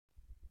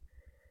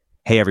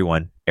Hey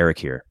everyone, Eric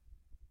here.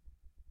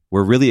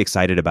 We're really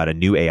excited about a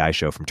new AI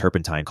show from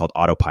Turpentine called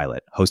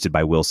Autopilot, hosted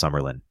by Will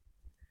Summerlin.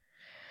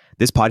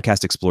 This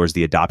podcast explores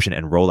the adoption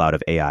and rollout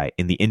of AI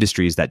in the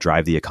industries that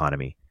drive the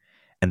economy,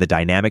 and the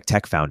dynamic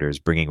tech founders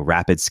bringing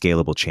rapid,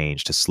 scalable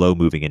change to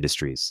slow-moving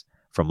industries.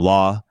 From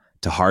law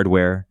to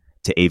hardware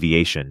to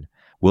aviation,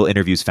 Will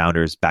interviews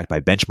founders backed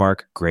by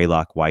Benchmark,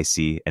 Greylock,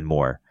 YC, and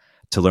more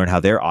to learn how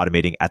they're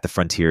automating at the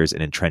frontiers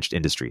in entrenched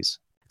industries.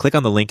 Click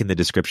on the link in the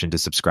description to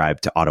subscribe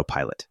to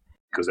Autopilot.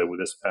 Because I would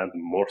have spent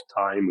more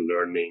time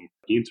learning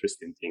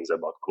interesting things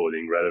about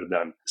coding rather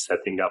than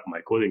setting up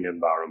my coding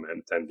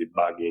environment and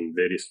debugging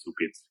very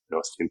stupid,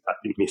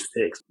 syntactic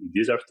mistakes.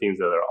 These are things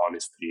that are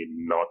honestly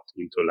not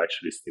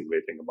intellectually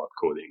stimulating about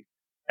coding.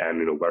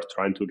 And, we're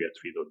trying to get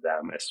rid of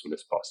them as soon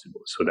as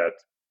possible so that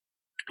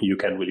you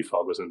can really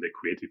focus on the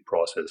creative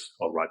process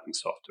of writing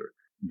software.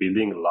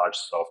 Building large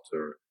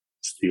software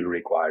still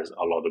requires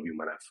a lot of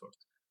human effort,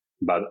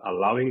 but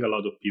allowing a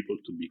lot of people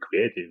to be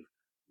creative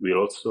will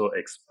also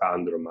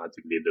expand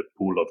dramatically the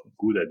pool of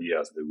good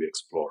ideas that we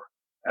explore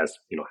as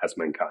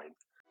mankind.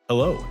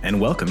 Hello,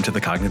 and welcome to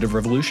the Cognitive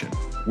Revolution,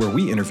 where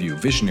we interview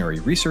visionary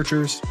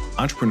researchers,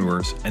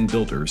 entrepreneurs, and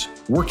builders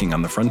working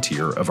on the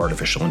frontier of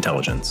artificial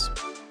intelligence.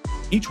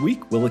 Each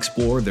week, we'll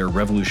explore their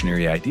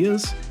revolutionary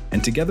ideas,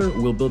 and together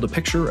we'll build a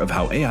picture of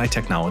how AI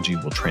technology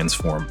will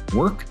transform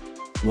work,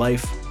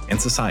 life,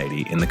 and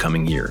society in the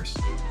coming years.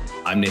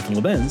 I'm Nathan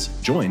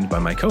Lebenz, joined by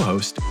my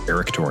co-host,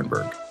 Eric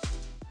Torenberg.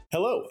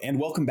 Hello, and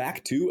welcome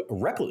back to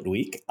Replit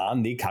Week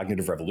on the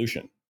Cognitive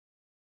Revolution.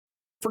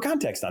 For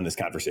context on this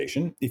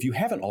conversation, if you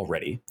haven't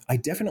already, I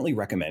definitely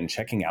recommend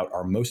checking out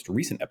our most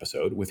recent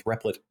episode with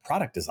Replit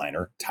product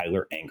designer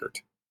Tyler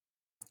Angert.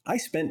 I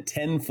spent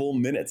 10 full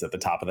minutes at the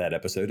top of that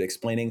episode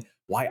explaining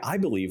why I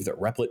believe that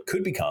Replit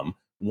could become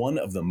one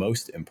of the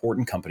most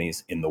important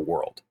companies in the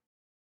world,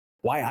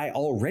 why I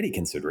already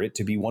consider it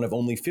to be one of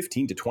only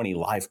 15 to 20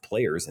 live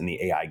players in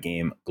the AI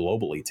game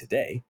globally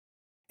today,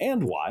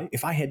 and why,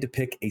 if I had to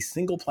pick a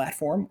single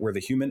platform where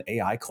the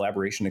human-AI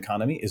collaboration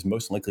economy is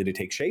most likely to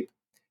take shape,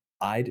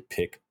 I'd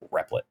pick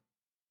Replit.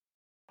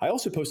 I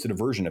also posted a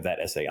version of that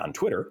essay on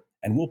Twitter,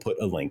 and we'll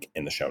put a link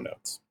in the show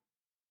notes.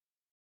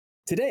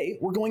 Today,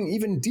 we're going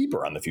even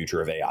deeper on the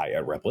future of AI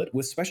at Replit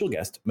with special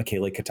guest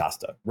Michele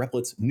Catasta,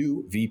 Replit's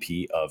new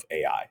VP of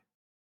AI.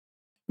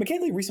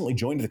 Michele recently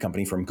joined the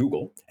company from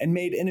Google and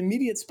made an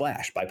immediate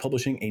splash by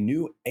publishing a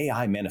new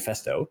AI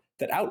manifesto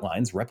that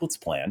outlines Replit's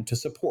plan to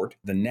support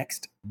the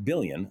next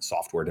billion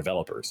software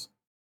developers.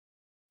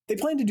 They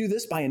plan to do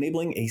this by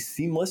enabling a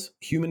seamless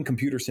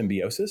human-computer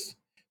symbiosis,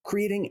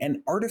 creating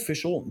an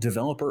artificial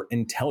developer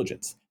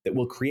intelligence that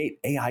will create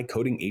AI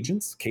coding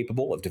agents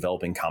capable of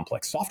developing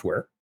complex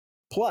software,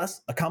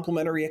 plus a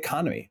complementary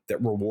economy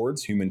that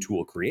rewards human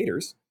tool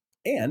creators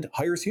and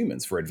hires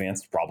humans for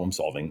advanced problem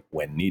solving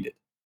when needed.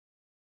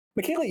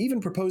 Michele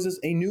even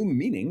proposes a new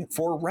meaning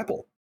for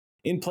REPL.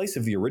 In place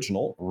of the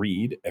original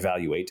read,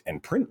 evaluate,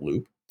 and print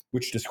loop,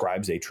 which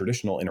describes a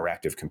traditional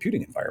interactive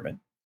computing environment,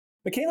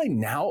 Michele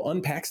now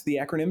unpacks the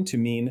acronym to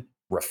mean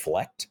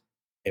reflect,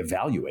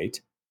 evaluate,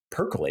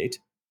 percolate,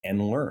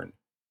 and learn.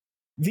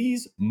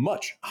 These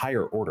much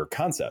higher order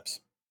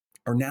concepts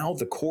are now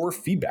the core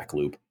feedback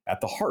loop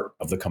at the heart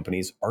of the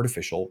company's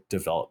artificial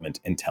development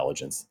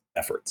intelligence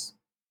efforts.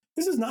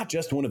 This is not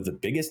just one of the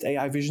biggest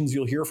AI visions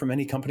you'll hear from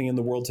any company in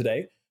the world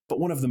today, but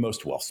one of the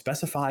most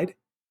well-specified,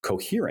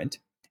 coherent,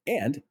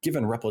 and,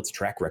 given Replit's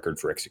track record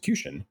for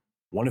execution,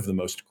 one of the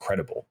most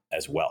credible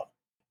as well.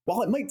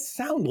 While it might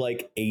sound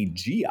like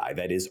AGI,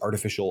 that is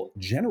artificial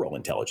general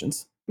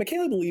intelligence,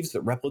 Michele believes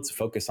that Replit's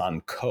focus on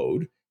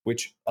code,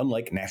 which,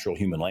 unlike natural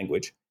human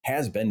language,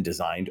 has been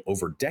designed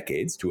over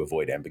decades to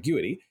avoid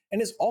ambiguity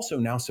and is also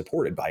now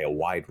supported by a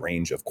wide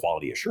range of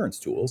quality assurance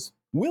tools,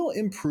 will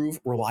improve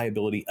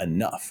reliability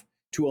enough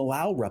to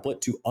allow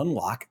Replit to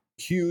unlock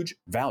huge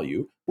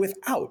value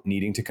without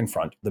needing to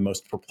confront the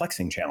most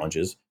perplexing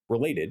challenges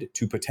related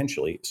to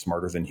potentially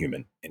smarter than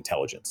human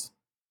intelligence.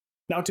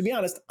 Now, to be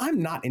honest, I'm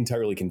not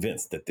entirely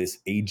convinced that this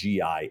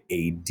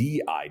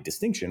AGI-ADI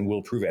distinction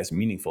will prove as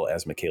meaningful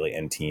as Michele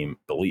and team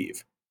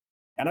believe.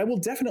 And I will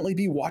definitely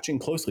be watching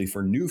closely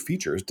for new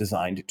features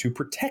designed to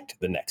protect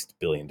the next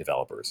billion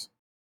developers.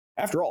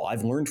 After all,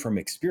 I've learned from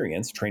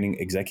experience training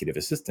executive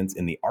assistants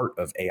in the art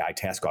of AI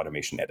task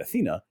automation at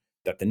Athena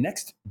that the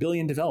next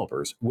billion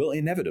developers will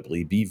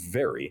inevitably be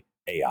very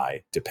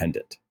AI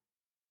dependent.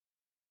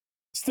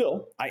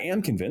 Still, I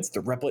am convinced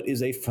that Replit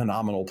is a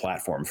phenomenal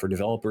platform for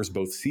developers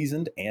both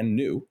seasoned and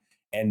new,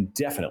 and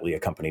definitely a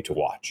company to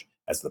watch,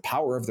 as the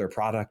power of their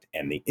product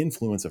and the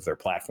influence of their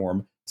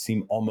platform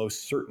seem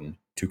almost certain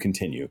to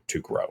continue to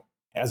grow.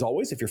 As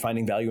always, if you're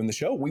finding value in the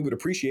show, we would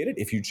appreciate it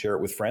if you'd share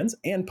it with friends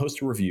and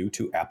post a review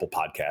to Apple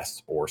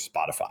Podcasts or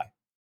Spotify.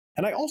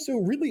 And I also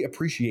really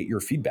appreciate your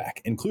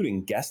feedback,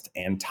 including guest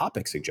and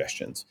topic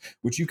suggestions,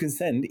 which you can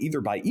send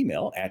either by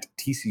email at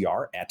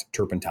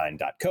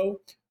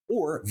tcr@turpentine.co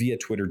or via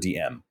Twitter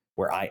DM,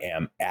 where I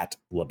am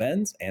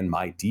 @Lebenz and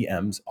my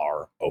DMs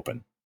are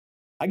open.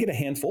 I get a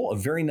handful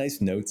of very nice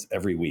notes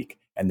every week,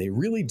 and they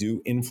really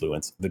do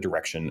influence the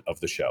direction of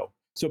the show.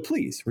 So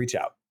please reach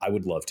out. I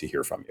would love to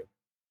hear from you.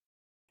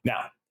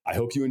 Now, I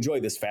hope you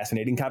enjoyed this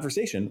fascinating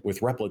conversation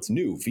with Replit's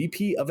new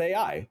VP of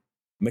AI,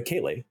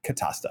 Michele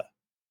Catasta.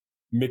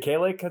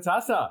 Michele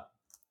Catasta,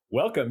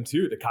 welcome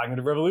to the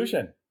Cognitive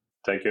Revolution.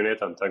 Thank you,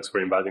 Nathan. Thanks for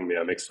inviting me.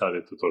 I'm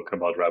excited to talk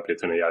about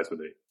Replit and AI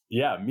today.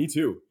 Yeah, me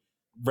too.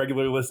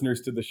 Regular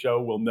listeners to the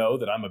show will know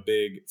that I'm a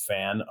big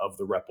fan of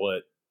the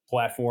Replit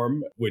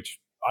platform, which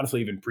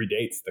honestly even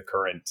predates the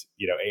current,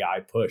 AI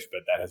push,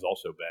 but that has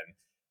also been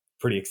a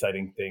pretty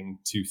exciting thing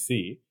to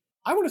see.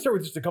 I want to start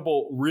with just a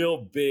couple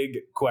real big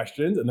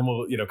questions, and then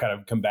we'll, kind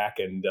of come back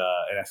and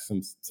ask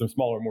some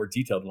smaller, more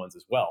detailed ones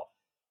as well.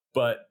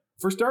 But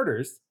for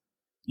starters,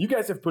 you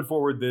guys have put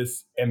forward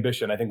this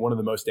ambition, I think one of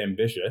the most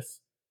ambitious,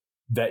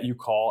 that you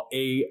call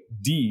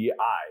ADI,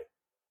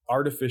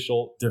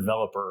 Artificial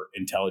Developer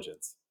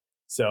Intelligence.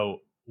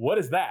 So what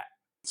is that?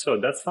 So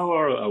that's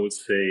our, I would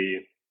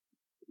say,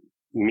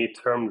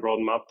 midterm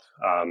roadmap.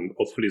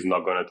 Hopefully it's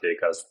not going to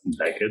take us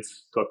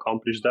decades to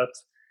accomplish that.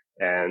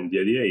 And the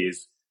idea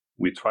is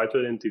we try to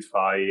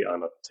identify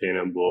an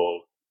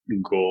attainable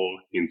goal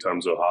in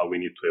terms of how we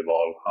need to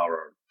evolve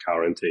our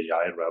current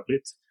AI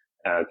Replit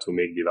and to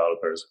make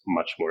developers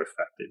much more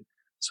effective.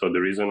 So the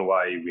reason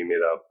why we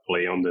made a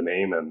play on the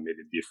name and made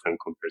it different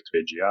compared to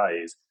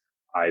AGI is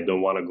I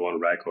don't want to go on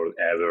record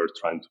ever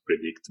trying to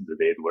predict the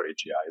date where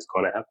AGI is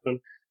going to happen.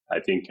 I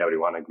think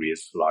everyone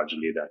agrees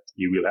largely that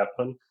it will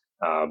happen,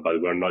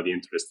 but we're not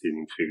interested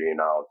in figuring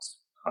out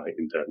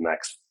in the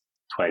next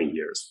 20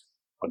 years.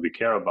 What we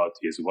care about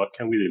is what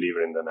can we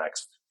deliver in the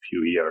next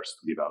few years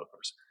to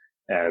developers.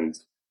 And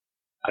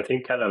I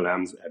think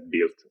LLMs have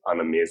built an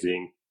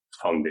amazing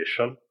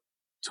foundation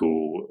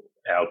to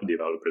help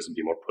developers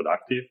be more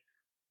productive.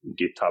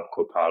 GitHub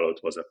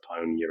Copilot was a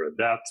pioneer at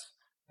that.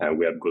 And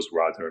we have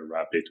Ghostwriter and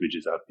Replit, which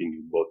is helping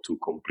you both to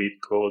complete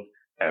code.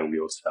 And we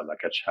also have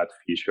like a chat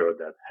feature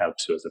that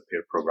helps you as a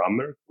pair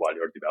programmer while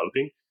you're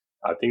developing.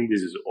 I think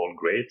this is all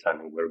great.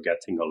 And we're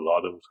getting a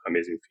lot of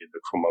amazing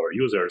feedback from our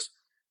users.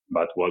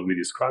 But what we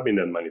describe in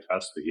that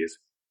manifesto is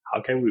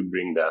how can we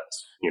bring that,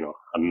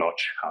 a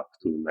notch up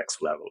to the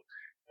next level?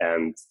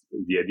 And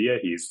the idea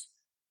is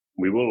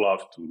we would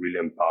love to really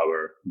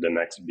empower the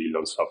next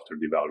billion software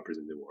developers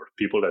in the world.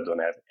 People that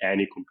don't have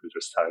any computer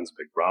science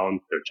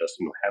background, they're just,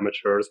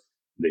 amateurs.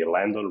 They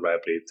land on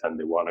Replit and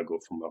they want to go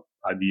from an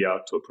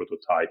idea to a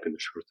prototype in the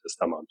shortest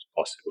amount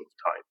possible of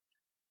time.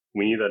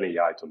 We need an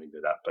AI to make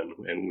that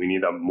happen. And we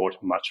need a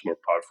much more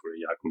powerful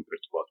AI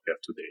compared to what we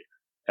have today.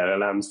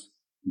 LLMs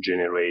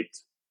generate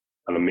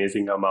an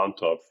amazing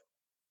amount of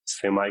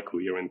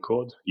semi-coherent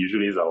code.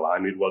 Usually it's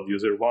aligned with what the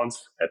user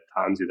wants. At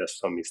times it has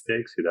some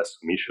mistakes, it has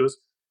some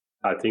issues.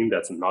 I think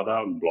that's not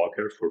a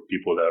blocker for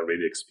people that are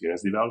really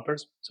experienced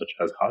developers, such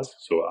as us.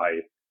 So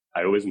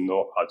I always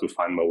know how to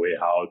find my way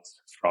out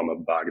from a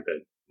bug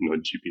that,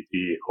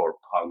 GPT or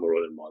Palm or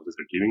other models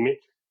are giving me.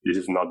 This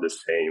is not the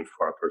same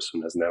for a person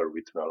who has never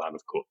written a line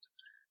of code.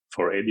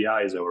 For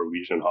ADI is our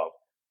vision of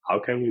how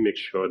can we make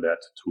sure that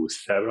through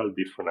several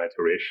different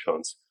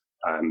iterations,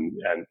 and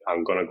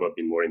I'm going to go a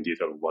bit more in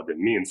detail of what that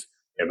means,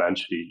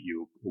 eventually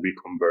we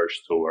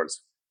converge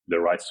towards the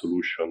right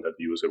solution that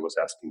the user was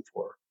asking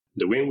for.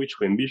 The way in which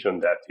we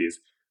envision that is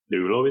there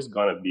will always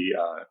going to be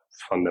a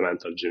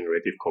fundamental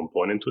generative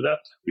component to that,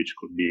 which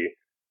could be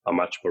a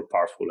much more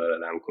powerful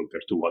LLM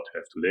compared to what we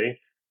have today.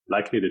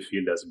 Likely the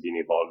field has been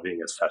evolving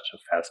at such a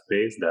fast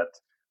pace that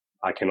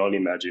I can only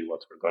imagine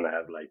what we're going to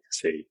have, like,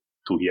 say,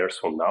 2 years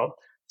from now.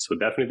 So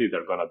definitely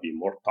they're going to be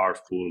more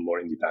powerful, more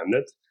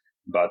independent.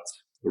 But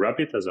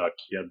Replit has a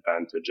key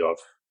advantage of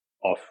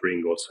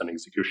offering also an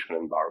execution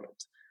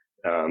environment.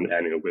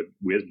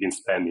 We have been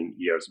spending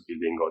years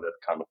building all that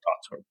kind of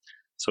platform.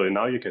 So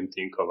now you can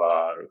think of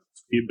a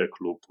feedback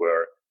loop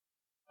where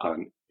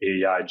an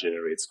AI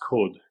generates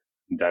code,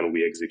 then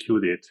we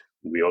execute it.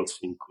 We also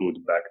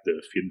include back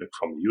the feedback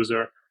from the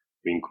user.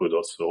 We include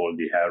also all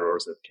the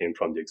errors that came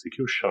from the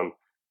execution.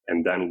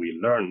 And then we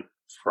learn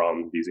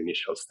from this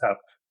initial step.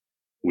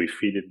 We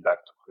feed it back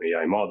to an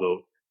AI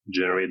model,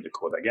 generate the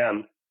code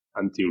again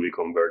until we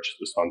converge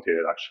to something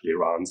that actually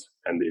runs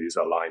and it is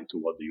aligned to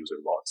what the user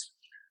wants.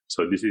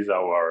 So this is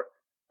our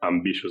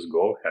ambitious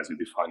goal as we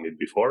defined it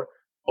before.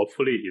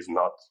 Hopefully it's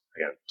not,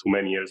 again, too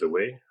many years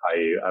away.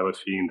 I have a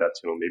feeling that,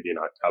 maybe in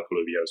a couple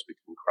of years we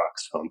can crack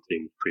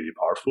something pretty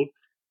powerful.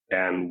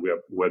 And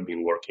we've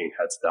been working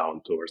heads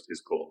down towards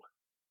this goal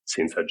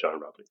since I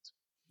joined Replit.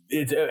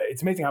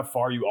 It's amazing how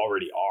far you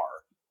already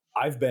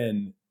are. I've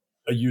been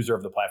a user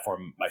of the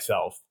platform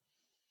myself,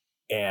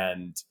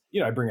 and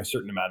I bring a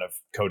certain amount of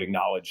coding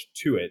knowledge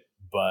to it,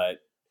 but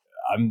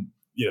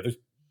there's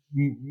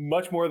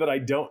much more that I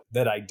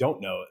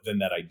don't know than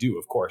that I do,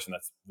 of course, and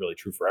that's really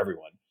true for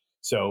everyone.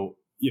 So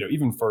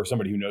even for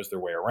somebody who knows their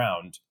way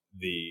around,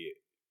 the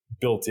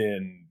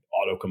built-in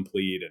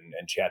autocomplete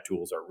and chat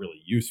tools are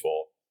really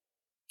useful.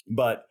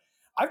 But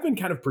I've been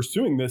kind of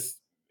pursuing this,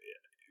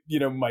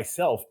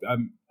 myself.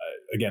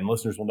 Again,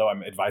 listeners will know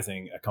I'm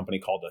advising a company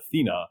called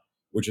Athena,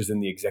 which is in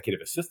the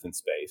executive assistant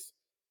space.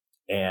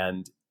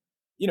 And,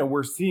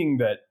 we're seeing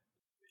that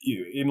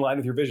in line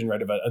with your vision,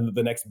 right, about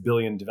the next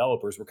billion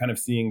developers, we're kind of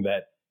seeing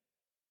that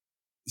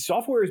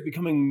software is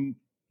becoming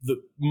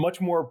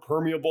much more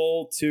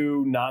permeable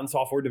to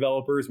non-software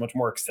developers, much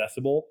more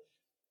accessible.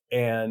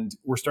 And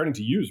we're starting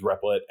to use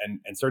Replit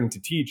and starting to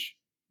teach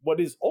what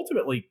is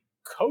ultimately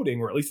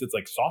coding, or at least it's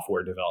like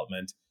software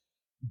development,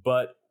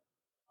 but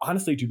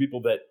honestly to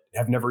people that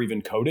have never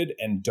even coded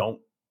and don't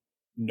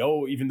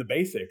know even the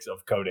basics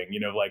of coding,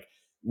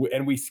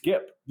 and we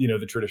skip,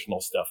 the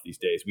traditional stuff these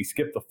days. We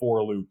skip the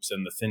for loops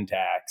and the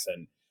syntax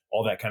and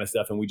all that kind of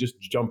stuff. And we just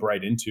jump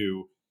right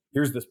into,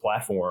 here's this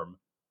platform.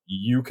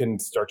 You can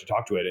start to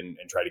talk to it and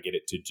try to get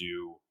it to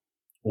do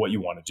what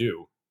you want to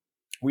do.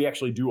 We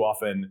actually do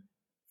often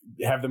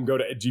have them go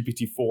to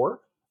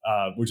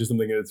GPT-4, which is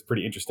something that's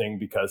pretty interesting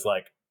because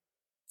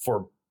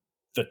for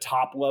the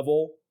top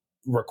level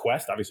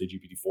request, obviously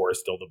GPT-4 is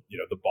still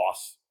the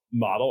boss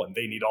model, and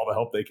they need all the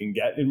help they can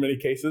get in many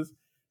cases.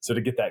 So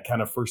to get that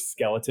kind of first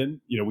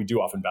skeleton, we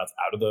do often bounce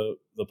out of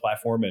the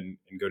platform and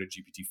go to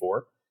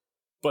GPT-4.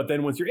 But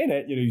then once you're in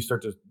it, you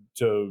start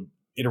to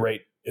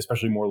iterate,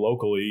 especially more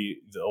locally.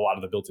 A lot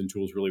of the built-in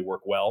tools really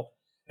work well.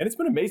 And it's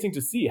been amazing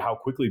to see how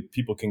quickly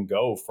people can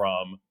go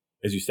from,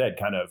 as you said,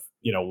 kind of,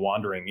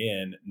 wandering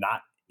in,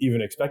 not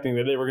even expecting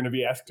that they were going to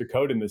be asked to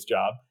code in this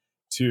job,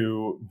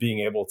 to being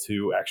able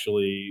to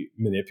actually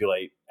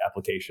manipulate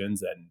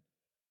applications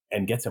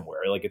and get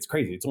somewhere. It's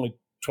crazy. It's only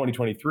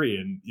 2023,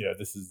 and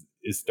this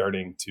is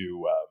starting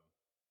to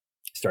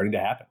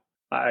happen.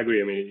 I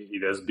agree. I mean,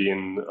 it has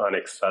been an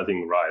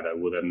exciting ride. I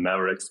would have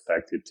never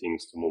expected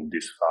things to move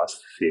this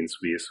fast since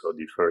we saw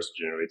the first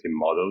generative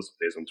models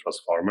based on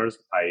transformers.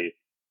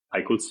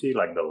 I could see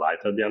the light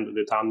at the end of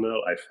the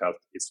tunnel. I felt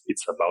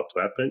it's about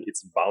to happen.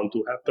 It's bound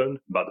to happen,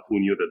 but who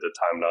knew that the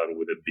timeline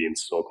would have been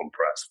so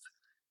compressed?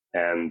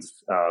 And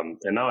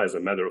now, as a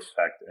matter of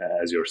fact,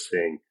 as you're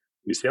saying,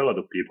 we see a lot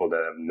of people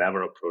that have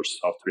never approached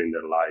software in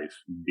their life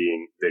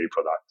being very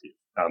productive.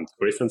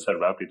 For instance, at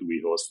Replit,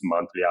 we host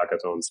monthly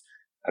hackathons,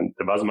 and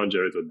the vast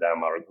majority of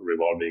them are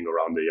revolving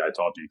around AI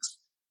topics.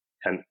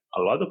 And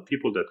a lot of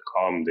people that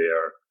come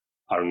there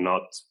are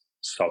not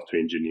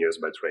software engineers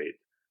by trade.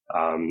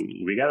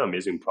 We get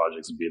amazing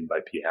projects built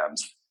by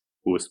PMs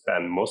who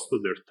spend most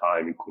of their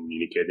time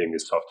communicating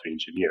with software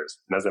engineers.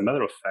 And as a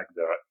matter of fact,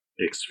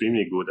 they're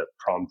extremely good at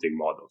prompting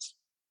models,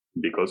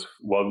 because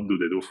what do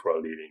they do for a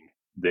living?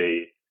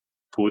 They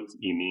put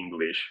in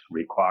English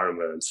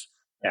requirements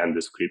and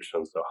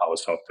descriptions of how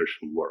software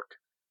should work.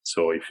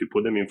 So if you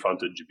put them in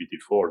front of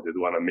GPT-4, they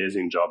do an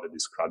amazing job at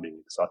describing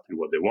exactly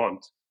what they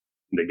want.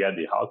 They get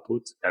the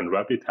output, and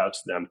Replit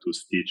helps them to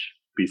stitch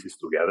pieces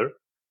together,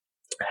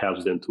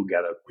 helps them to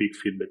get a quick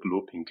feedback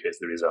loop in case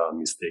there is a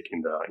mistake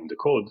in the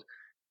code.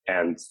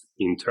 And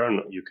in turn,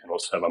 you can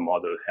also have a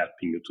model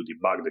helping you to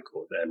debug the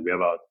code. And we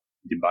have a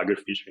debugger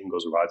feature in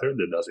Ghostwriter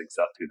that does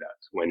exactly that.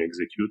 When you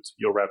execute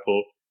your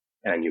REPL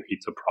and you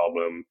hit a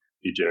problem,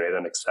 you generate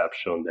an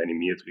exception, then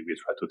immediately we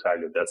try to tell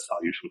you that's how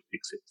you should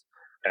fix it.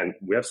 And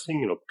we have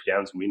seen,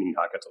 PMs winning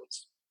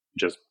hackathons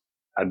just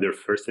at their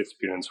first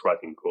experience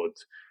writing code.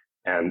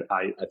 And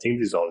I think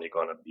this is only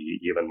going to be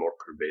even more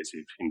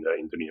pervasive in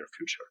the near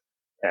future.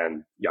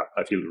 And yeah,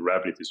 I feel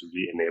Replit is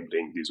really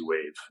enabling this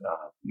wave,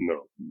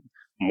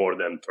 more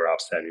than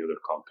perhaps any other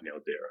company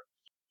out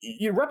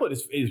there. Replit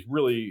is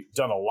really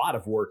done a lot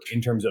of work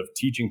in terms of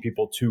teaching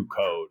people to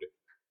code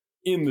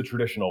in the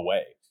traditional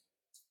way.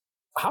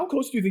 How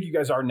close do you think you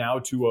guys are now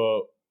to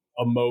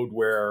a mode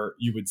where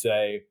you would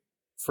say,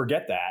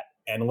 forget that,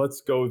 and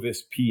let's go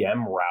this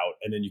PM route,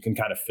 and then you can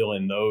kind of fill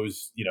in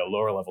those,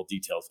 lower level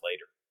details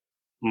later?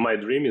 My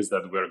dream is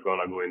that we're going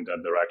to go in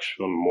that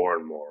direction more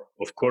and more.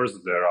 Of course,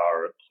 there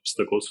are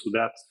obstacles to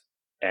that.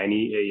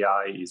 Any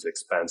AI is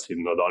expensive,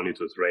 not only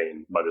to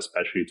train, but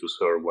especially to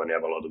serve when you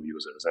have a lot of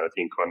users. And I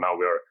think right now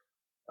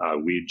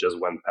we just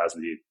went past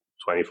the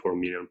 24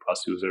 million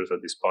plus users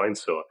at this point.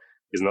 So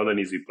it's not an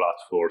easy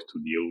platform to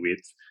deal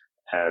with.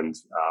 And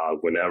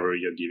whenever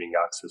you're giving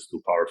access to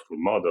powerful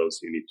models,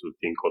 you need to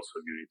think also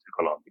of unit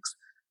economics.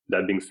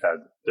 That being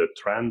said, the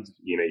trend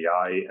in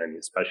AI, and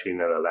especially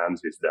in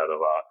LLMs, is that of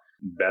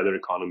better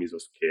economies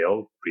of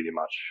scale pretty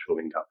much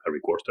showing up every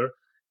quarter.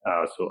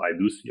 So I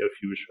do see a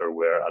future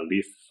where at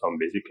least some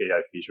basic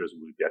AI features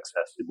will be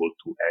accessible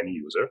to any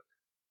user.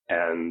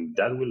 And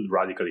that will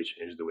radically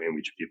change the way in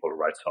which people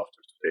write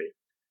software today.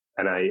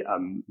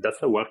 And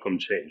that's a welcome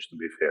change, to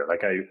be fair.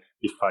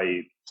 If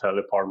I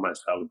teleport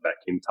myself back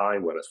in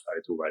time when I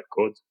started to write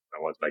code,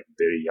 I was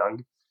very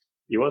young.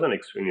 It was an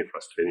extremely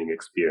frustrating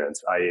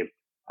experience.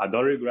 I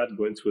don't regret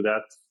going through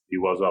that. It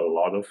was a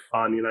lot of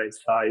fun in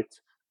hindsight.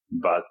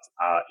 But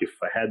if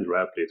I had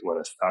Replit when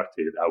I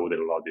started, I would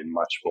have loved it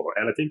much more.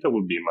 And I think I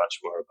would be much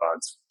more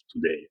advanced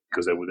today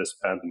because I would have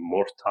spent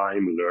more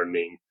time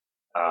learning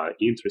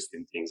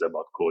interesting things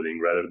about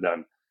coding rather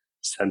than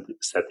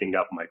setting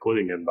up my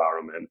coding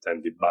environment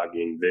and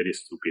debugging very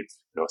stupid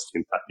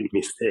syntactic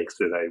mistakes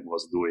that I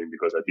was doing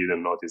because I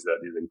didn't notice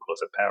that I didn't close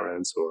a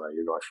parents or I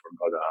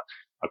forgot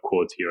a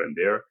quote here and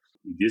there.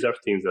 These are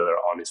things that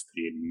are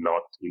honestly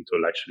not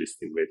intellectually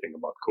stimulating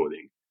about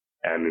coding.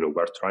 And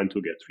we're trying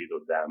to get rid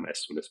of them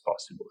as soon as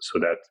possible so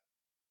that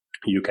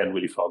you can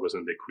really focus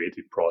on the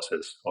creative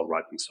process of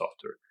writing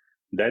software.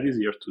 That is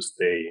here to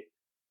stay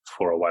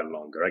for a while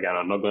longer. Again,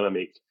 I'm not going to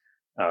make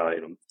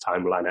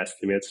timeline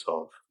estimates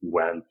of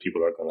when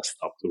people are going to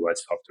stop to write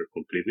software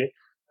completely.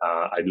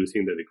 I do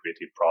think that the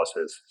creative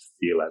process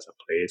still has a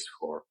place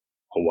for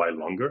a while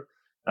longer,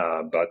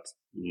 but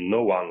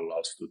no one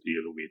loves to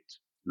deal with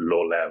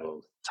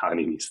low-level,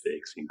 tiny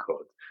mistakes in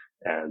code.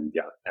 And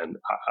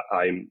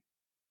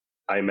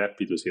I'm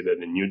happy to say that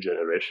the new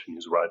generation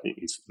is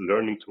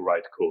learning to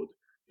write code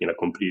in a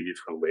completely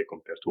different way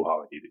compared to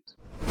how I did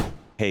it.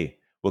 Hey,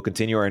 we'll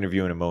continue our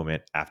interview in a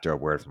moment after a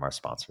word from our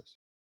sponsors.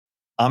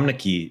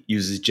 OmniKey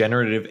uses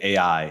generative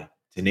AI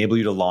to enable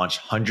you to launch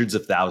hundreds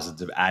of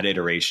thousands of ad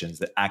iterations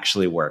that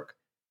actually work,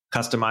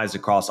 customized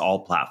across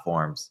all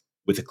platforms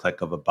with a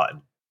click of a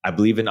button. I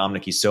believe in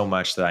OmniKey so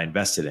much that I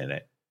invested in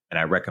it, and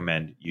I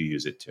recommend you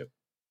use it too.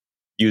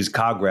 Use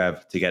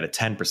CogRev to get a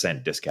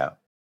 10% discount.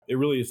 It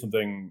really is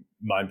something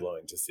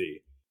mind-blowing to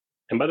see.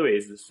 And by the way,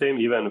 it's the same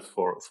even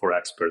for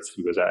experts,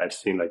 because I've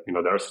seen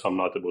there are some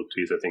notable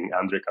tweets. I think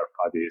Andre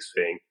Karpati is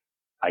saying,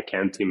 I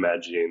can't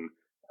imagine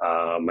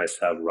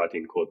myself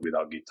writing code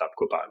without GitHub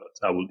Copilot.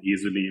 I would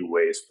easily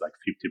waste 50%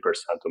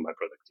 of my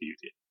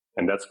productivity.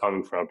 And that's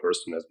coming from a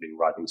person who's been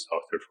writing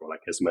software for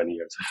as many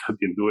years as I've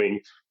been doing.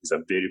 He's a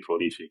very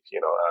prolific,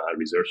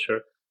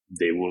 researcher.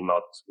 They will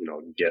not,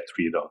 get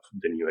rid of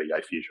the new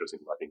AI features in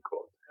writing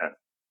code. And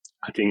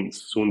I think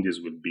soon this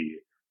will be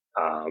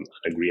an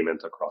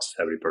agreement across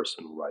every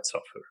person who writes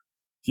software.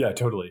 Yeah,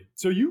 totally.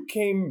 So you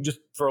came, just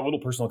for a little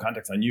personal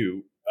context on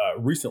you,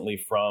 recently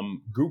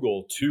from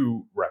Google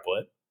to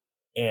Replit.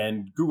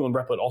 And Google and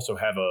Replit also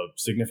have a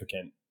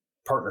significant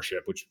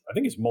partnership, which I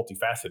think is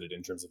multifaceted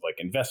in terms of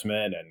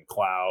investment and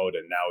cloud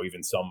and now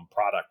even some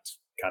product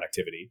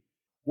connectivity.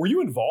 Were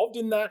you involved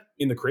in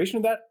the creation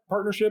of that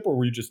partnership, or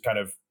were you just kind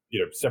of,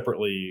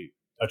 separately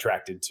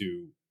attracted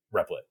to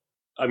Replit?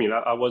 I mean,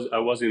 I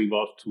was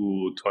involved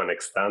to an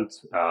extent.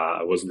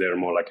 I was there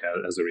more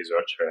as a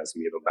researcher, as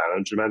middle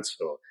management.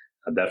 So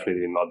I'm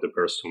definitely not the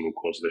person who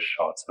calls the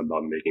shots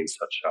about making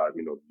such a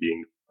big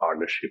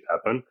partnership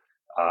happen.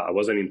 I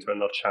was an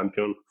internal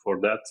champion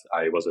for that.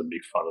 I was a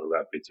big fan of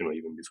Replit,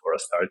 even before I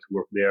started to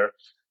work there.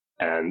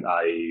 And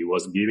I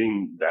was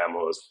giving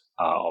demos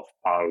of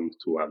Palm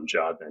to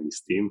Amjad and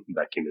his team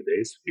back in the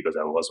days, because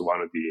I was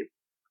one of the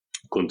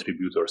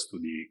contributors to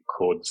the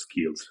code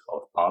skills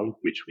of Palm,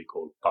 which we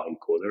called Palm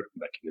Coder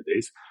back in the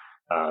days.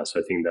 So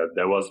I think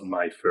that was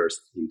my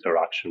first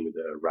interaction with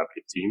the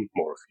Replit team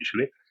more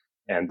officially.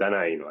 And then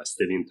I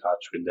stayed in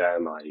touch with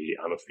them. I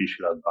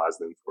unofficially advised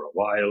them for a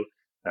while.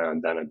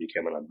 And then I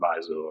became an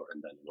advisor, and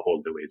then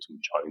all the way to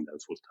joining them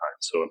full time.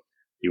 So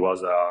it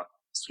was a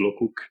slow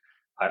cook.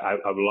 I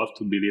would love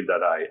to believe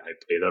that I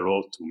played a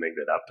role to make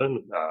that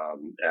happen.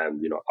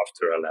 And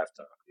after I left,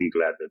 I'm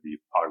glad that the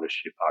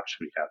partnership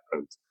actually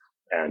happened.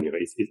 And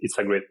it's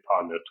a great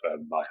partner to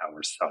have by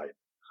our side.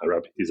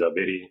 Replit is a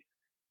very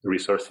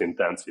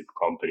resource-intensive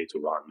company to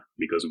run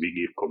because we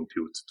give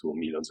compute to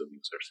millions of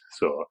users.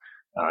 So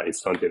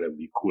it's something that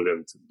we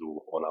couldn't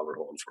do on our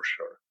own for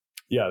sure.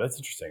 Yeah, that's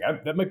interesting.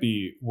 That might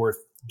be worth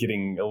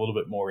getting a little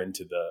bit more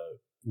into the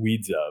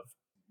weeds of.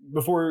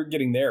 Before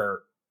getting there,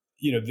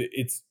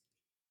 it's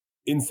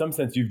in some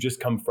sense you've just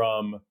come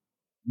from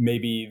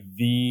maybe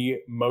the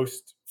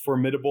most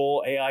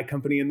formidable AI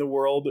company in the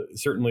world,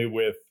 certainly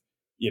with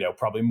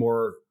probably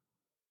more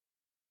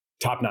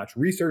top-notch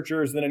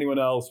researchers than anyone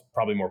else,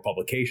 probably more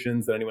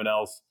publications than anyone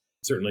else,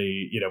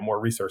 certainly more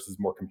resources,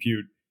 more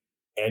compute,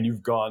 and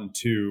you've gone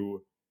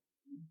to,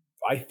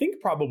 I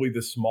think, probably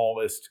the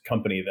smallest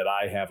company that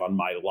I have on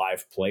my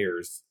live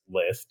players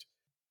list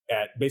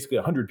at basically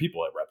 100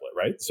 people at Replit,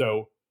 right?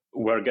 So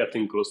we're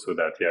getting close to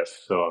that,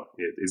 yes. So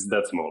it's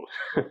that small.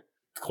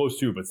 Close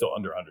to, but still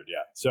under 100,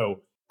 yeah.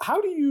 So how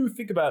do you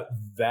think about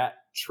that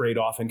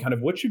trade-off, and kind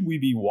of what should we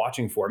be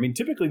watching for? I mean,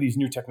 typically these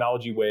new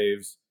technology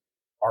waves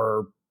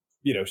are,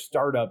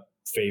 startup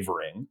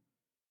favoring,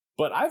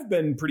 but I've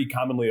been pretty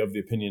commonly of the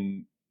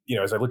opinion,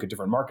 as I look at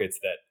different markets,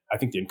 that I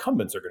think the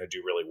incumbents are going to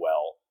do really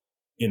well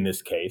in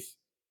this case.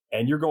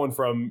 And you're going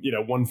from,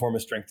 one form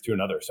of strength to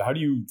another. So how do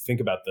you think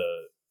about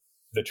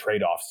the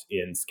trade-offs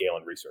in scale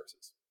and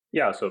resources?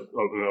 Yeah, so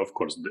of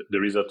course,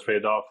 there is a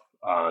trade-off.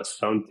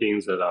 Some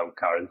things that I'm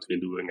currently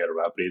doing at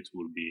Replit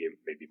will be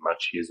maybe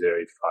much easier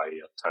if I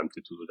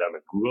attempted to do them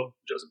at Google,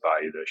 just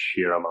by the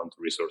sheer amount of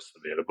resources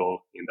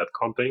available in that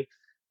company.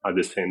 At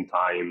the same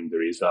time,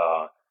 there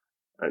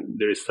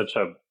is such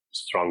a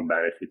strong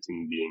benefit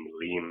in being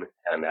lean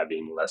and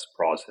having less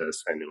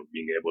process, and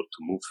being able to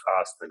move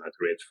fast and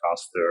iterate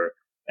faster,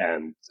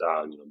 and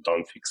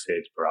don't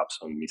fixate perhaps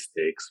on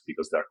mistakes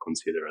because they're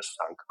considered as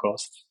sunk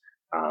costs.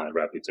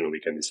 Replit,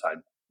 we can decide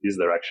this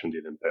direction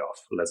didn't pay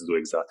off. Let's do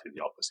exactly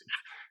the opposite.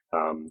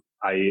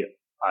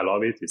 I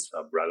love it. It's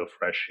a breath of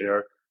fresh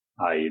air.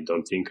 I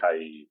don't think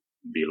I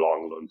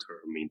belong long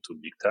term into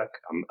big tech.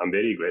 I'm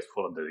very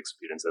grateful for the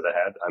experience that I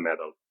had. I met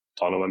a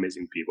ton of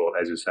amazing people.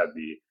 As you said,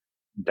 the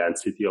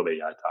density of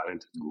AI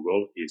talent at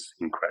Google is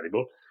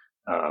incredible.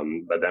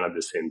 But then at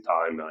the same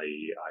time,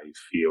 I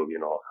feel,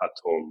 at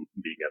home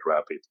being at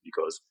Replit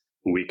because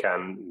we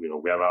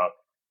have a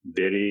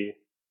very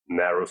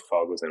narrow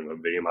focus and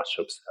we're very much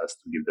obsessed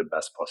to give the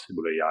best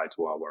possible AI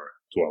to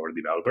our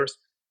developers.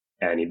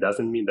 And it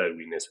doesn't mean that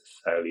we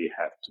necessarily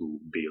have to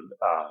build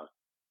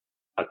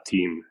a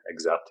team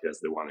exactly as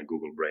the one at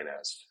Google Brain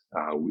has.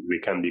 We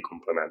can be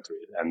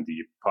complementary, and the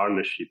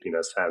partnership, in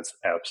a sense,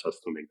 helps us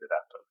to make that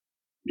happen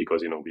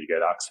because we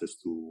get access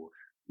to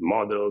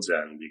models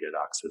and we get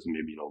access.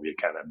 Maybe we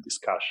can have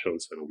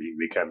discussions and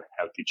we can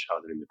help each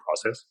other in the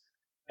process.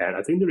 And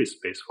I think there is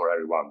space for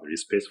everyone. There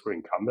is space for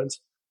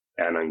incumbents,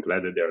 and I'm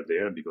glad that they're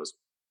there because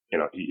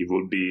it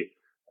would be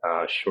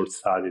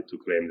short-sighted to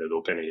claim that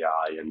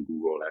OpenAI and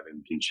Google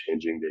haven't been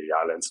changing the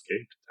AI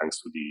landscape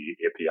thanks to the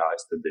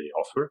APIs that they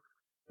offer.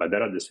 But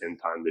then at the same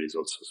time, there is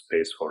also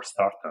space for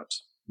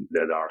startups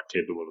that are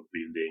capable of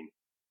building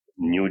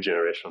new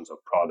generations of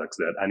products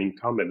that an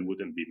incumbent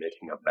wouldn't be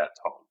making a bet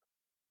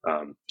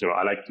on.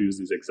 I like to use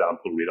this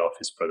example with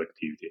office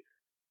productivity.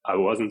 I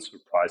wasn't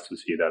surprised to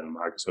see that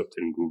Microsoft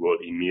and Google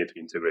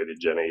immediately integrated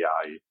Gen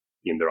AI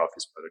in their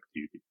office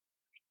productivity.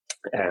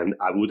 And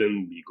I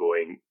wouldn't be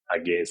going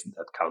against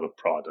that kind of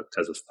product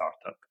as a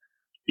startup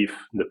if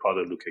the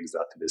product looked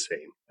exactly the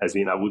same. As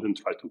in, I wouldn't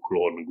try to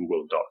clone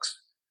Google Docs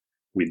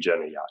with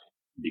Gen AI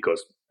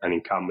because an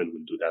incumbent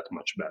will do that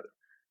much better.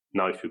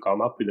 Now, if you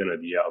come up with an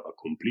idea of a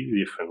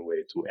completely different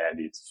way to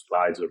edit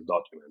slides or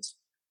documents,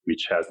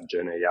 which has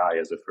Gen AI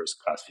as a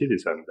first-class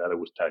citizen, that I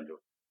would tell you,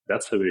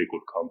 that's a very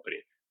good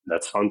company.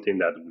 That's something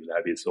that will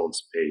have its own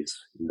space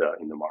in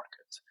the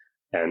market.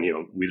 And,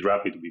 with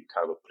Replit, we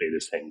kind of play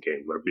the same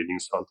game. We're building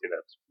something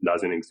that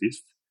doesn't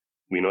exist.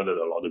 We know that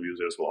a lot of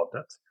users want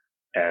that.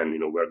 And,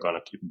 we're going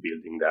to keep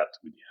building that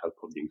with the help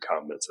of the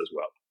incumbents as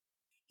well.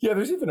 Yeah,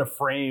 there's even a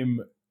frame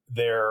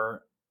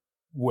there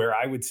where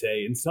I would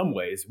say in some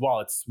ways,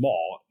 while it's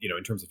small,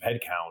 in terms of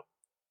headcount,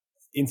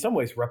 in some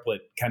ways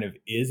Replit kind of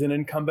is an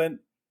incumbent.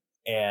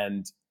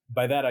 And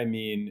by that, I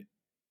mean,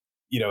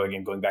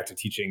 again, going back to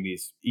teaching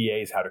these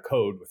EAs how to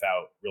code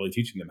without really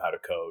teaching them how to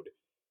code.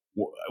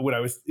 When I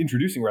was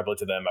introducing Replit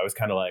to them, I was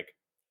kind of like,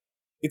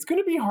 it's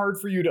going to be hard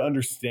for you to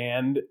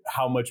understand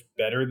how much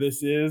better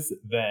this is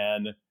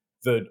than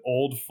the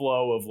old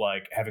flow of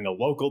like having a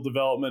local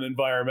development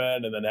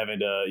environment and then having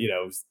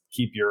to,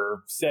 keep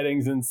your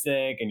settings in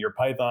sync and your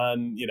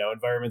Python,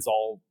 environments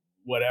all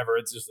whatever.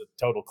 It's just a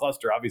total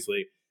cluster.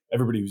 Obviously,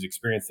 everybody who's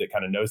experienced it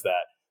kind of knows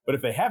that. But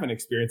if they haven't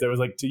experienced it, I was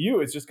like, to you,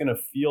 it's just going to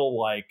feel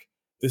like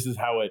this is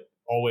how it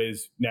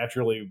always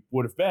naturally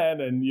would have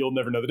been, and you'll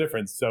never know the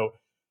difference. So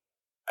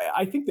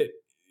I think that,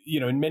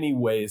 in many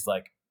ways,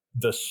 like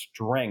the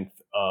strength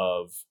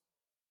of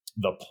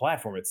the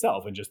platform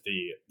itself and just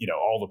the,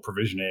 all the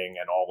provisioning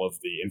and all of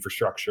the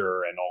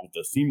infrastructure and all of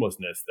the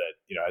seamlessness that,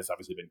 has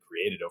obviously been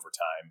created over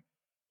time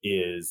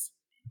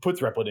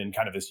puts Replit in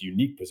kind of this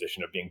unique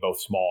position of being both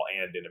small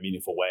and in a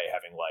meaningful way,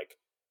 having like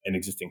an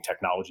existing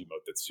technology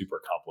moat that's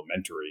super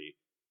complementary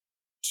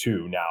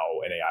to now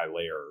an AI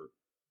layer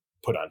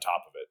put on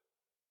top of it.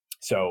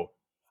 So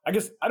I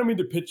guess I don't mean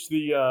to pitch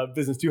the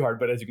business too hard,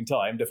 but as you can tell,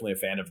 I am definitely a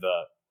fan of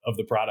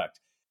the product.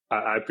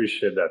 I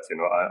appreciate that.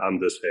 I'm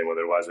the same.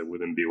 Otherwise, I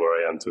wouldn't be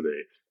where I am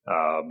today.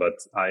 But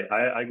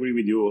I agree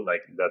with you.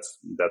 Like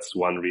that's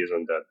one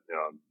reason that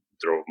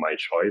drove my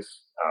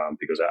choice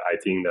because I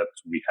think that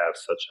we have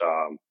such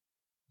a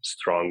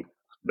strong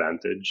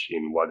advantage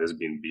in what has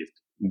been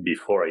built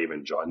before I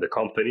even joined the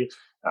company.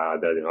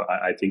 That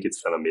I think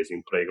it's an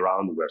amazing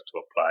playground where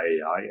to apply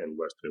AI and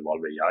where to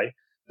evolve AI.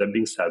 That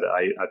being said,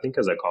 I think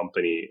as a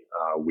company,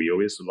 we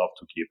always love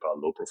to keep a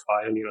low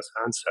profile in a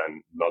sense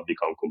and not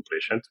become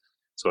complacent.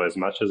 So as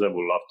much as I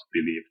would love to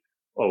believe,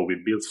 we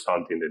built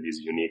something that is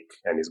unique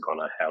and is going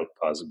to help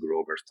us grow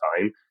over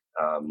time,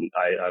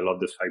 I love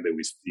the fact that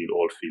we still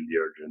all feel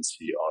the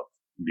urgency of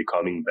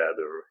becoming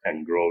better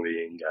and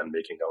growing and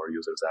making our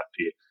users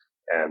happy.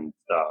 And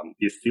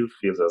it still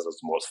feels as a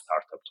small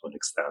startup to an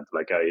extent.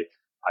 Like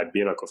I've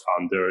been a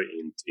co-founder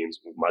in teams,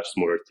 much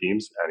smaller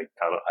teams, and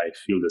I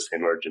feel the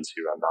same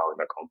urgency right now in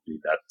a company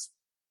that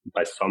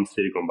by some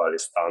Silicon Valley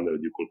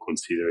standard, you could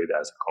consider it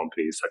as a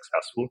company is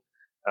successful.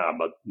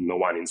 But no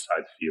one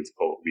inside feels,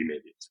 we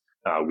made it.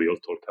 We all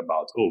talk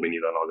about, we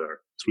need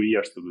another 3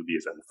 years to do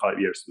this and 5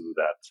 years to do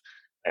that.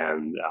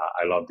 And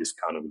I love this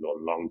kind of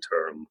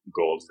long-term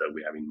goals that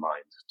we have in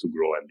mind to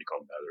grow and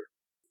become better.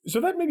 So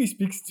that maybe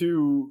speaks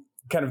to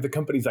kind of the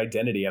company's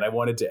identity. And I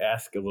wanted to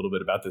ask a little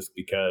bit about this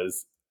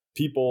because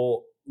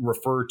people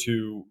refer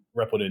to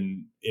Replit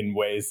in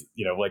ways,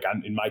 like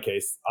in my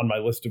case, on my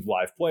list of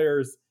live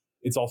players,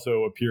 it's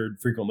also appeared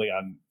frequently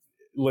on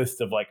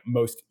lists of like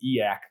most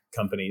EAC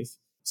companies.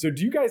 So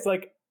do you guys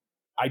like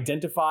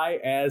identify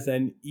as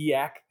an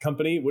EAC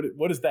company?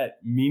 What does that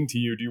mean to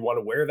you? Do you want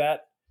to wear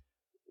that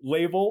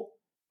label?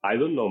 I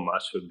don't know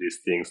much of these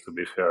things, to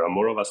be fair. I'm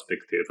more of a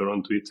spectator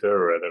on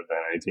Twitter rather than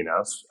anything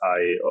else.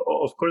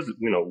 Of course,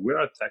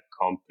 we're a tech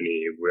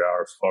company. We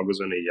are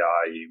focused on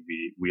AI.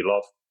 We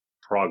love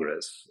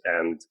progress.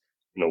 And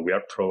we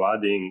are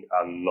providing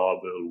a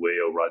novel way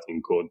of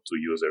writing code to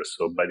users.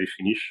 So by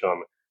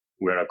definition,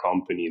 we're a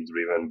company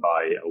driven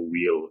by a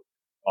will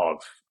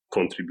of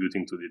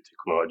contributing to the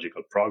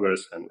technological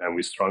progress. And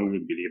we strongly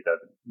believe that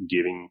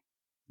giving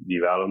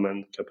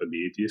development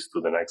capabilities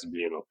to the next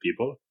billion of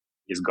people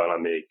is going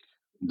to make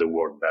the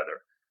world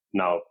better.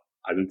 Now,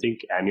 I don't think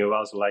any of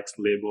us likes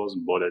labels,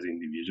 both as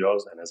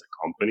individuals and as a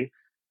company.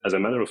 As a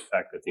matter of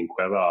fact, I think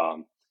we have a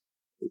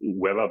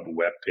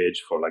web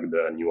page for like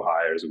the new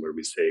hires where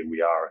we say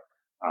we are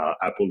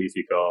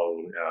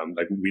apolitical.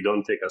 Like we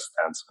don't take a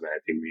stance on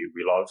anything.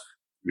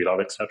 We love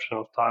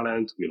exceptional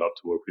talent. We love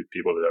to work with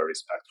people that are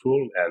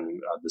respectful,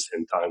 and at the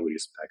same time, we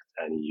respect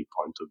any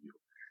point of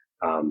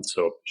view.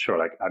 So sure,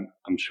 like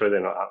I'm sure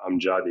that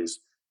Amjad is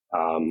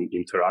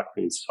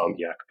interacting with some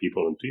Yak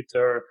people on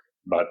Twitter,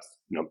 but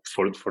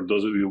for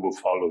those of you who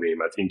follow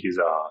him, I think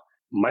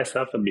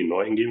myself have been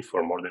knowing him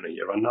for more than a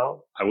year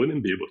now. I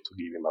wouldn't be able to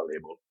give him a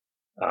label.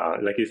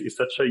 Like he's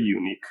such a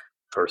unique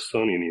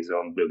person in his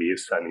own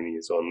beliefs and in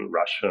his own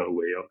rational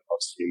way of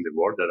seeing the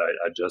world that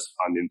I just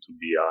found him to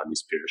be an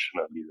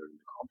inspirational leader in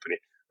the company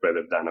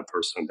rather than a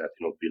person that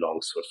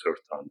belongs to a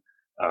certain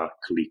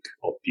clique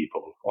of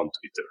people on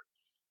Twitter.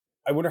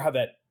 I wonder how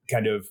that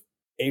kind of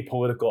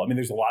apolitical, I mean,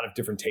 there's a lot of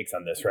different takes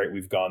on this, right?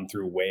 We've gone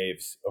through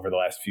waves over the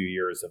last few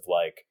years of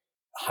like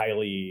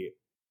highly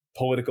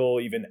political,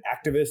 even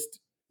activist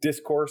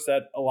discourse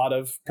at a lot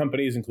of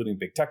companies, including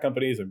big tech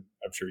companies. I'm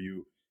sure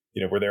you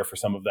were there for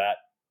some of that.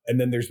 And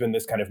then there's been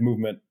this kind of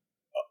movement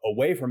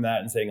away from that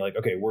and saying like,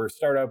 okay, we're a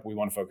startup. We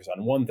want to focus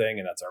on one thing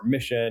and that's our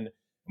mission.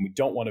 And we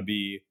don't want to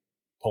be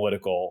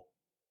political.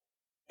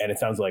 And it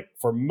sounds like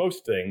for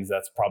most things,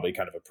 that's probably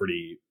kind of a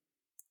pretty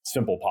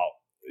simple,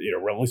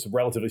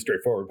 relatively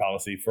straightforward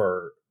policy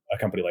for a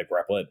company like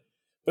Replit.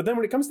 But then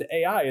when it comes to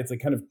AI, it's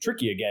like kind of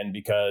tricky again,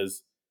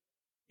 because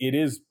it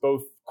is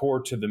both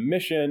core to the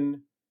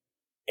mission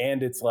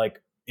and it's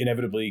like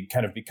inevitably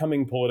kind of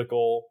becoming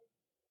political.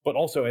 But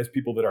also as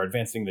people that are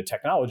advancing the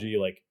technology,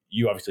 like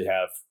you obviously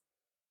have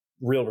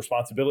real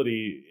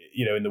responsibility,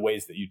 in the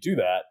ways that you do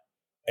that.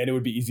 And it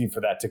would be easy for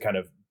that to kind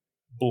of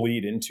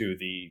bleed into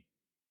the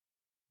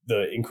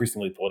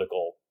increasingly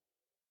political,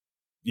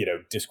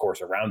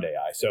 discourse around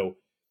AI. So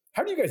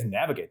how do you guys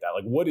navigate that?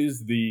 Like what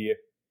is the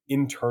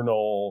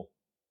internal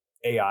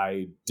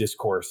AI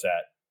discourse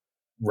at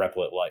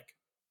Replit like?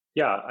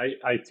 Yeah,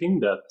 I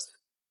think that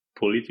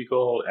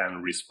political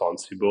and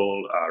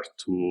responsible are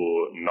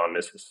two not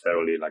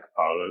necessarily like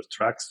parallel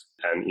tracks.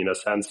 And in a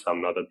sense,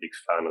 I'm not a big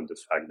fan of the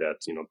fact that,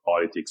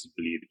 politics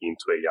bleed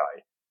into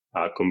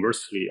AI.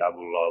 Conversely, I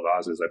would love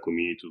us as a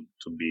community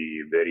to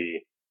be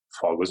very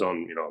focused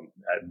on,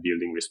 at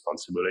building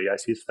responsible AI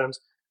systems.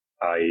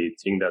 I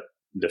think that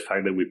the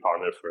fact that we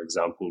partner, for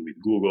example, with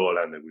Google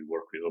and that we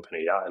work with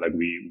OpenAI, like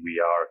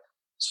we are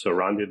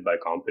surrounded by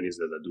companies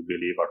that I do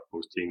believe are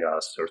putting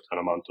a certain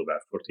amount of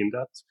effort in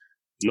that.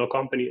 No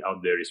company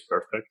out there is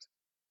perfect.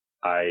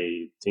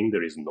 I think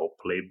there is no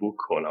playbook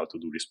on how to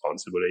do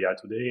responsible AI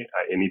today.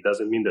 And it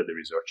doesn't mean that the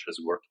researchers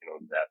working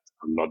on that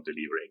are not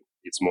delivering.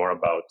 It's more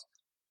about,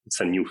 it's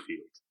a new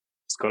field.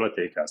 It's going to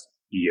take us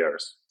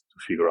years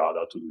to figure out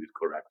how to do it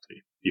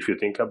correctly. If you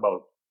think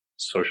about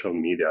social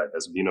media, it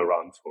has been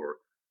around for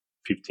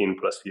 15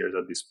 plus years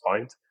at this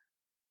point.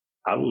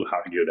 I will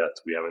argue that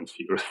we haven't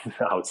figured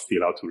out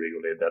still how to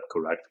regulate that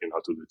correctly and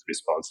how to do it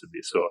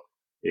responsibly. So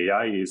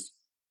AI is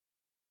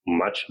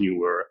much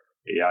newer.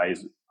 AI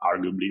is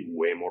arguably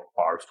way more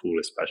powerful,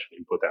 especially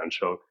in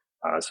potential.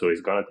 So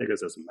it's going to take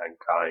us as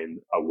mankind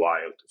a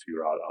while to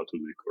figure out how to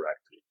do it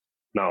correctly.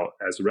 Now,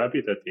 as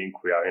Replit, I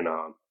think we are in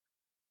a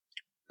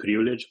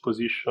privileged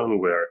position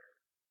where,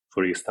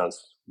 for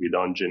instance, we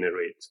don't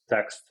generate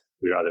text,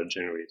 we rather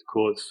generate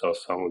code. So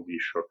some of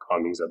these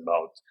shortcomings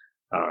about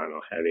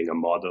having a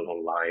model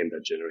online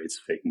that generates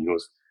fake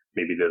news,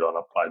 maybe they don't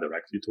apply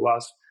directly to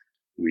us.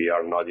 We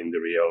are not in the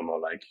realm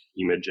of like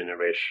image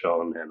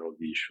generation and all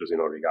the issues,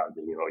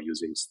 regarding,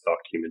 using stock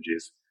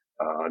images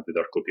that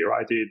are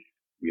copyrighted.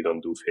 We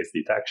don't do face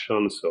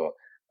detection. So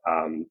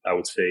I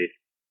would say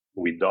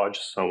we dodge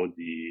some of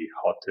the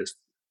hottest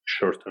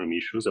short-term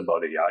issues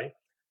about AI.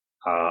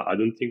 I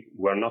don't think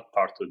we're not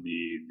part of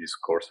the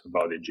discourse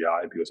about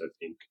AGI because I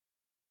think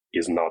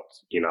it's not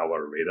in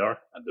our radar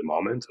at the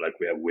moment. Like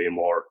we have way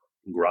more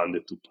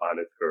grounded to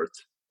planet Earth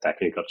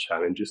technical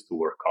challenges to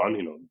work on,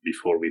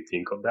 before we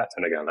think of that.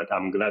 And again, like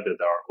I'm glad that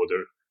there are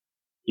other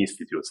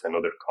institutes and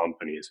other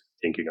companies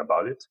thinking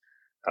about it.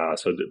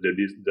 So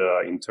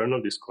the internal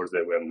discourse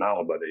that we have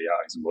now about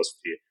AI is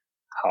mostly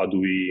how do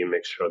we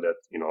make sure that,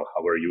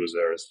 our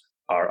users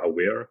are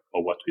aware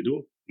of what we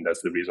do. And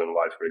that's the reason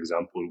why, for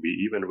example, we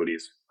even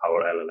release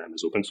our LLM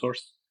as open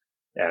source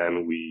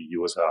and we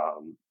use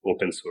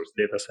open source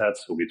data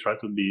sets. So we try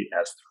to be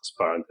as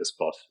transparent as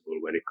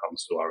possible when it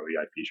comes to our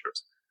AI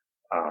features.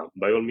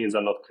 By all means,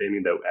 I'm not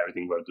claiming that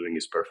everything we're doing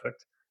is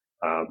perfect.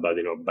 But,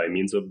 by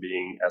means of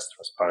being as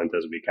transparent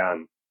as we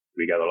can,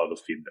 we get a lot of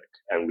feedback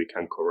and we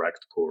can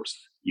correct course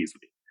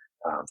easily.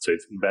 So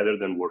it's better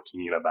than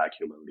working in a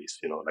vacuum at least,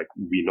 like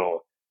we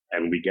know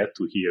And we get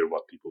to hear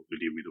what people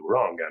believe we do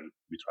wrong, and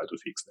we try to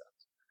fix that.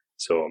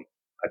 So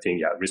I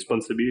think,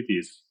 responsibility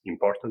is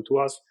important to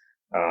us.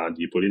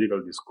 The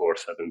political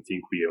discourse, I don't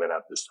think we even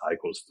have the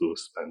cycles to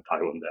spend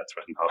time on that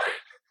right now.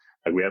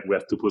 Like we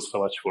have to put so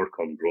much work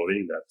on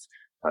growing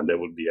that, and that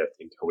would be, I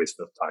think, a waste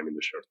of time in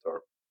the short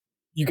term.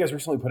 You guys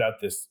recently put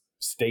out this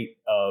state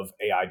of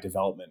AI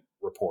development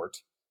report,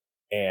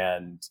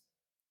 and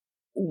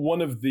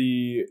one of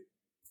the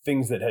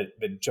things that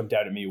jumped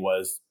out at me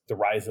was the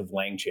rise of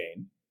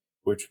LangChain,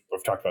 which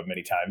I've talked about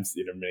many times,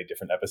 many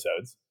different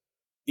episodes.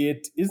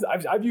 It is,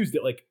 I've used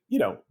it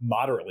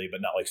moderately,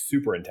 but not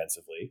super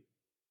intensively,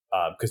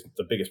 because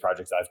the biggest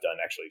projects I've done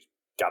actually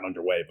got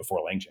underway before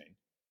LangChain.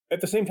 At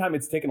the same time,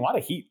 it's taken a lot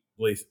of heat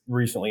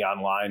recently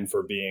online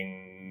for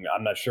being,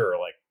 I'm not sure,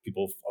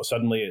 people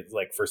suddenly, it's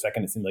for a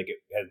second, it seemed like it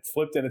had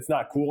flipped and it's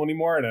not cool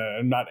anymore. And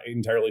I'm not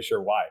entirely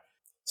sure why.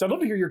 So I'd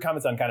love to hear your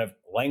comments on kind of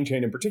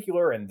LangChain in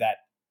particular and that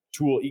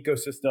tool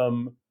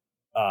ecosystem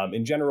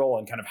in general,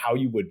 and kind of how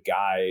you would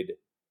guide,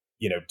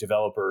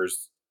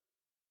 developers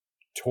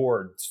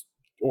towards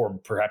or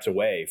perhaps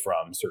away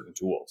from certain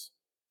tools.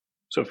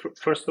 So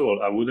first of all,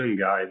 I wouldn't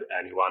guide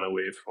anyone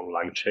away from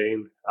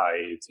LangChain.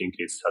 I think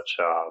it's such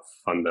a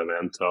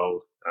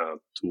fundamental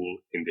tool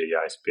in the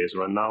AI space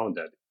right now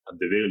that at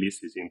the very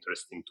least is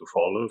interesting to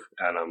follow.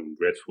 And I'm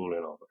grateful,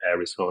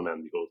 Harrison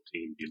and the whole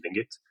team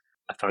building it.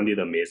 I find it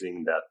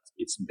amazing that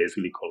it's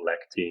basically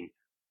collecting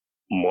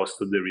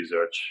most of the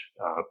research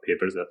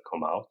papers that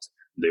come out.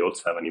 They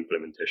also have an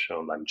implementation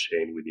on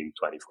LangChain within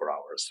 24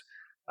 hours.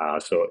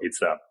 So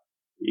it's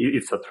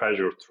a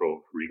treasure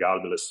trove,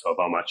 regardless of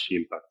how much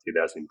impact it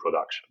has in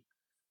production.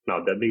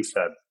 Now, that being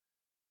said,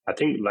 I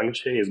think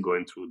LangChain is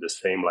going through the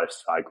same life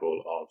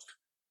cycle of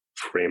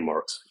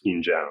frameworks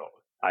in general.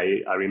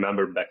 I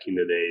remember back in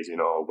the days,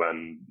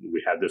 when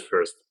we had the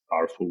first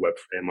powerful web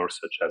frameworks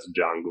such as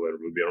Django and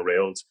Ruby on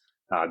Rails,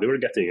 they were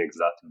getting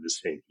exactly the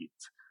same hit,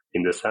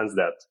 in the sense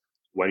that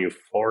when you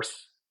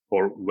force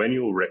or when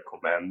you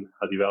recommend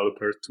a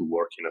developer to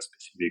work in a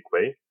specific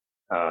way,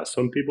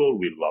 some people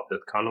will love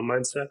that kind of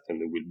mindset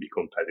and they will be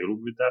compatible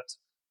with that.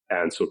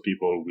 And so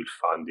people will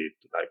find it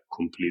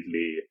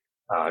completely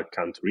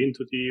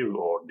counterintuitive,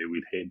 or they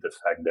will hate the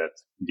fact that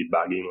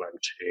debugging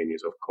LangChain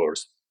is, of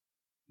course,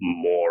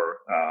 more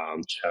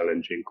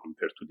challenging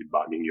compared to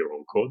debugging your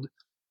own code.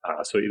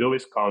 So it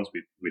always comes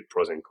with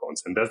pros and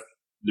cons. And that's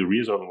the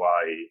reason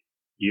why,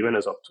 even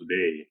as of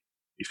today,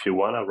 if you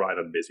want to write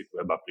a basic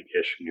web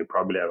application, you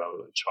probably have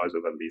a choice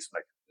of at least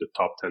the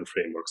top 10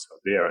 frameworks out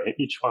there. And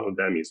each one of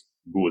them is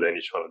good and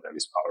each one of them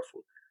is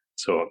powerful.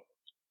 So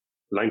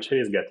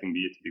LangChain is getting the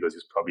it because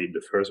it's probably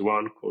the first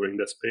one covering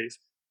that space.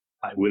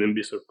 I wouldn't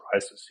be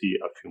surprised to see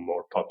a few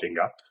more popping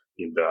up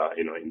in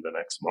the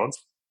next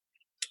months.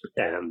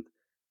 And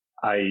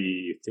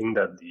I think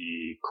that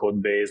the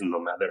code base, no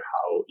matter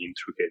how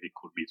intricate it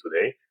could be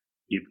today,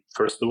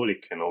 first of all,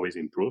 it can always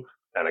improve.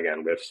 And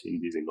again, we have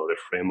seen this in other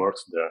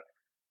frameworks.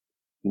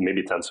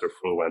 Maybe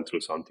TensorFlow went through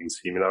something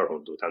similar,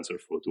 although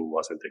TensorFlow 2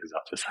 wasn't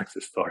exactly a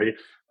success story.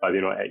 But,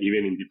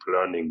 even in deep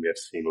learning, we have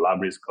seen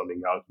libraries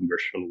coming out in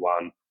version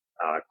 1,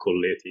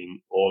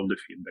 collating all the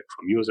feedback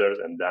from users.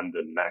 And then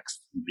the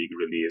next big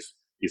release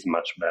is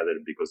much better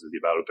because the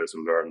developers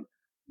learn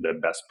the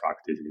best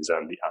practices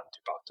and the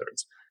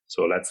anti-patterns.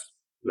 So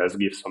let's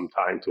give some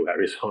time to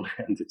Harrison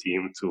and the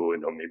team to,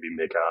 maybe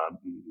make a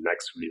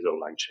next release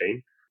of LangChain.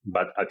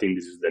 But I think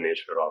this is the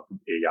nature of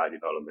AI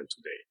development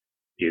today.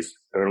 Is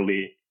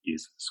early,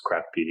 is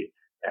scrappy,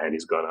 and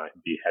is going to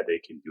be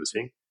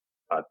headache-inducing.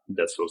 But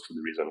that's also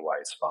the reason why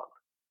it's fun.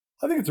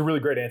 I think it's a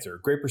really great answer,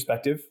 great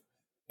perspective.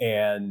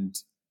 And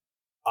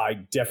I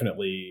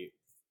definitely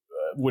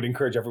would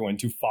encourage everyone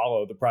to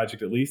follow the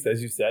project, at least.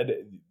 As you said,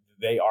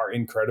 they are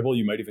incredible.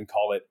 You might even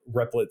call it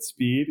Replit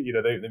speed.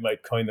 They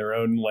might coin their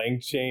own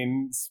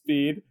LangChain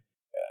speed.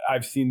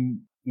 I've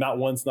seen not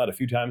once, not a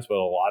few times, but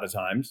a lot of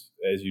times,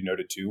 as you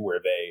noted too, where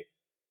they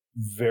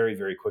very,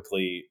 very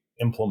quickly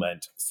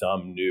implement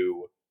some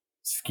new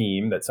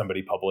scheme that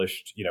somebody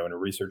published, in a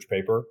research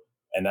paper.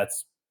 And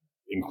that's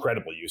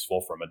incredibly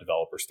useful from a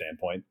developer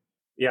standpoint.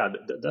 Yeah,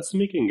 that's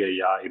making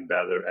AI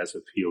better as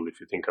a field,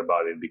 if you think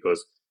about it,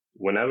 because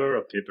whenever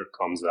a paper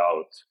comes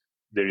out,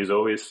 there is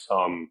always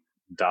some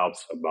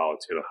doubts about,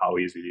 how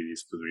easy it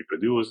is to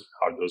reproduce,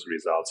 are those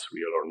results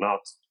real or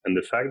not? And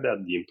the fact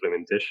that the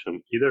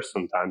implementation, either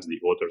sometimes the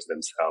authors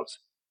themselves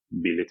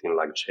build it in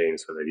LangChain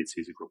so that it's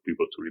easy for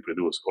people to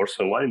reproduce, or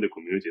someone in the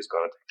community is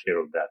going to take care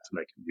of that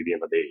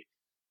within a day.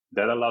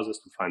 That allows us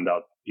to find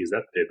out, is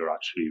that paper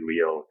actually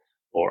real,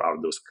 or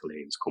are those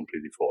claims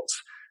completely false?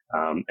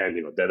 And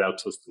that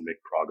helps us to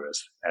make progress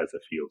as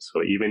a field.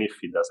 So even if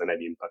it doesn't have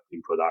impact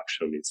in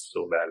production, it's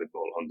so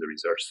valuable on the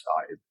research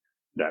side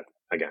that,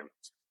 again,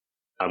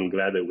 I'm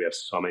glad that we have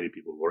so many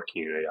people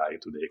working in AI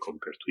today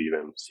compared to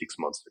even 6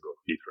 months ago,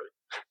 literally.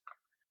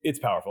 It's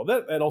powerful.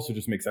 That also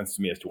just makes sense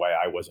to me as to why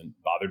I wasn't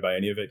bothered by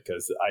any of it,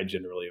 because I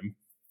generally am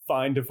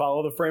fine to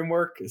follow the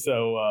framework.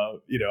 So,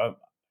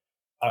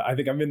 I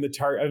think I'm in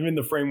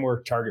the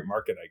framework target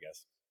market, I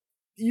guess.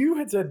 You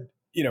had said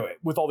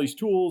with all these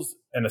tools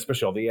and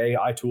especially all the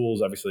AI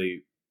tools,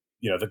 obviously,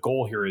 the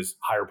goal here is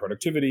higher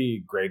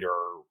productivity, greater,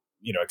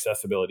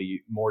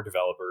 accessibility, more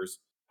developers.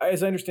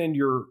 As I understand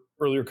your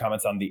earlier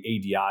comments on the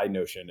ADI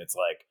notion, it's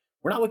like,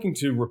 we're not looking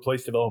to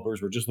replace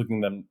developers. We're just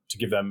looking to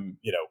give them,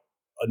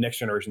 a next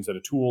generation set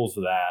of tools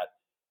that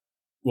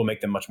will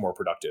make them much more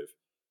productive.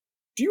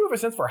 Do you have a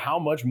sense for how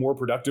much more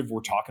productive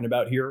we're talking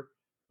about here?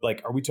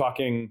 Like, are we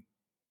talking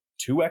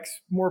 2x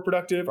more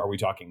productive? Are we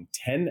talking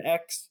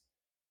 10x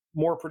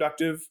more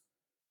productive?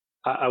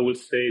 I would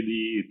say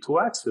the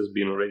 2x has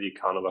been already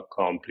kind of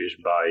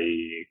accomplished by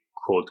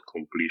code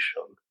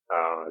completion.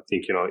 I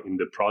think, in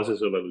the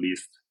process of at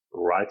least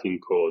writing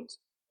code,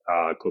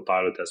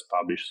 Copilot has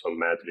published some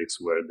metrics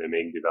where they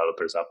make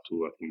developers up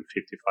to, I think,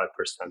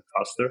 55%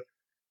 faster.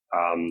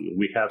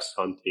 We have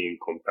something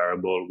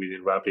comparable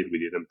within Replit. We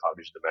didn't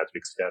publish the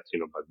metrics yet,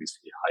 but we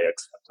see high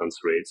acceptance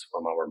rates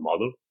from our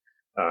model.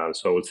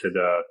 So I would say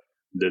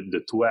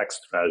the 2x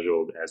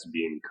threshold has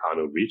been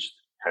kind of reached.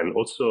 And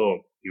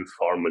also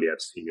informally, I've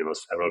seen,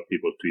 several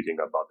people tweeting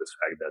about the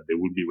fact that they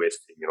would be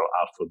wasting,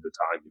 half of the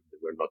time if they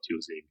were not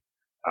using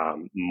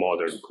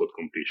modern code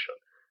completion.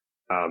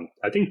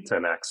 I think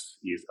 10x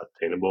is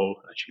attainable,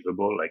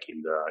 achievable, like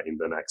in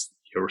the next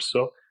year or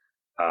so.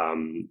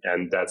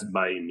 And that's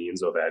by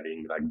means of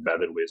adding like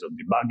better ways of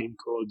debugging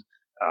code,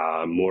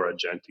 more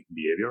agentic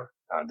behavior.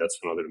 That's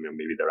another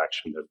maybe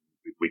direction that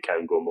we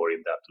can go more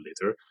in depth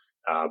later.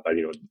 But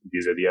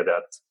this idea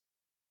that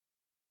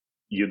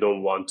you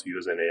don't want to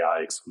use an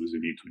AI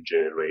exclusively to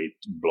generate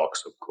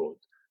blocks of code.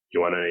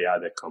 You want an AI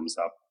that comes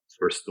up,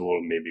 first of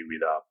all, maybe with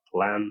a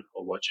plan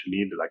of what you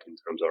need, like in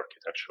terms of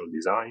architectural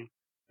design.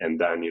 And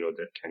then,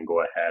 that can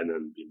go ahead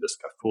and build the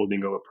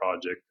scaffolding of a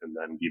project and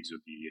then gives you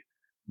the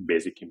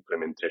basic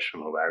implementation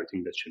of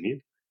everything that you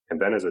need.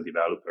 And then as a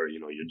developer, you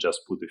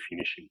just put the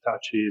finishing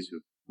touches,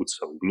 you put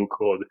some glue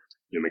code,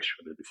 you make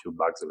sure that the few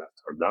bugs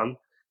left are done.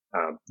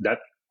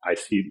 That I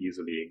see it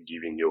easily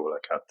giving you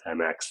like a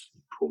 10x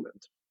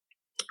improvement.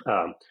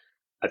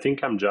 I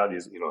think Amjad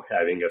is,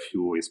 having a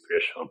few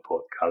inspirational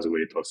podcasts where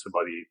he talks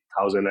about the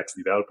 1000x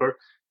developer.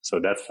 So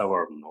that's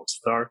our North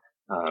Star,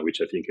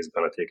 which I think is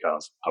going to take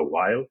us a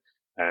while.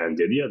 And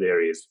the idea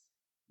there is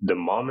the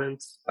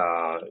moment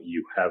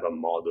you have a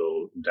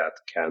model that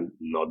can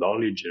not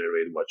only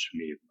generate what you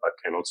need, but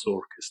can also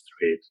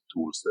orchestrate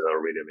tools that are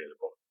already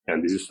available.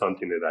 And this is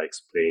something that I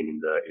explained in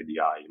the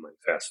ADI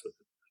manifesto,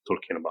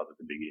 talking about at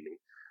the beginning.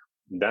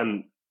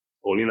 Then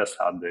all in a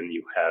sudden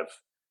you have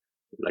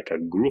like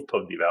a group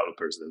of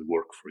developers that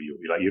work for you.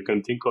 Like you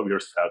can think of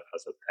yourself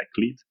as a tech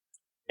lead,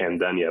 and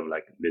then you have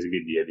like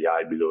basically the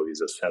ADI below is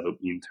a set of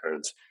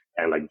interns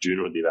and like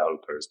junior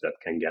developers that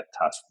can get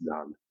tasks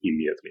done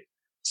immediately.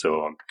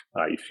 So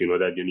if you know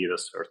that you need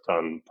a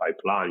certain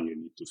pipeline, you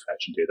need to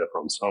fetch data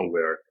from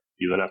somewhere,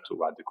 you don't have to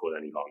write the code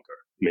any longer.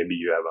 Maybe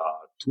you have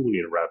a tool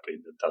in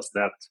Replit that does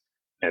that,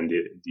 and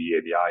the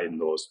ADI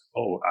knows,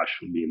 I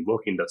should be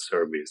invoking that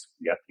service,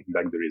 getting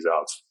back the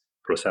results,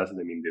 process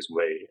them in this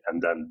way,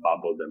 and then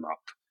bubble them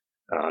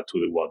up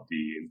to what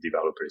the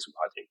developer is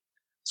writing.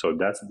 So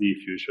that's the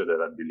future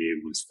that I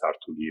believe will start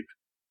to give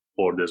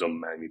orders of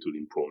magnitude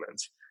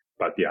improvements.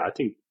 But yeah, I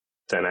think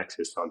 10x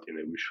is something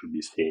that we should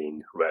be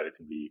seeing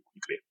relatively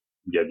quickly.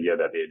 The idea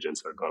that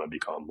agents are going to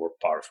become more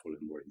powerful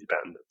and more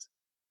independent,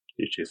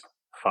 which is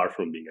far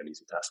from being an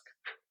easy task.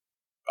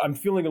 I'm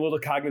feeling a little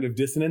cognitive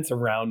dissonance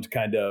around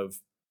kind of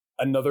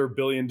another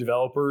billion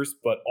developers,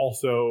 but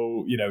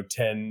also,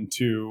 10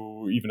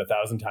 to even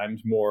 1,000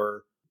 times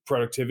more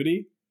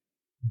productivity,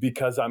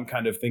 because I'm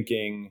kind of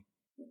thinking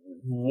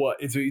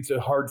it's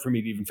hard for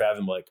me to even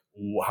fathom like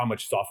how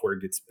much software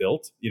gets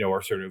built,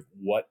 or sort of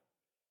what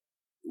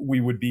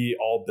we would be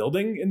all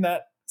building in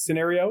that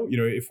scenario.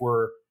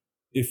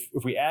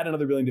 If we add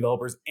another billion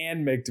developers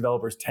and make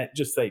developers 10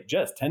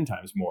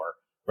 times more,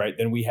 right?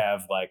 Then we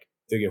have like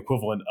the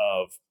equivalent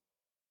of,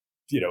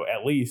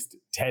 at least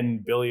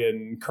 10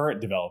 billion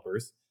current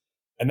developers.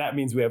 And that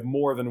means we have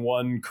more than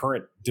one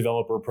current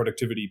developer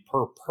productivity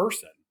per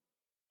person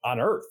on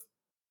Earth.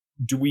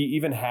 Do we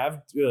even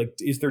have,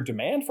 is there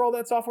demand for all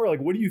that software? Like,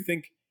 what do you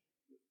think,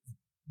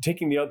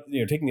 taking the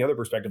other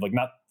perspective, like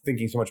not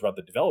thinking so much about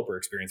the developer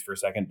experience for a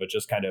second, but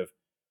just kind of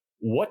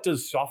what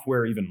does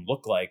software even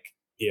look like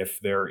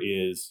if there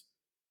is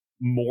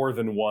more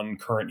than one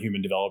current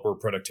human developer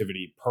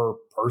productivity per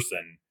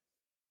person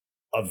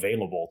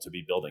available to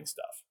be building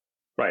stuff?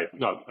 Right.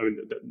 No, I mean,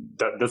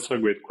 that's a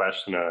great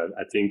question.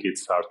 I think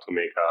it's hard to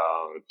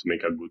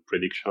make a good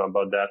prediction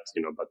about that,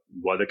 but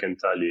what I can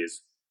tell you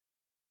is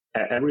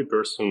every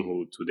person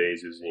who today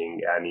is using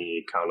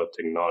any kind of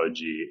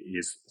technology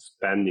is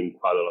spending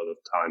quite a lot of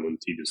time on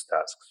tedious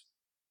tasks.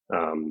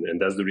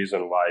 And that's the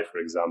reason why, for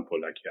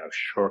example, like you have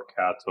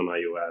shortcuts on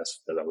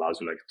iOS that allows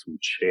you like to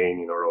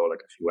chain in a row,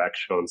 like a few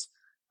actions.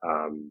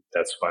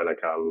 That's why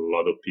like a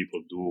lot of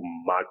people do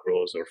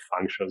macros or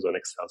functions on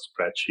Excel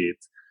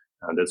spreadsheets.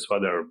 And that's why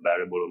there are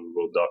variables on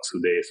Google Docs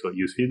today. So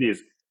you see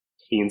these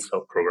hints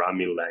of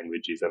programming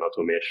languages and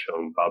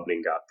automation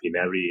bubbling up in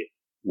every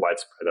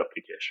widespread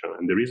application.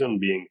 And the reason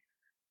being,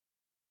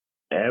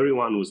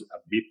 everyone who's a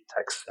bit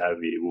tech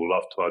savvy will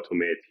love to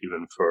automate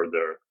even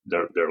further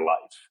their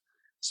life.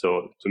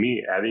 So to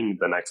me, having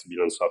the next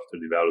billion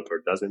software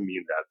developer doesn't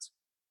mean that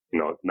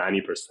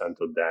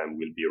 90% of them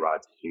will be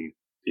writing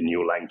the new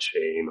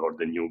LangChain or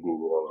the new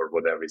Google or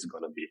whatever it's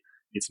going to be.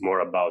 It's more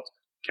about,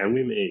 can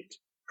we make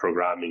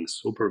programming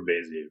so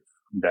pervasive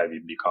that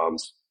it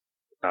becomes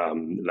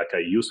like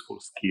a useful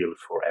skill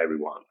for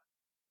everyone?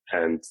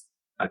 And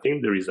I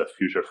think there is a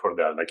future for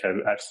that. Like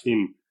I've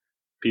seen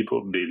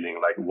people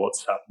building like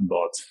WhatsApp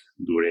bots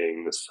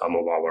during some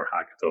of our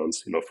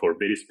hackathons, for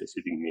very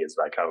specific needs,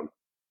 like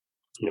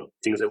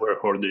things that were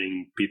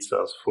ordering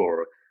pizzas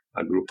for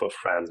a group of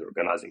friends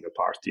organizing a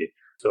party.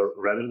 So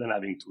rather than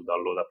having to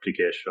download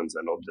applications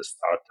and hope the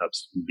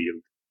startups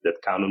build that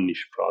kind of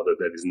niche product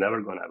that is never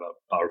going to have a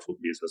powerful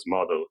business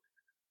model,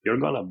 you're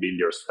going to build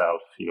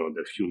yourself,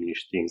 the few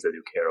niche things that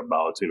you care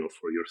about,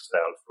 for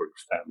yourself, for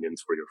your family, and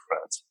for your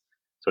friends.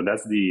 So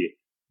that's the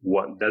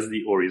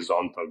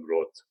horizontal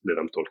growth that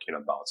I'm talking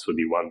about. So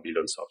the 1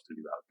 billion software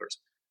developers.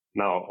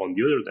 Now, on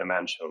the other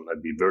dimension,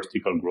 like the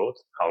vertical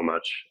growth, how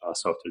much a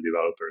software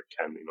developer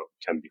can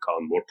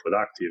become more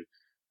productive.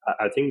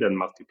 I think that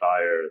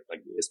multiplier,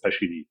 like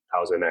especially the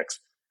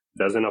 1000x,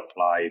 doesn't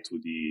apply to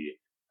the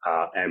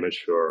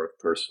amateur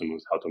person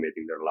who's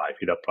automating their life.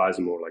 It applies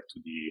more like to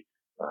the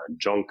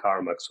John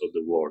Carmacks of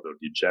the world or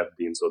the Jeff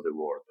Deans of the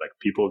world, like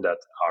people that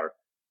are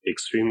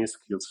extremely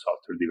skilled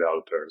software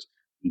developers.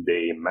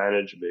 They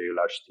manage very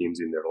large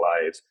teams in their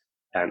lives,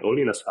 and all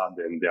in a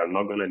sudden, they are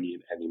not going to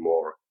need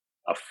anymore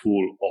a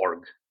full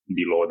org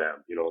below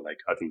them. Like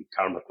I think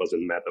Carmack was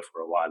in Meta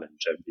for a while, and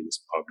Jeff Dean is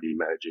probably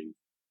managing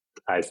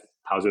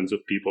thousands of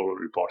people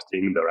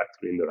reporting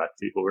directly,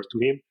 indirectly over to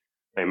him.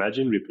 I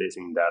imagine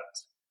replacing that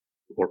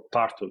or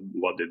part of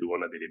what they do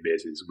on a daily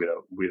basis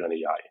with an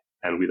AI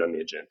and with an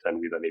agent and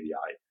with an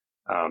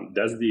API.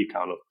 That's the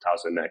kind of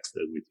 1000x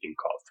that we think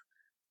of.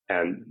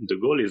 And the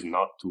goal is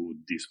not to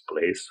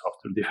displace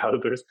software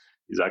developers,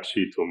 it's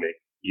actually to make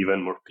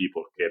even more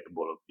people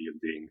capable of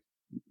building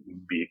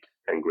big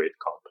and great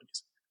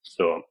companies.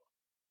 So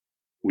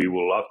we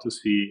would love to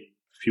see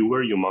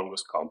fewer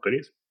humongous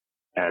companies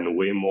and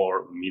way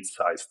more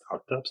mid-sized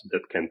startups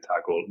that can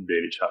tackle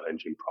very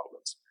challenging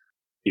problems.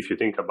 If you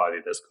think about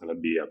it, that's going to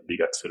be a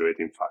big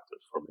accelerating factor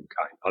for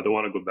mankind. I don't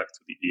want to go back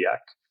to the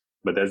EAC,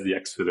 but that's the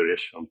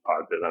acceleration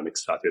part that I'm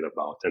excited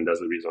about. And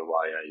that's the reason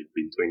why I've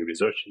been doing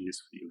research in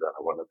this field and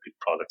I want to build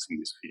products in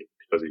this field,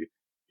 because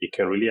it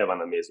can really have an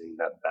amazing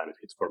net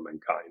benefit for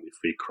mankind if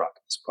we crack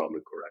this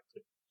problem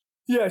correctly.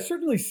 Yeah, I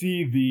certainly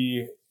see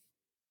the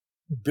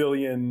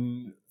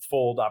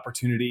billion-fold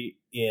opportunity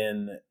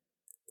in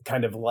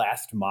kind of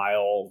last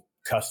mile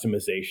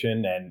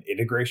customization and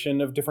integration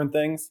of different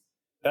things.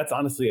 That's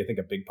honestly, I think,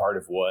 a big part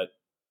of what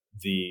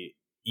the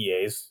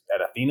EAs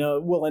at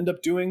Athena will end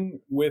up doing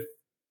with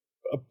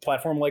a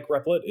platform like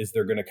Replit. Is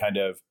they're going to kind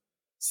of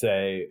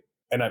say,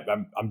 and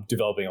I'm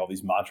developing all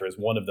these mantras.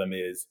 One of them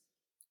is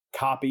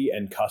copy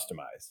and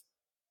customize,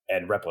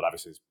 and Replit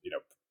obviously is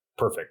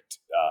perfect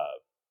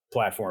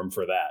platform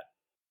for that.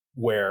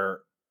 Where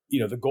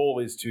the goal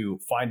is to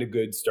find a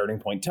good starting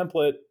point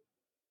template,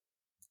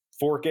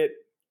 fork it,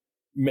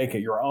 make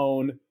it your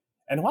own.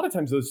 And a lot of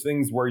times those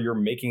things where you're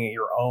making it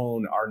your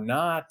own are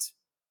not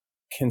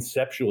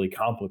conceptually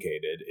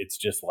complicated. It's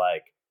just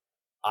like,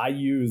 I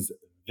use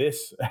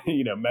this,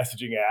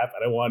 messaging app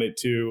and I want it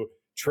to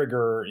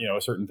trigger,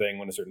 a certain thing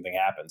when a certain thing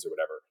happens or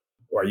whatever.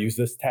 Or I use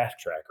this task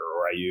tracker,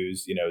 or I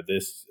use,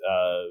 this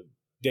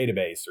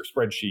database or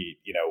spreadsheet,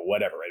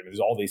 whatever. Right? I mean,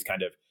 there's all these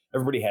kind of,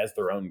 everybody has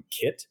their own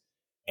kit,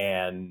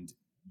 and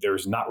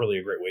there's not really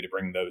a great way to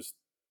bring those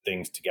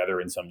things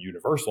together in some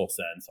universal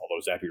sense,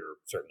 although Zapier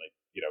certainly,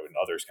 and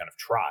others kind of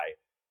try.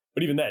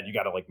 But even then, you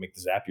got to make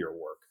the Zapier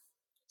work.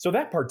 So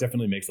that part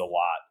definitely makes a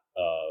lot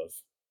of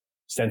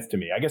sense to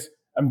me. I guess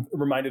I'm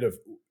reminded of,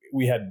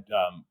 we had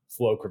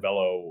Flo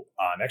Crivello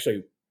on,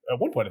 actually, at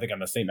one point, I think on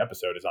the same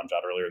episode as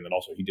Amjad earlier, and then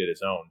also he did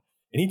his own.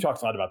 And he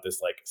talks a lot about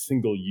this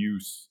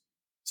single-use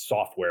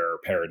software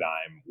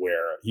paradigm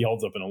where he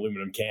holds up an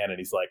aluminum can and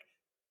he's like,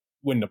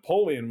 when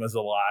Napoleon was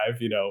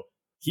alive,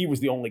 he was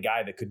the only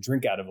guy that could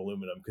drink out of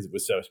aluminum because it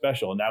was so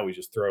special, and now we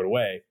just throw it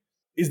away.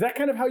 Is that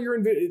kind of how you're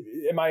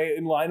am I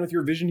in line with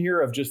your vision here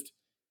of just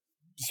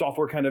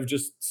software kind of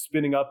just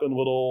spinning up in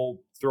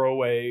little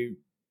throwaway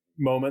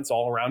moments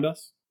all around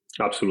us?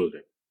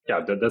 Absolutely.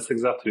 Yeah, that's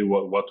exactly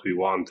what we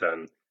want.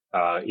 And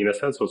in a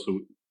sense also,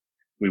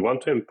 we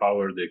want to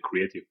empower the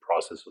creative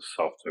process of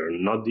software,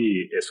 not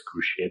the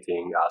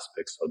excruciating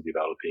aspects of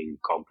developing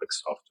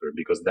complex software,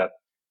 because that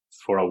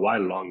for a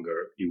while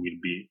longer, it will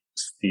be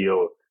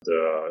still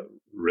the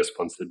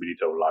responsibility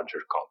of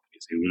larger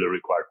companies. It will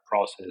require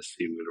process,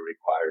 it will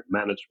require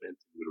management,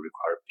 it will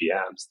require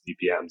PMs,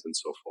 DPMs, and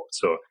so forth.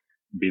 So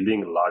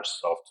building large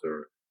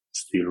software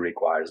still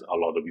requires a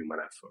lot of human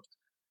effort.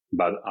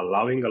 But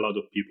allowing a lot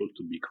of people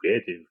to be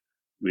creative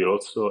will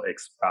also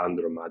expand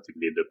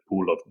dramatically the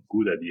pool of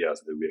good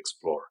ideas that we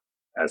explore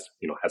as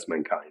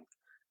mankind.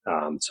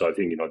 So I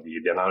think,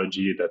 the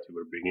analogy that you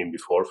were bringing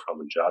before from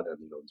Judd and,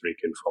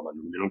 drinking from an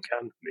aluminum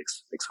can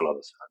makes a lot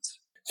of sense.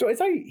 So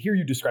as I hear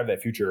you describe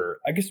that future,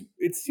 I guess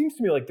it seems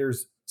to me like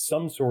there's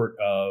some sort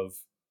of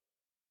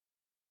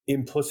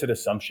implicit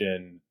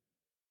assumption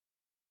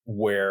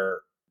where,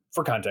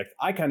 for context,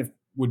 I kind of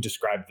would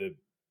describe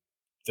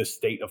the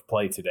state of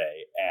play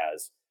today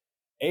as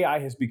AI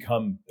has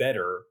become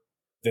better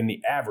than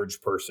the average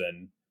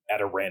person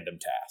at a random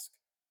task.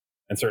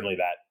 And certainly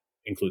that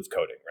includes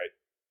coding,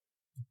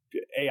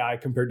 right? AI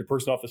compared to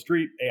person off the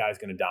street, AI is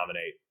going to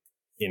dominate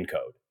in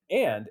code.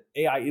 And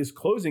AI is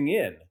closing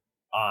in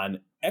on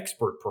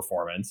expert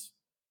performance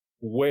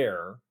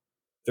where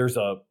there's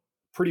a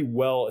pretty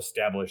well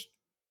established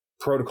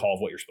protocol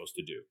of what you're supposed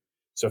to do.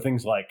 So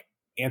things like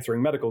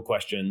answering medical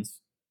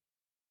questions,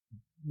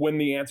 when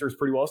the answer is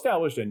pretty well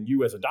established and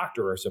you as a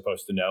doctor are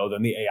supposed to know,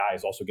 then the AI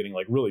is also getting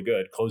like really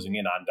good, closing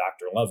in on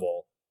doctor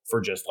level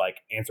for just like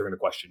answering the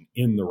question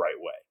in the right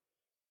way.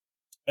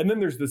 And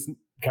then there's this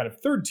kind of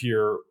third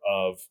tier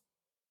of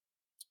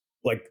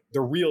like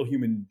the real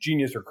human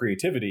genius or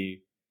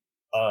creativity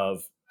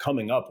of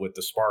coming up with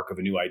the spark of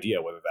a new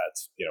idea, whether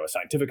that's, a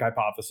scientific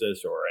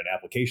hypothesis or an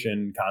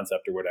application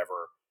concept or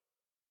whatever.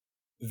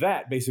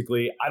 That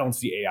basically, I don't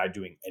see AI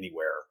doing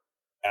anywhere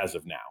as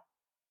of now.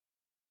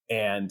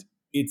 And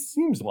it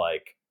seems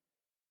like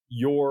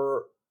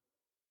your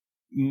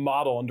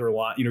model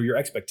underlying, your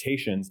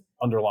expectations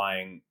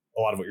underlying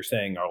a lot of what you're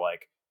saying are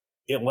like,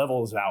 it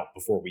levels out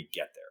before we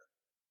get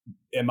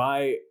there. Am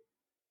I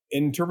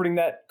interpreting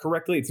that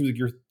correctly? It seems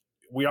like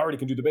we already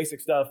can do the basic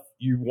stuff.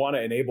 You want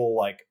to enable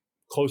like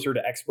closer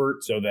to expert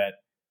so that,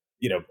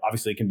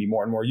 obviously it can be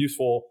more and more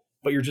useful,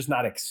 but you're just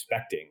not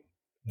expecting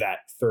that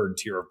third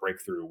tier of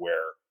breakthrough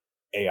where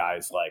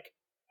AIs like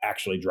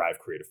actually drive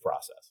creative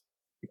process.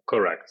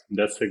 Correct.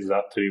 That's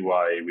exactly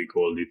why we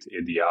called it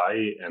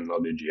ADI and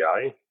not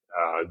AGI.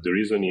 The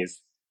reason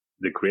is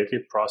the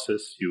creative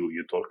process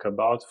you talk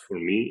about, for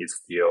me, is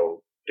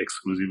still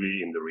exclusively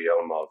in the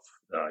realm of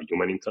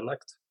human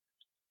intellect.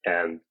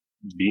 And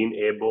being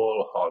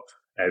able of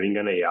having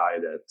an AI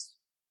that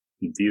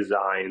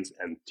designs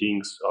and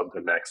thinks of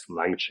the next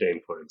lang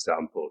chain, for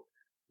example,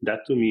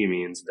 that to me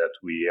means that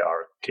we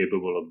are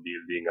capable of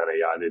building an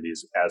AI that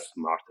is as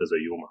smart as a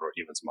human or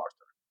even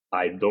smarter.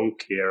 I don't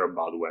care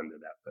about when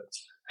that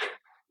happens.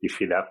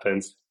 If it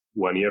happens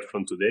 1 year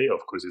from today,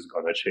 of course, it's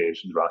going to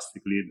change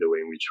drastically the way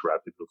in which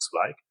Replit looks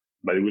like,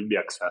 but it will be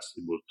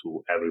accessible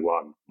to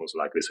everyone, most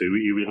likely. So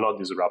it will not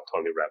disrupt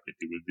only Replit.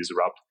 It will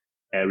disrupt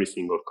every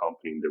single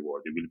company in the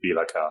world. It will be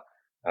like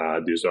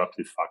a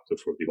disruptive factor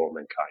for the whole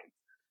mankind.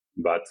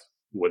 But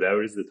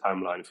whatever is the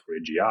timeline for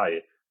AGI,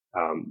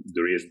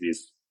 there is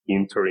this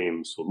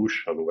interim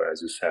solution where,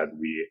 as you said,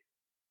 we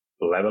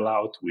level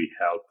out, we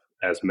help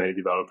as many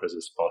developers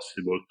as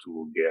possible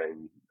to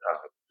gain,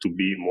 to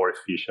be more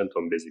efficient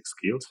on basic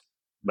skills.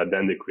 But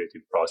then the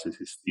creative process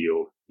is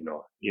still,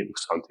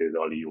 something that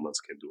only humans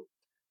can do.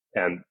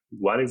 And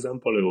one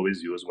example I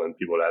always use when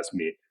people ask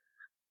me,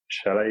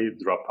 shall I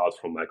drop out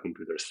from my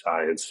computer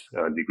science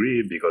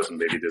degree because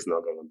maybe there's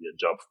not going to be a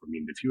job for me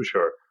in the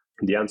future?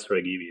 The answer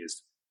I give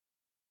is,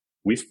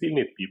 we still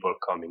need people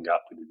coming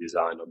up with the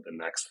design of the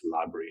next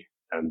library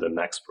and the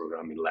next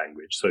programming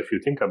language. So if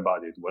you think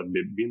about it, what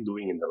we've been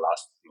doing in the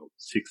last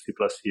 60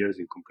 plus years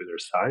in computer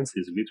science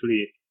is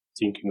literally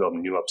thinking of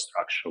new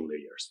abstraction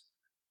layers.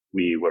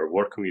 We were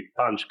working with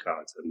punch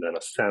cards and then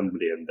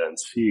assembly and then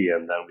C,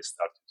 and then we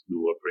started to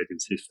do operating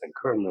system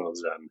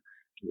kernels and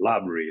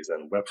libraries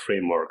and web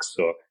frameworks.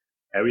 So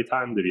every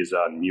time there is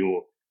a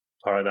new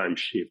paradigm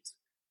shift,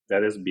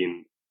 that has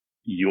been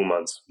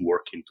humans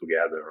working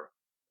together,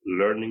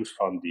 learning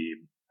from the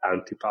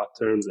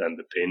anti-patterns and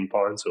the pain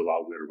points of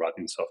how we're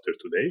writing software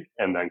today,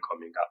 and then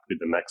coming up with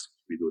the next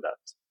we do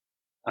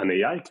that. An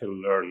AI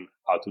can learn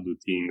how to do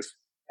things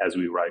as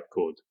we write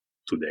code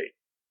today.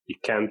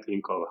 It can't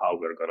think of how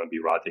we're going to be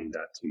writing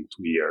that in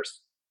 2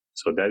 years.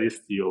 So that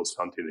is still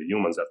something that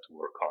humans have to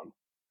work on.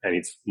 And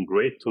it's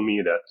great to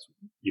me that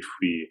if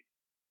we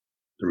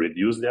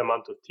reduce the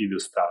amount of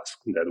tedious tasks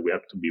that we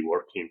have to be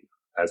working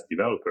as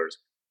developers,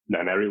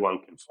 then everyone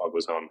can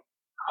focus on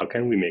how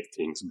can we make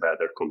things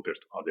better compared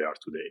to how they are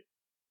today.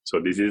 So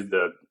this is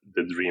the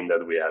dream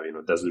that we have.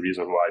 That's the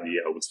reason why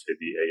I would say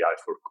the AI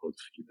for code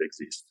field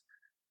exists,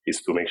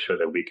 is to make sure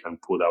that we can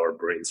put our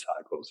brain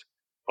cycles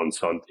on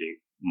something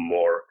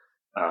more,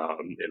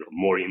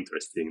 more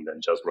interesting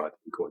than just writing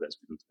code as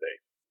we do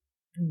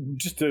today.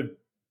 Just to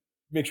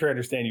make sure I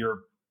understand your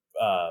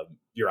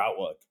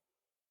outlook,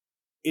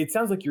 it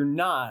sounds like you're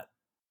not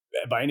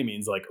by any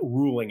means like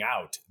ruling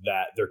out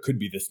that there could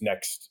be this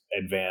next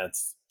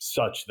advance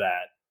such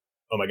that,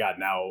 oh my God,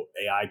 now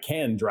AI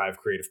can drive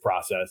creative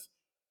process.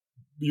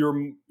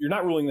 You're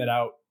not ruling that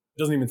out.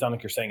 Doesn't even sound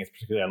like you're saying it's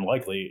particularly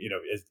unlikely.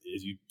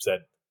 As you said,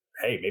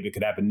 hey, maybe it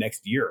could happen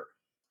next year.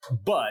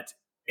 But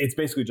it's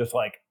basically just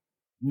like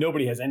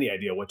nobody has any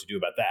idea what to do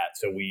about that.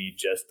 So we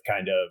just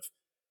kind of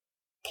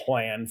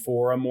plan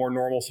for a more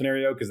normal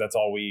scenario because that's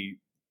all we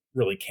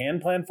really can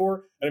plan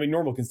for. And I mean,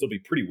 normal can still be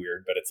pretty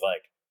weird, but it's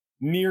like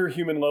near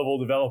human level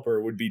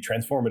developer would be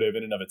transformative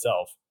in and of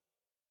itself.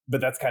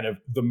 But that's kind of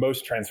the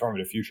most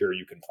transformative future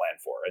you can plan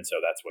for. And so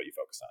that's what you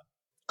focus on.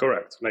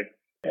 Correct. Like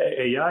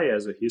AI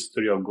has a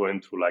history of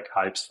going through like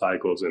hype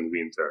cycles and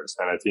winters.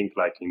 And I think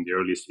like in the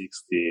early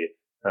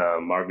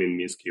 60s, Marvin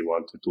Minsky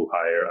wanted to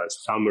hire a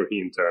summer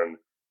intern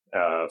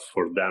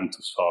for them to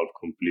solve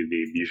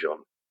completely vision.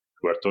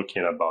 We're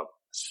talking about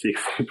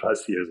 60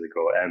 plus years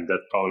ago, and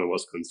that problem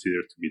was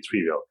considered to be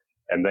trivial.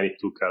 And then it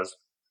took us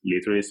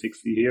literally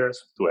 60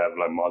 years to have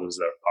like models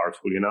that are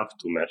powerful enough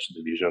to match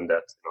the vision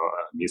that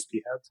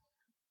Minsky had.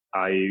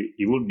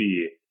 It would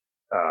be,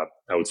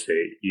 I would say,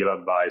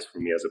 ill-advised for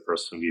me as a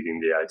person leading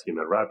the AI team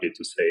at Replit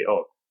to say,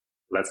 oh,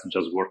 let's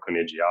just work on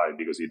AGI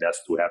because it has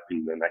to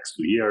happen in the next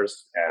 2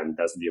 years, and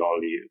that's the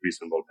only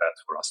reasonable bet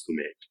for us to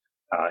make.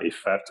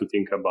 If I have to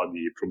think about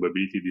the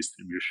probability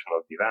distribution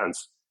of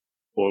events,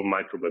 all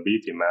my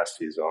probability mass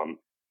is on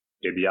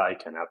ABI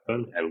can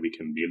happen, and we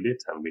can build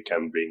it, and we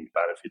can bring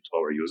benefit to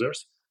our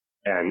users.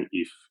 And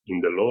if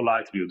in the low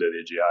likelihood that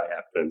AGI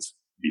happens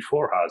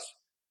before us,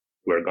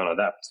 we're going to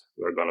adapt.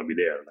 We're going to be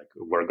there. Like,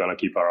 we're going to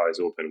keep our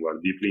eyes open. We're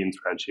deeply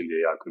entrenched in the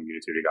AI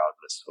community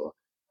regardless. So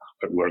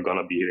we're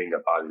going to be hearing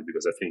about it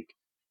because I think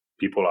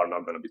people are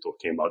not going to be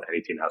talking about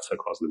anything else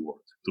across the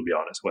world, to be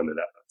honest, when that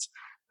happens.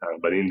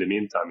 But in the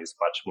meantime, it's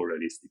much more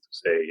realistic to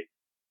say,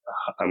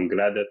 I'm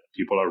glad that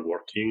people are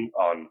working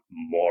on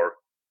more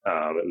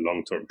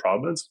long-term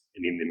problems.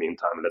 And in the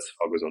meantime, let's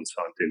focus on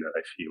something that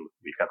I feel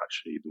we can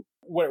actually do.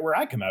 Where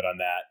I come out on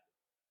that,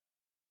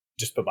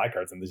 just put my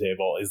cards on the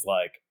table, is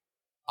like,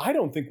 I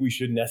don't think we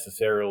should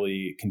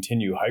necessarily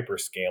continue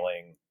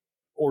hyperscaling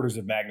orders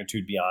of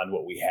magnitude beyond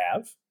what we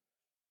have,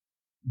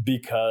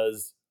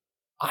 because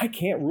I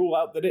can't rule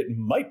out that it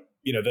might,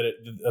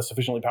 a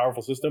sufficiently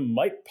powerful system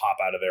might pop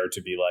out of there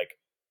to be like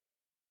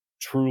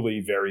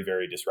truly very,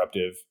 very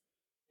disruptive.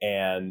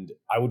 And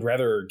I would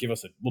rather give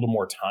us a little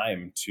more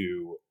time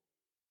to,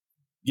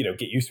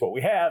 get used to what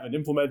we have and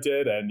implement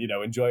it and,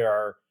 enjoy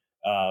our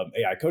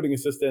AI coding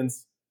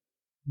assistants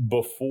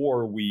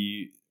before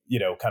we,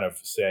 kind of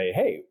say,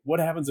 hey, what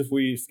happens if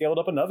we scale it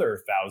up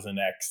another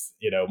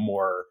 1000x,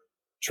 more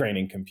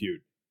training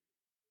compute?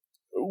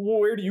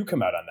 Where do you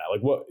come out on that?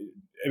 Like, what?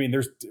 I mean,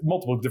 there's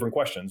multiple different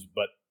questions,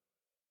 but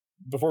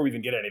before we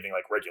even get anything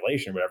like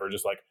regulation or whatever,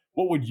 just like,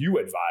 what would you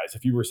advise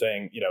if you were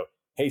saying,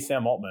 hey,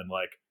 Sam Altman,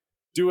 like,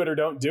 do it or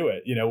don't do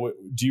it?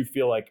 Do you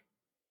feel like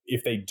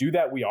if they do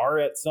that, we are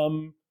at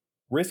some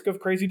risk of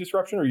crazy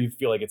disruption, or you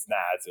feel like it's not?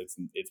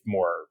 It's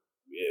more,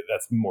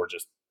 that's more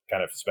just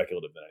kind of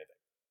speculative than anything.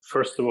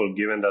 First of all,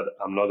 given that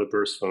I'm not a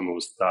person who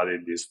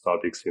studied these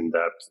topics in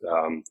depth,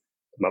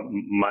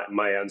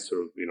 my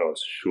answer,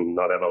 should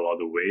not have a lot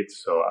of weight.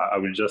 So I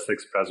will just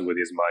express what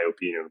is my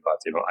opinion.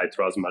 But, I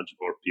trust much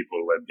more people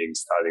who have been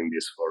studying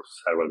this for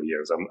several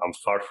years. I'm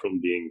far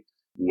from being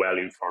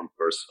well-informed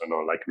person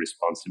on like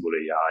responsible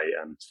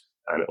AI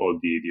and all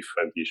the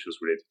different issues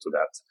related to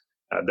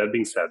that. That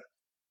being said,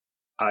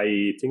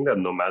 I think that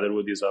no matter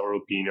what is our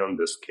opinion,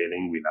 the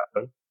scaling will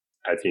happen.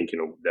 I think,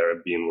 there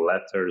have been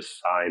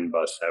letters signed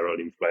by several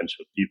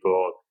influential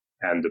people,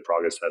 and the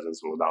progress hasn't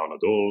slowed down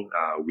at all.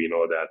 We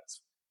know that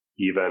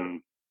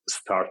even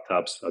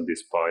startups at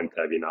this point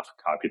have enough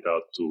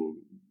capital to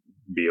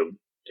build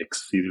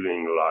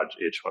exceedingly large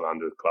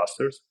H100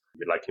 clusters.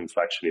 Like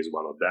Inflection is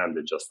one of them.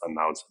 They just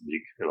announced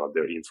how big,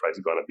 their infra is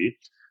going to be.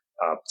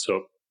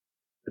 So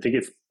I think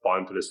it's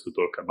pointless to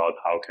talk about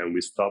how can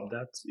we stop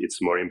that. It's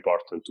more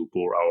important to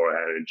pour our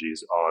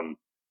energies on,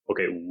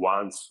 okay,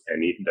 once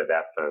and if that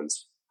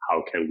happens,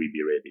 how can we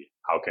be ready?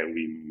 How can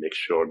we make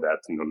sure that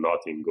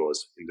nothing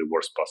goes in the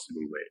worst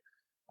possible way?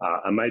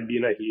 I might be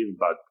naive,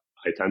 but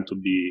I tend to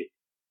be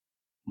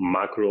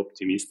macro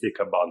optimistic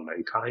about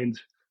mankind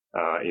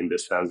in the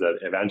sense that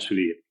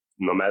eventually,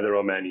 no matter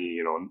how many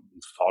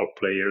fault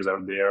players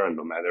are there, and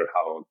no matter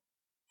how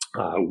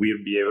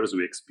weird behaviors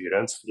we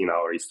experience in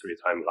our history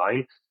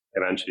timeline,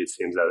 eventually it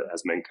seems that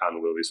as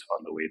mankind, we always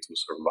find a way to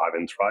survive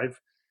and thrive.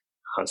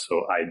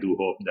 So I do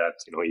hope that,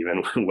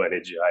 even when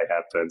AGI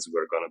happens,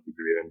 we're going to be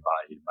driven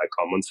by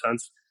common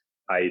sense.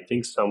 I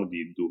think some of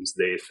the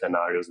doomsday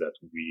scenarios that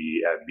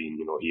we have been,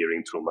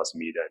 hearing through mass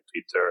media and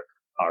Twitter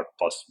are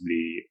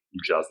possibly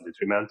just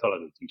detrimental.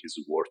 I don't think it's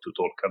worth to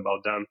talk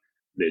about them.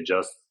 They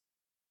just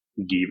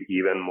give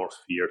even more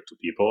fear to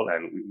people.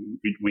 And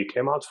we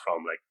came out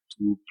from like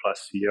 2+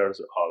 years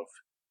of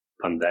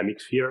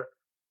pandemic fear,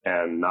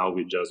 and now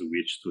we just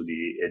reached to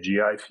the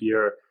AGI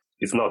fear.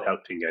 It's not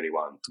helping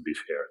anyone, to be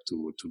fair,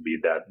 to be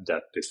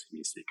that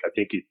pessimistic. I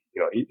think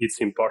it's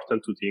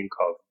important to think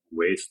of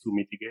ways to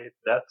mitigate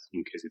that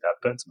in case it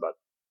happens, but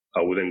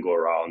I wouldn't go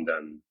around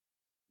and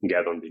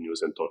get on the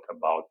news and talk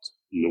about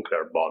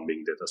nuclear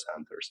bombing data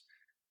centers.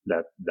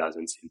 That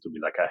doesn't seem to be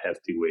like a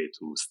healthy way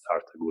to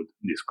start a good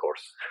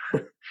discourse.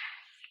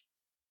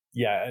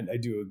 Yeah, and I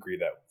do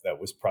agree that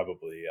was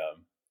probably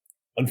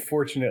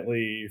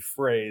unfortunately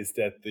phrased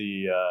at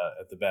the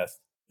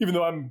best. Even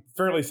though I'm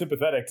fairly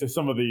sympathetic to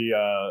some of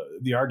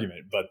the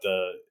argument, but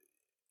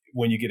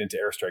when you get into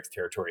airstrikes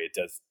territory,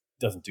 it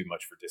doesn't do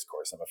much for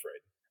discourse, I'm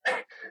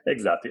afraid.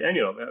 Exactly. And,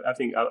 I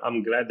think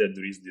I'm glad that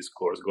there is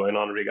discourse going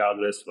on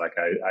regardless. Like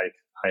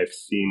I've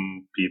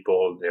seen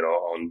people,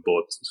 on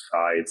both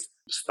sides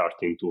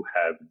starting to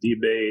have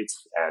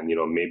debates and,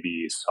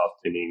 maybe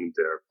softening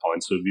their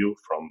points of view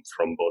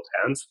from both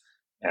ends.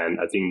 And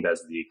I think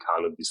that's the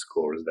kind of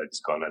discourse that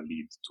is going to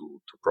lead to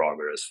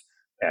progress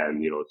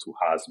and, to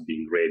us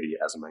being ready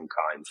as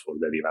mankind for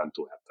that event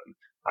to happen.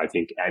 I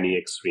think any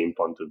extreme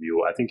point of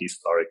view, I think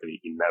historically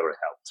it never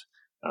helped.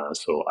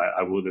 So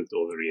I wouldn't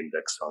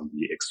over-index on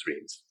the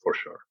extremes for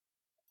sure.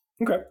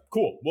 Okay,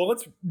 cool. Well,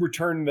 let's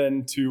return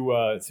then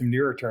to some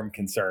nearer term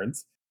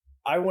concerns.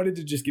 I wanted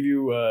to just give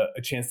you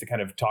a chance to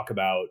kind of talk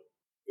about,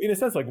 in a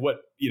sense, like what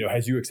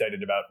has you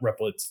excited about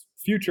Replit's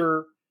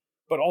future,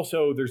 but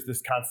also there's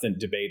this constant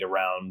debate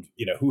around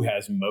who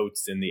has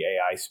moats in the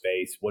AI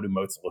space. What do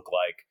moats look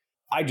like?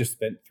 I just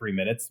spent 3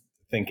 minutes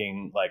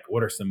thinking like,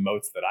 what are some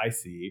moats that I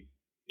see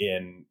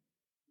in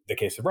the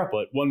case of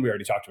Replit? One we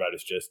already talked about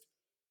is just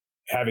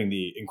having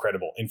the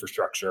incredible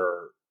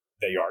infrastructure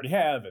that you already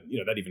have. And,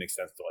 that even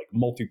extends to like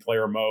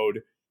multiplayer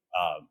mode.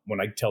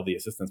 When I tell the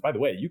assistants, by the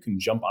way, you can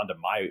jump onto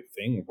my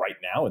thing right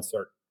now and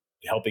start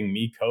helping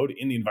me code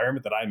in the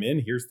environment that I'm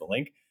in. Here's the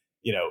link.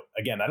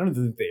 Again, I don't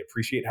think they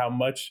appreciate how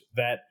much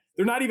that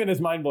they're not even as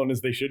mind blown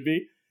as they should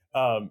be.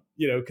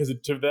 Because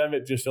to them,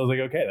 it just feels like,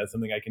 okay, that's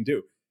something I can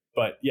do.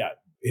 But yeah,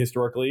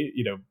 historically,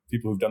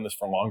 people who've done this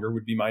for longer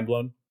would be mind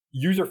blown.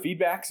 User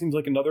feedback seems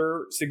like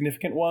another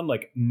significant one.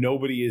 Like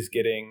nobody is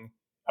getting,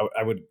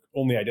 I would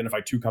only identify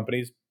 2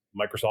 companies,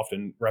 Microsoft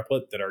and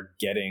Replit, that are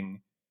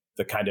getting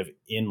the kind of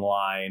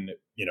inline,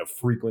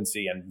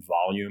 frequency and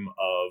volume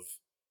of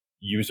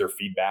user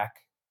feedback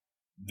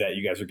that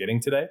you guys are getting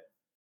today.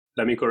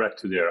 Let me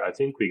correct you there. I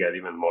think we get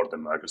even more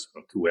than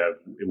Microsoft. We have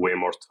way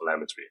more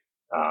telemetry.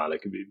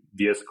 Like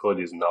VS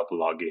Code is not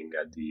logging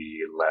at the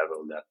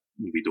level that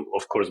we do.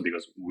 Of course,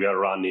 because we are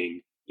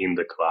running in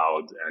the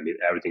cloud and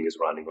everything is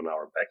running on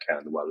our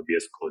backend, while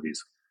VS Code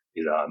is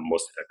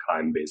mostly a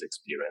client-based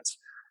experience.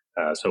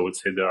 So I would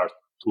say there are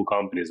 2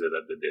 companies that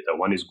have the data.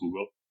 One is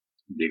Google,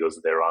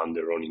 because they run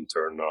their own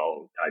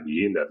internal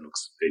IDE that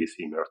looks very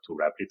similar to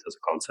Replit as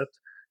a concept.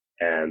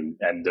 And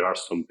there are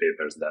some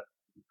papers that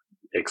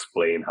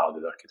explain how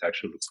the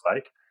architecture looks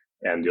like.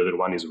 And the other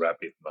one is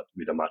Replit, but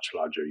with a much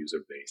larger user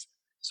base.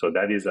 So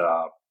that is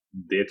a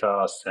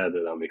data set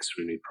that I'm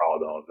extremely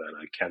proud of, and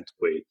I can't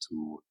wait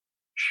to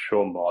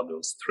show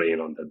models train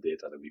on the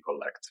data that we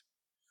collect.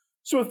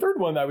 So a third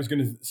one I was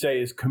going to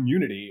say is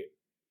community.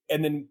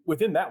 And then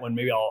within that one,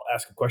 maybe I'll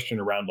ask a question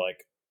around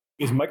like,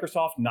 is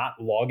Microsoft not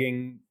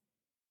logging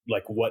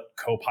like what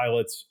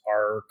copilots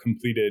are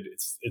completed?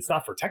 It's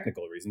not for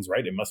technical reasons,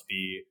 right? It must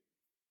be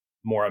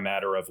more a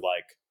matter of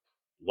like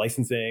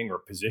licensing or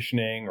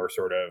positioning or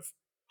sort of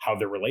how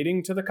they're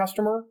relating to the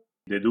customer.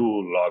 They do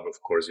log, of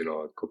course,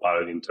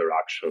 Copilot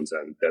interactions,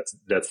 and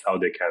that's how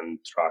they can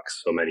track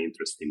so many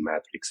interesting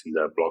metrics in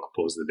the blog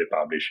post that they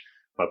publish.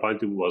 My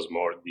point was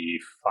more the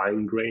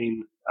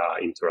fine-grained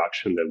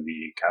interaction that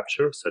we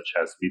capture, such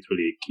as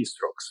literally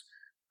keystrokes.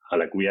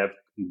 Like we have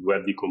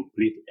the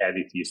complete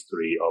edit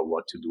history of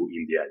what to do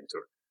in the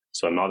editor.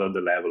 So not at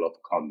the level of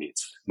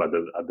commits, but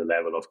at the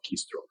level of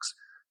keystrokes.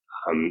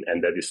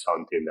 And that is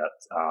something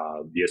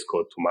that VS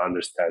Code, to my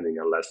understanding,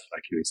 unless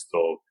like you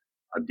install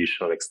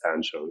additional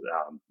extensions,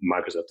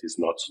 Microsoft is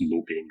not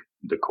snooping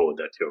the code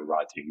that you're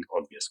writing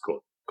on VS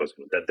Code, because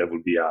that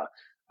would be a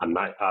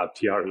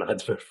PR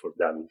nightmare for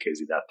them in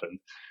case it happened.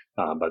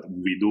 But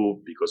we do,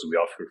 because we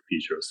offer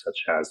features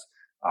such as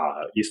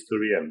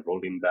history and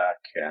rolling back,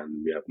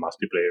 and we have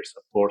multiplayer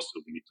support, so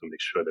we need to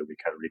make sure that we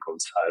can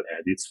reconcile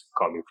edits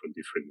coming from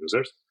different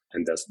users.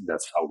 And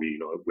that's how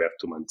we have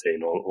to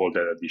maintain all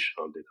that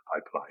additional data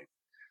pipeline.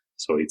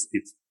 So it's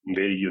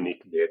very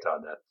unique data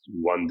that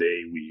one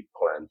day we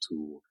plan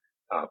to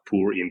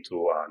pour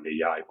into an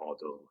AI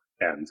model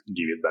and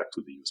give it back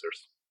to the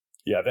users.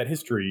 Yeah, that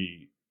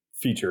history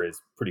feature is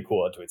pretty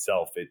cool unto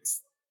itself.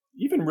 It's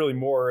even really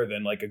more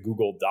than like a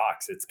Google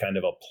Docs. It's kind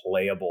of a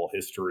playable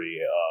history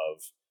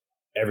of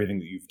everything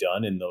that you've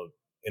done in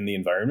the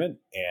environment.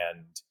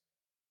 And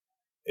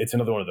it's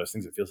another one of those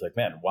things that feels like,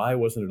 man, why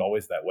wasn't it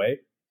always that way?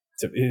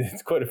 So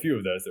it's quite a few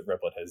of those that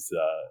Replit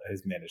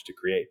has managed to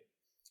create.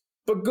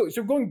 But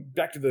so going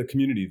back to the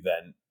community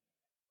then,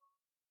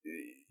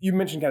 you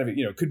mentioned kind of,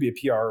 it could be a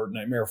PR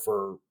nightmare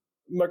for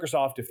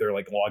Microsoft if they're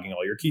like logging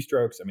all your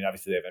keystrokes. I mean,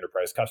 obviously they have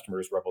enterprise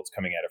customers. Replit's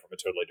coming at it from a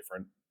totally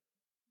different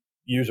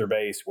user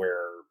base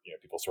where,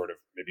 people sort of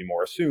maybe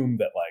more assume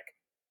that like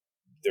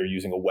they're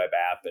using a web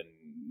app and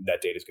that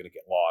data is going to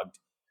get logged.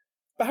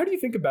 But how do you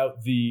think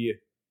about the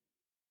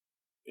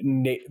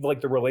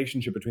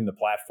relationship between the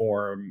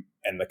platform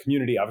and the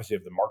community? Obviously, you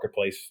have the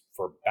marketplace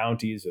for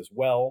bounties as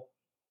well.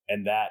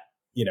 And that,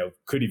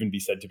 could even be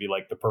said to be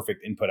like the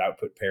perfect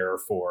input-output pair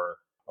for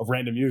a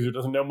random user who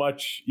doesn't know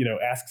much,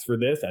 asks for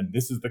this, and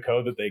this is the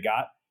code that they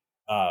got.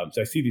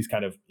 So I see these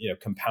kind of,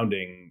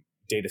 compounding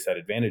data set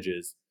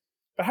advantages.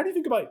 But how do you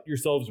think about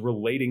yourselves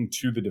relating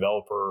to the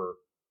developer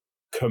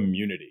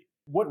community?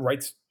 what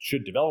rights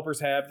should developers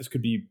have? This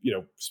could be,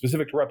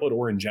 specific to Replit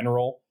or in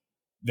general.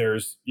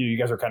 There's, you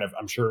guys are kind of,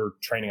 I'm sure,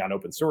 training on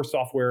open source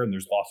software, and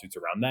there's lawsuits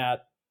around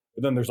that.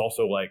 But then there's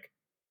also like,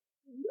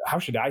 how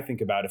should I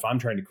think about if I'm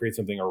trying to create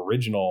something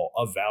original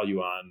of value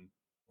on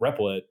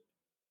Replit?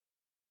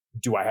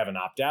 Do I have an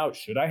opt-out?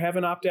 Should I have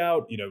an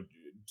opt-out?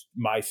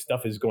 My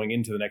stuff is going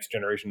into the next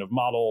generation of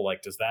model.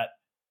 Like,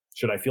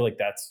 should I feel like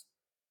that's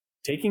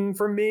taking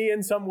from me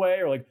in some way?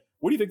 Or like,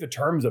 what do you think the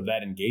terms of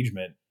that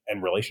engagement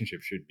and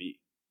relationship should be?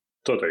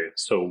 Totally.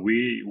 So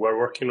we're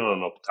working on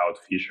an opt-out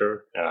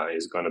feature.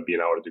 It's going to be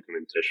in our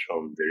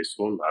documentation very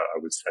soon. I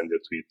will send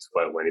it to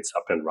it when it's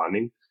up and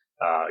running.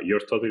 You're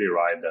totally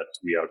right that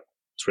we are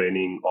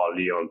training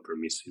only on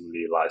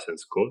permissively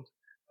licensed code.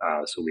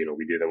 So we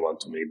didn't want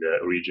to make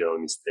the original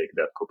mistake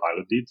that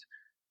Copilot did.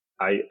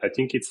 I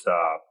think it's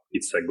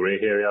a gray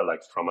area,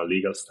 like from a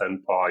legal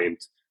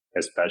standpoint,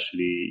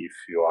 especially if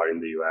you are in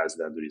the US,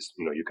 that there is,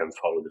 you can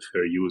follow the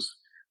fair use,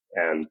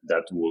 and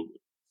that will,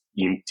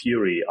 in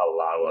theory,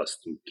 allow us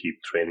to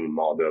keep training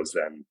models,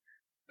 and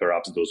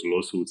perhaps those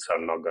lawsuits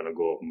are not going to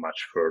go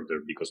much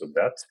further because of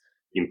that.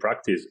 In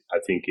practice, I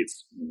think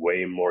it's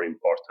way more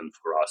important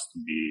for us to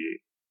be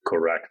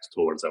correct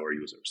towards our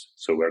users.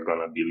 So we're going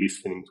to be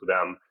listening to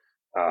them.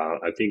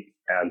 I think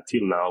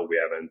until now,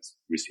 we haven't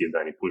received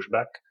any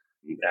pushback.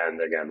 And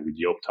again, with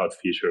the opt-out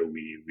feature,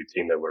 we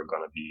think that we're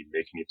going to be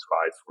making it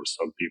right for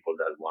some people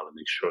that want to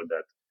make sure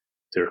that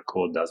their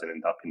code doesn't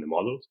end up in the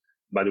models.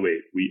 By the way,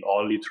 we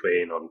only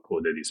train on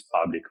code that is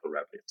public or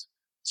Replit.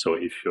 So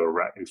if your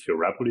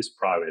Replit is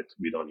private,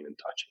 we don't even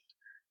touch it.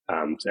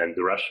 And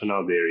the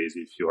rationale there is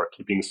if you are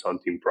keeping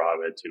something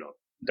private,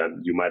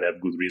 then you might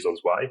have good reasons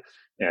why.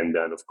 And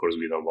then, of course,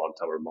 we don't want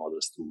our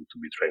models to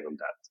be trained on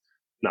that.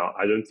 Now,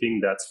 I don't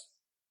think that's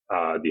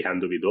the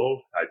end of it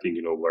all. I think,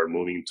 we're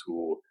moving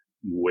to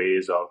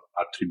ways of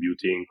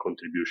attributing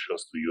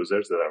contributions to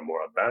users that are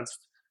more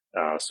advanced.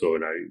 So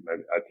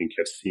I think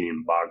you've seen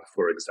in Bard,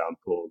 for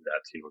example,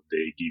 that,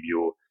 they give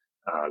you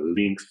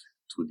links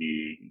to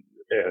the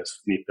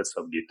snippets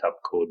of GitHub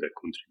code that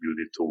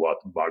contributed to what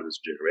Bard has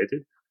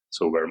generated.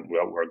 So we're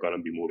going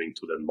to be moving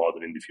to that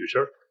model in the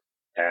future.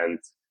 And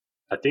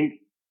I think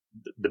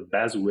the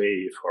best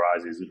way for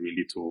us is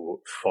really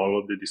to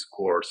follow the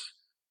discourse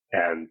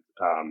and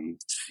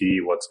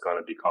see what's going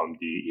to become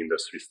the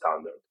industry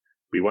standard.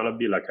 We want to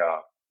be like a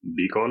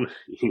beacon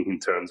in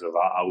terms of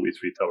how we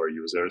treat our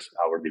users,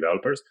 our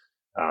developers.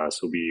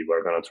 So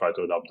we're going to try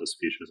to adopt those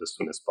features as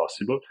soon as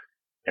possible.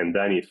 And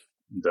then if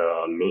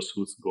the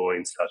lawsuits go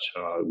in such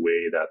a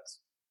way that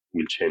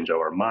will change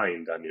our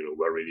mind, then,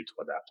 we're ready to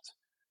adapt.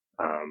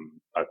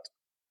 But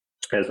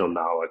as of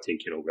now, I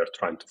think, we're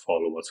trying to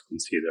follow what's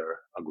considered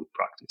a good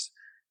practice.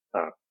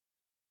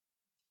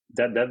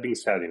 That being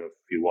said, if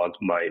you want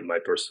my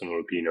personal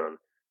opinion,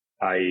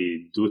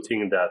 I do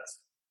think that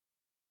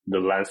the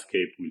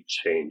landscape will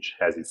change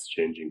as it's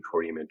changing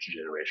for image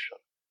generation.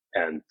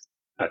 And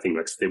I think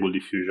like Stable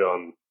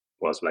Diffusion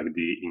was like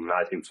the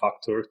igniting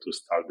factor to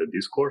start the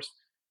discourse.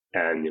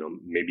 And,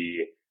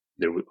 maybe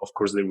there will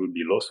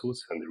be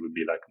lawsuits, and there will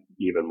be like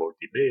even more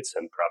debates.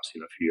 And perhaps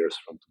in a few years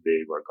from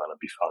today, we're going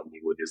to be finding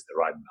what is the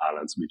right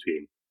balance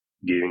between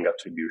giving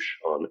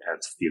attribution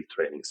and still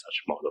training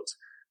such models.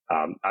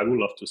 I would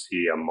love to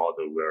see a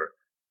model where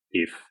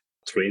if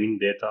training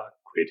data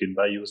created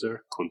by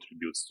user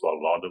contributes to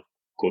a lot of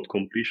code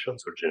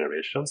completions or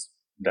generations,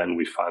 then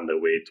we find a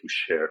way to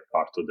share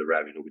part of the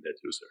revenue with that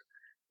user.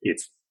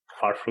 It's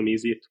far from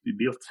easy to be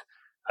built.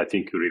 I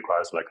think it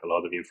requires like a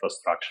lot of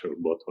infrastructure,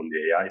 both on the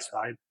AI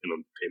side and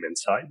on the payment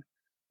side.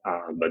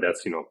 But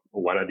that's,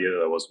 one idea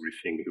that I was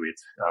riffing with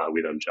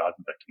Amjad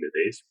back in the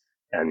days.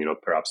 And,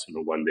 perhaps,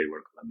 one day we're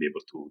going to be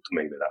able to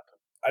make that happen.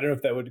 I don't know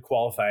if that would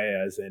qualify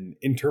as an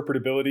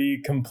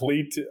interpretability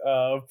complete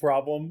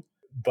problem,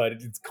 but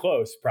it's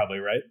close probably,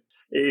 right?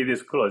 It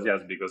is close,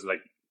 yes, because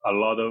like a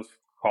lot of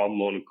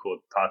common code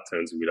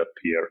patterns will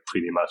appear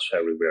pretty much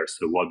everywhere.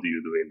 So what do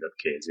you do in that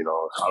case?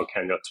 How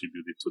can you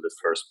attribute it to the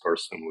first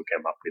person who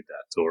came up with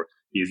that? Or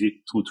is it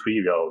too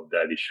trivial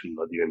that it should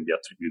not even be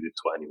attributed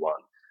to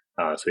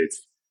anyone? So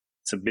it's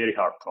a very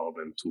hard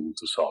problem to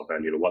solve.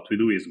 And, what we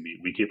do is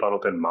we keep an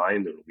open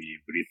mind, and we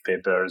read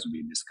papers,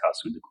 we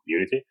discuss with the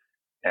community.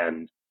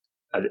 And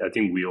I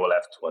think we all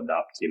have to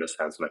adapt in a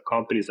sense, like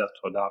companies have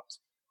to adapt,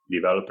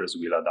 developers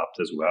will adapt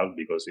as well,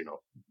 because,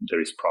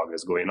 there is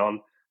progress going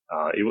on.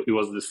 It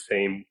was the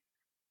same,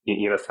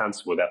 in a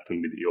sense, what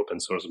happened with the open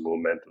source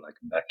movement, like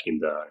back in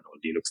the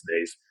Linux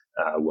days,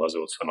 was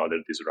also another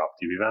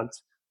disruptive event.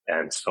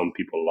 And some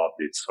people loved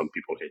it, some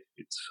people hated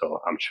it.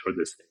 So I'm sure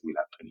the same will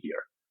happen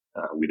here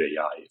with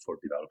AI for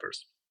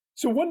developers.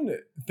 So one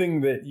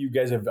thing that you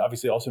guys have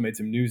obviously also made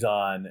some news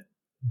on,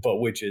 but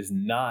which is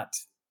not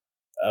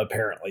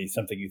apparently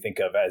something you think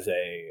of as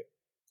a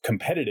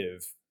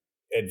competitive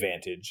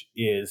advantage,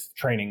 is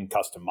training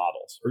custom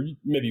models. Or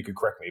maybe you could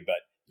correct me, but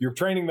you're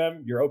training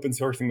them, you're open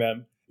sourcing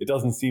them. It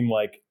doesn't seem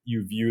like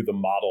you view the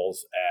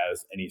models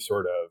as any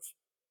sort of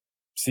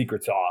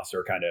secret sauce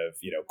or kind of,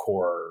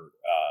 core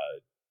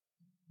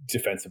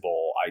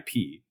defensible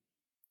IP.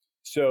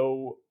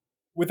 So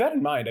with that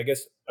in mind, I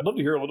guess I'd love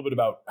to hear a little bit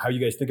about how you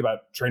guys think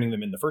about training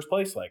them in the first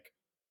place. Like,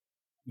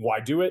 why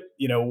do it?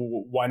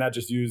 Why not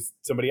just use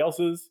somebody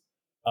else's?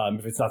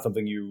 If it's not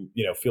something you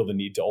feel the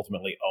need to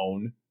ultimately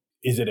own,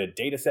 is it a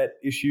data set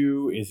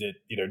issue? Is it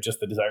just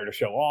the desire to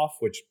show off,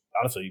 which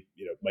honestly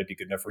might be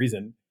good enough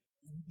reason?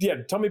 Yeah,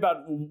 tell me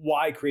about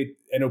why create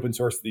and open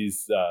source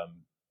these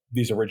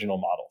original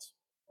models.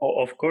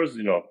 Of course,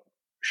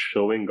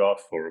 showing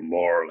off or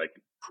more like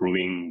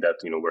proving that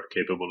we're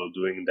capable of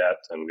doing that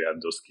and we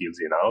have those skills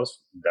in house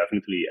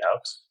definitely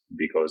helps,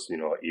 because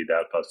it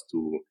helps us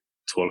to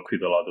talk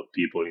with a lot of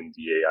people in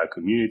the AI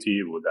community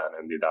who then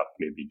ended up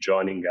maybe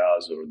joining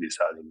us or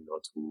deciding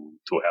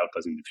to help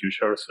us in the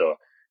future. So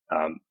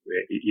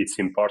it's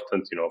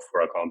important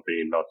for a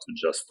company not to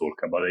just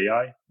talk about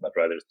AI, but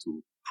rather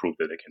to prove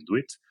that they can do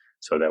it.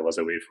 So that was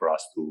a way for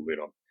us to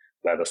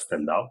let us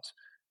stand out.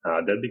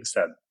 That being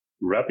said,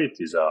 Replit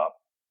is a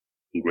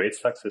great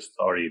success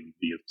story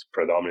built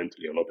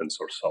predominantly on open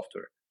source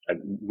software.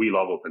 And we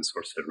love open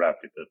source at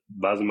Replit. The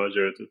vast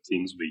majority of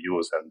things we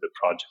use and the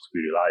projects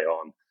we rely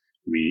on,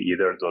 we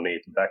either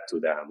donate back to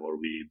them or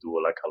we do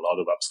like a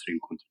lot of upstream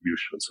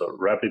contributions. So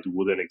Replit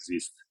wouldn't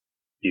exist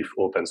if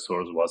open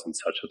source wasn't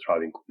such a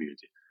thriving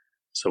community.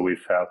 So we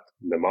felt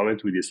the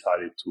moment we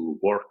decided to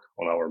work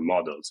on our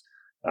models,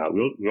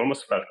 we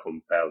almost felt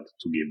compelled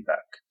to give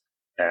back.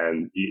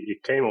 And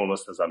it came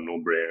almost as a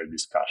no-brainer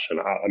discussion.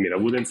 I mean, I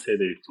wouldn't say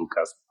that it took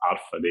us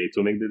half a day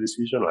to make the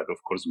decision. Like,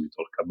 of course, we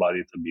talked about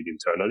it a bit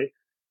internally.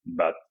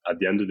 But at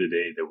the end of the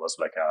day, there was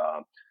like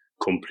a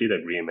complete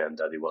agreement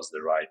that it was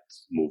the right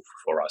move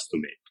for us to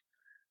make.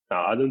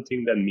 Now, I don't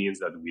think that means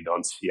that we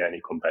don't see any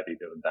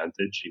competitive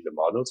advantage in the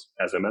models.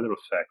 As a matter of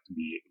fact,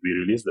 we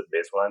released the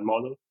baseline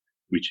model,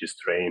 which is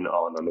trained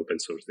on an open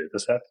source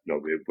dataset.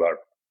 We were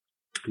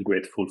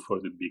grateful for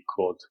the Big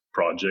Code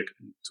project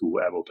to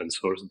have open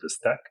source the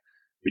stack,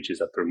 which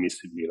is a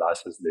permissively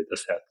licensed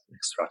dataset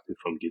extracted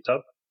from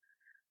GitHub.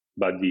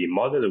 But the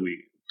model that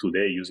we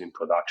today use in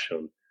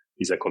production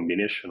is a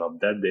combination of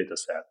that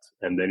dataset,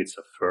 and then it's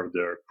a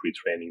further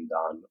pre-training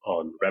done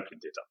on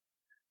Replit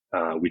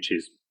data, which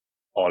is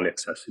only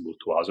accessible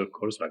to us, of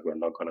course. Like, we're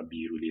not going to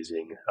be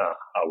releasing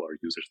our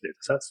users'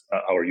 datasets,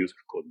 our user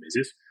code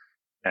bases.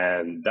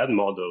 And that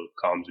model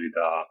comes with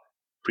a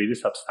pretty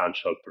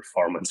substantial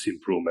performance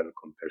improvement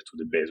compared to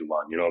the base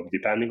one.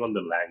 Depending on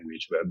the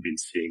language, we have been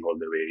seeing all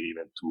the way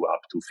even to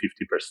up to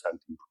 50%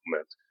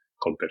 improvement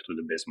compared to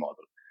the base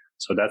model.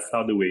 So that's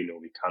how the way,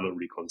 we kind of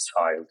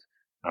reconciled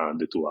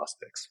the two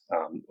aspects.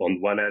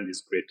 On one end,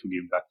 it's great to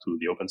give back to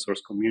the open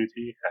source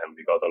community, and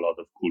we got a lot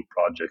of cool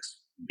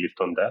projects built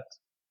on that.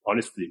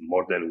 Honestly,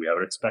 more than we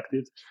ever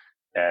expected.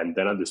 And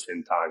then at the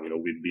same time,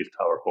 we built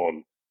our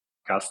own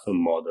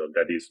custom model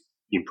that is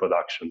in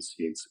production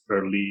since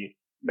early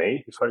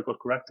May, if I recall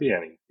correctly,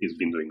 and it's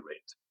been doing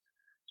great.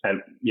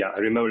 And yeah, I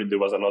remember there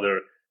was another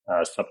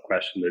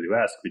sub-question that you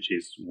asked, which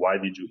is, why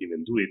did you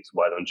even do it?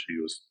 Why don't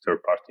you use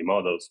third-party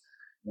models?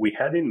 We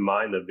had in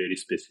mind a very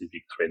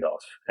specific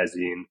trade-off, as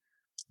in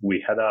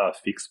we had a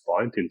fixed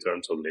point in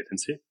terms of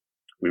latency.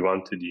 We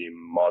wanted the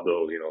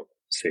model,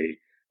 say,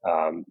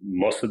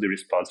 most of the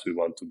response we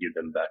want to give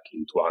them back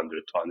in 200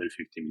 to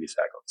 150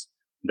 milliseconds.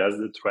 That's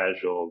the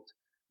threshold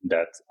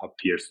that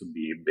appears to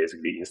be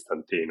basically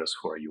instantaneous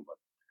for a human.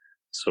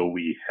 So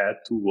we had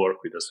to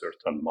work with a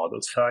certain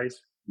model size,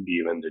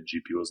 given the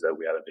GPUs that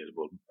we had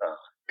available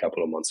a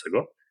couple of months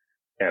ago.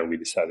 And we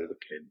decided,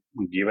 okay,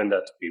 given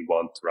that we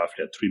want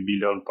roughly a 3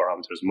 billion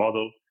parameters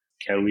model,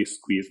 can we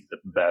squeeze the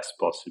best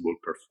possible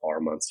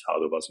performance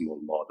out of a small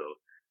model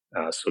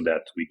so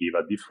that we give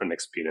a different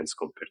experience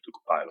compared to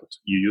Copilot?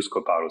 You use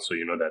Copilot, so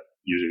you know that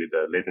usually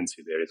the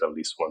latency there is at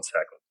least 1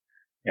 second.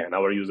 And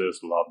our users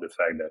love the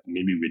fact that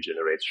maybe we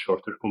generate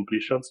shorter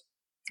completions,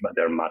 but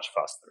they're much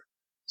faster.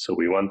 So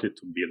we wanted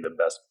to build the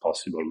best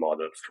possible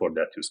model for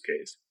that use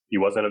case. It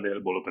wasn't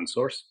available open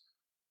source,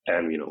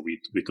 and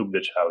we took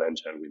the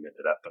challenge and we made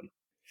it happen.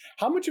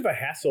 How much of a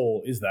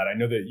hassle is that? I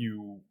know that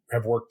you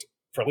have worked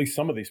for at least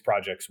some of these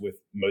projects with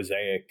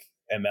Mosaic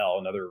ML,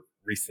 another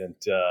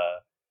recent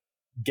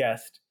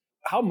guest.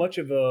 How much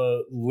of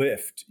a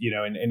lift,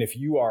 and if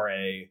you are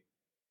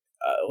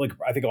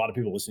I think a lot of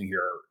people listening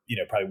here,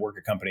 probably work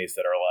at companies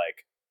that are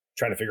like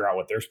trying to figure out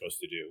what they're supposed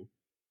to do.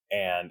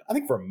 And I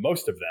think for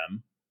most of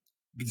them,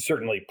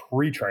 certainly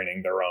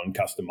pre-training their own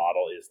custom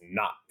model is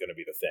not going to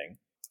be the thing.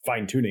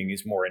 Fine-tuning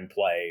is more in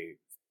play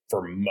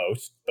for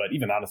most, but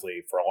even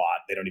honestly, for a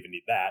lot, they don't even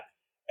need that.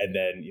 And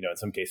then, in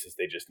some cases,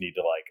 they just need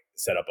to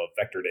set up a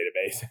vector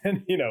database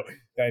and,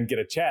 and get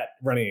a chat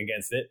running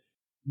against it.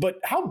 But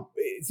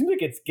it seems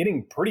like it's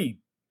getting pretty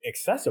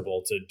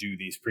accessible to do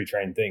these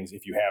pre-trained things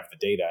if you have the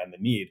data and the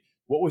need.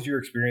 What was your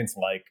experience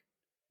like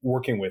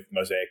working with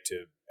Mosaic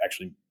to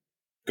actually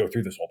go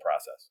through this whole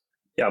process?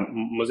 Yeah,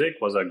 Mosaic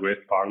was a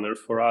great partner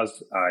for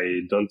us.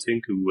 I don't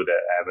think we would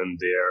have been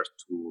there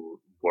to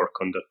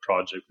work on that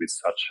project with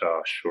such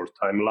a short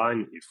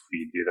timeline if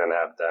we didn't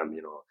have them,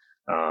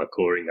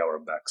 covering our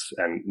backs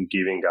and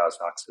giving us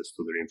access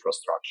to their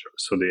infrastructure.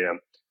 So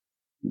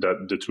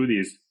the truth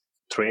is,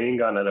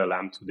 training an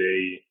LLM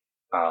today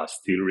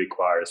still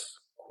requires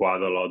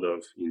quite a lot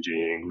of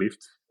engineering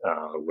lift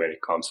when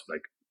it comes to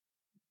like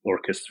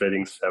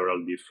orchestrating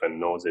several different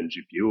nodes and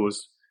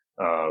GPUs,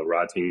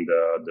 writing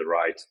the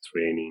right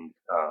training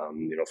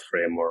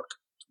framework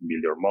to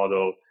build your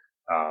model,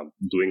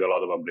 doing a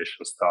lot of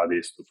ablation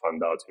studies to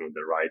find out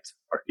the right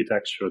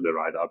architecture, the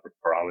right upper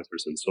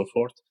parameters, and so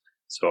forth.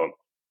 So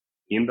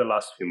in the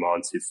last few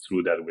months, it's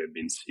true that we've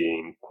been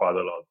seeing quite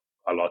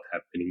a lot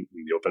happening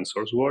in the open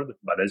source world.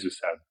 But as you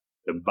said,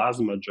 the vast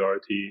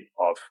majority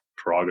of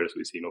progress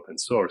we see in open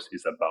source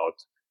is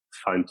about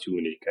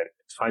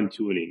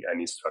fine-tuning and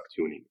instruct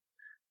tuning.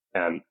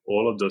 And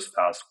all of those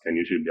tasks can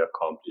usually be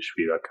accomplished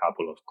with a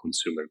couple of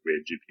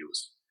consumer-grade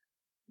GPUs.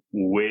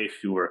 Way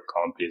fewer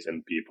companies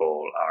and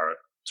people are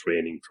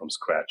training from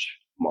scratch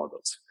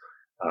models.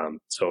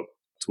 So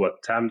to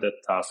attempt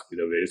that task with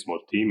a very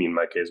small team, in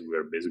my case, we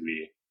were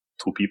basically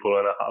 2.5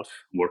 people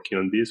working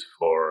on this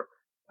for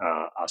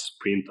a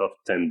sprint of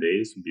 10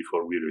 days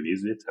before we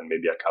released it, and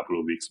maybe a couple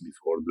of weeks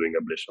before doing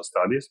ablation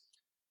studies.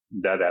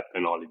 That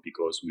happened only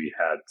because we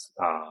had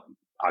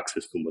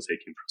access to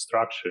Mosaic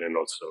infrastructure and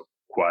also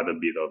quite a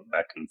bit of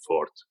back and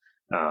forth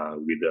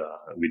with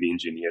the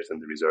engineers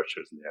and the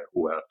researchers there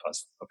who helped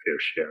us a fair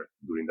share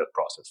during that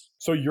process.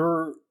 So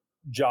your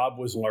job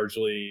was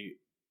largely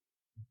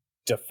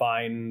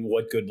define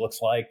what good looks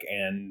like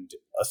and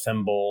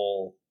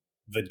assemble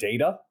the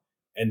data,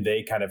 and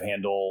they kind of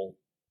handle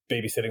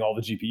babysitting all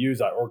the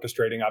GPUs,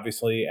 orchestrating,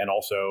 obviously, and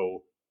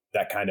also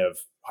that kind of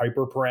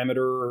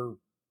hyperparameter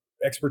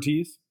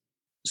expertise?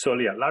 So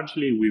yeah,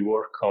 largely we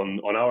work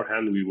on our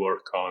hand, we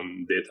work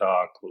on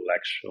data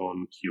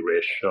collection,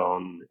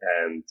 curation,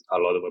 and a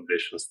lot of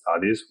ablation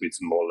studies with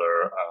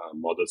smaller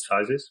model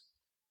sizes.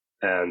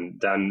 And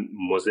then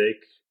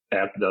Mosaic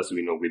helped us,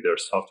 with their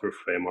software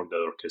framework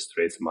that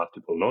orchestrates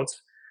multiple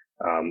nodes.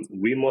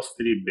 We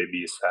mostly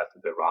babysat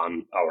the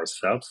run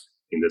ourselves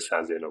in the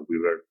sense, we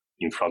were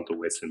in front of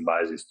weights and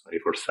biases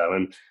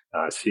 24/7,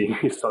 seeing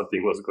if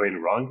something was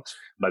going wrong.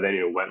 But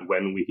then,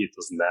 when we hit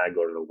a snag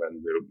or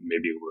when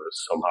maybe were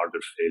some harder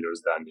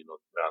failures, then,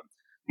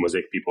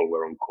 Mosaic people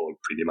were on call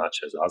pretty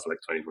much as us, like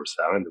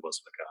 24/7. It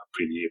was like a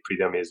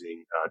pretty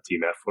amazing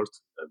team effort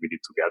that we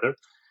did together.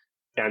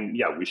 And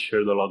yeah, we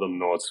shared a lot of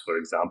notes, for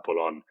example,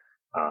 on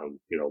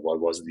what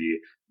was the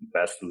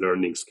best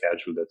learning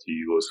schedule that you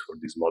use for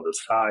this model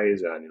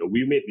size. And,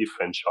 we made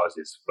different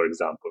choices, for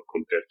example,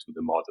 compared to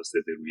the models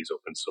that they release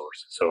open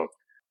source. So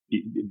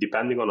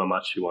depending on how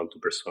much you want to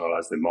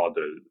personalize the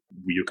model,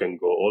 you can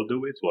go all the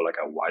way to like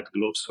a white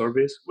glove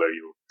service where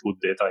you put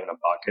data in a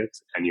bucket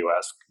and you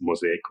ask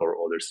Mosaic or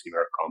other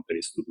similar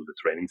companies to do the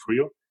training for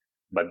you.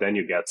 But then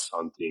you get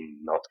something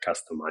not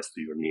customized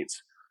to your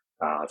needs.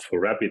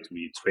 For Replit,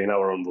 we train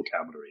our own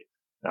vocabulary.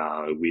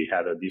 We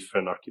had a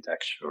different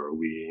architecture.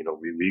 We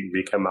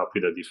came up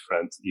with a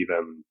different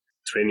even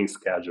training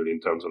schedule in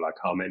terms of like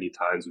how many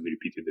times we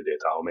repeated the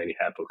data, how many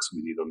epochs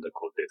we did on the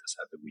code data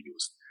set that we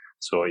used.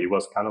 So it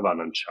was kind of an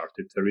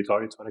uncharted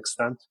territory to an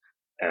extent.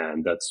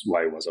 And that's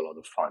why it was a lot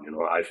of fun.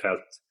 I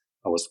felt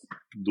I was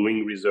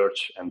doing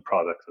research and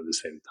product at the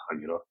same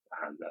time,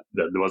 and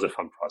that was a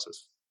fun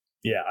process.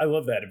 Yeah, I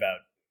love that about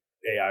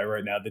AI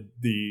right now.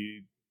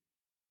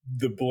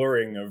 The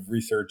blurring of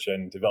research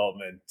and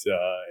development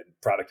and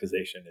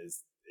productization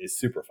is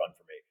super fun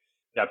for me.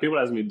 Yeah, people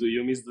ask me, do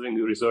you miss doing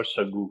research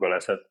at Google? I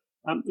said,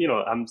 I'm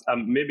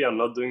maybe I'm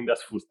not doing that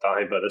full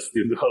time, but I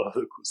still do a lot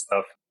of cool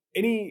stuff.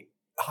 Any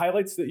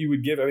highlights that you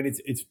would give? I mean,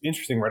 it's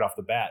interesting right off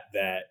the bat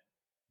that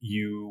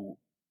you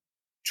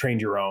trained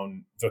your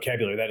own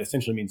vocabulary. That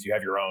essentially means you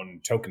have your own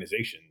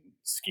tokenization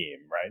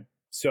scheme, right?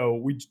 So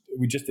we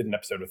just did an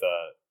episode with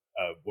a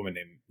woman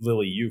named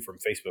Lily Yu from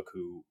Facebook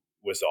who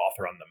was the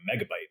author on the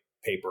Megabyte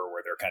paper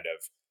where they're kind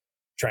of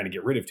trying to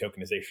get rid of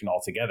tokenization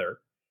altogether.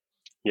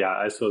 Yeah,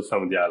 I saw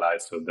some of the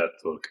highlights of that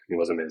talk. It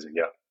was amazing,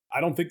 yeah. I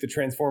don't think the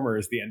transformer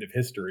is the end of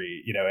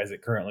history, as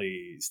it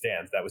currently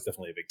stands. That was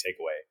definitely a big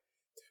takeaway.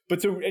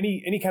 But so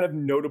any kind of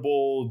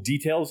notable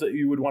details that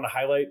you would want to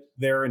highlight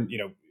there and,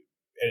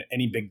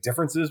 any big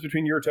differences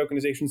between your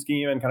tokenization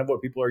scheme and kind of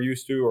what people are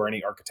used to, or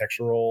any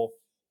architectural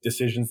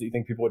decisions that you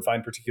think people would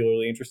find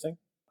particularly interesting?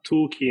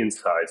 Two key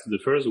insights. The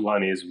first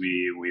one is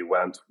we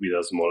went with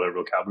a smaller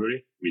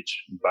vocabulary,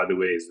 which, by the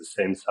way, is the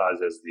same size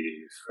as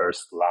the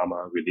first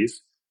Llama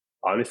release.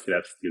 Honestly,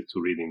 I've still to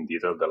read in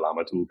detail the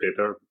Llama 2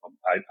 paper.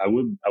 I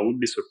would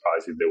be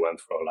surprised if they went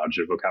for a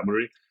larger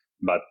vocabulary.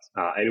 But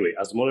anyway,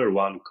 a smaller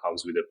one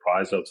comes with the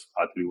price of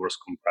slightly worse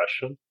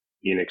compression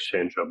in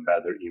exchange of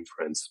better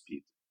inference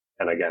speed.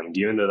 And again,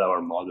 given that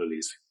our model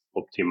is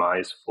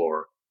optimized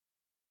for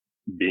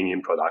being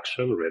in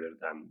production rather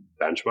than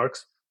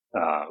benchmarks,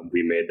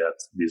 we made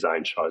that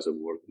design choice of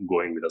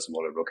going with a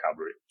smaller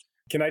vocabulary.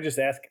 Can I just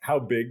ask how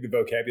big the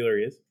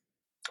vocabulary is?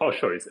 Oh,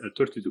 sure. It's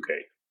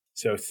 32K.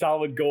 So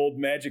solid gold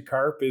Magic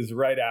Carp is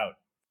right out.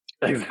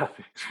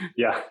 Exactly.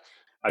 Yeah.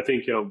 I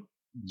think,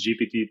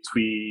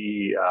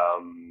 GPT-3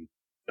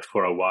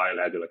 for a while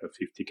had like a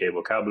 50K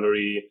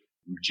vocabulary.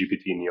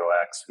 GPT Neo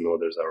X and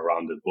others are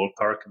around the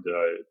ballpark.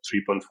 The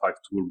 3.5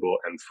 Turbo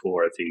and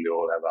 4, I think they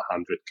all have a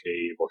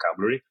 100K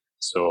vocabulary.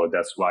 So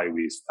that's why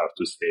we start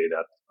to say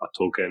that a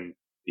token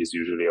is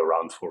usually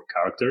around 4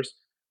 characters,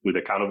 with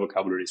the kind of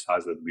vocabulary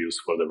size that we use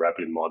for the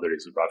Replit model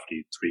is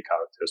roughly 3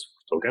 characters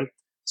per token.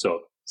 So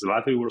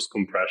slightly worse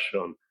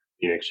compression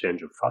in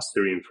exchange of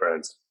faster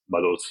inference,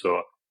 but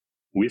also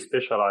we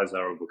specialize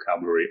our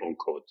vocabulary on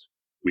code.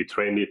 We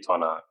train it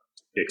on a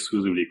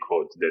exclusively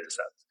code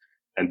dataset.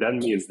 And that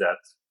means that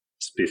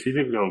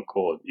specifically on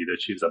code, it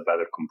achieves a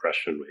better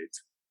compression rate.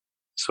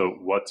 So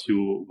what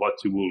you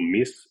will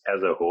miss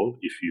as a whole,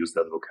 if you use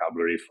that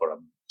vocabulary for a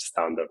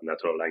standard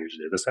natural language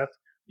dataset,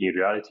 in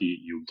reality,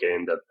 you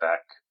gain that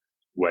back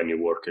when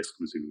you work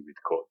exclusively with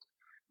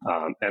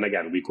code. And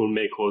again, we could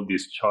make all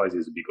these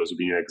choices because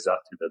we knew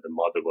exactly that the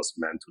model was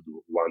meant to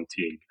do one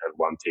thing and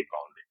one thing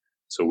only.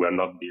 So we're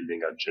not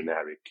building a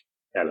generic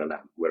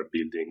LLM. We're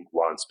building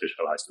one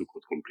specialized to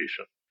code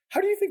completion.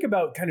 How do you think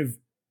about kind of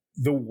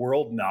the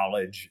world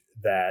knowledge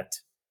that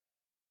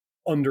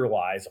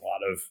underlies a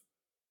lot of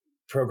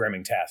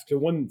programming tasks? So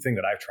one thing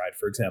that I've tried,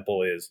 for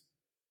example, is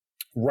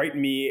write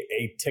me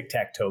a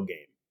tic-tac-toe game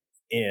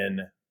in,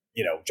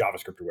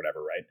 JavaScript or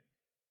whatever, right?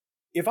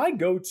 If I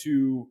go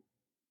to,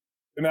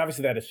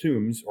 obviously that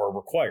assumes or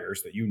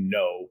requires that you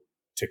know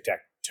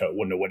tic-tac-toe,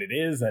 know what it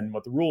is and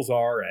what the rules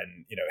are,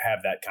 and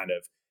have that kind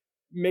of,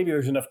 maybe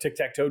there's enough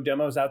tic-tac-toe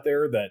demos out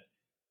there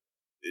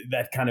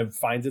that kind of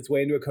finds its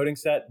way into a coding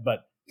set. But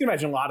you can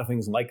imagine a lot of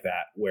things like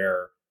that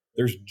where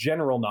there's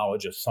general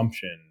knowledge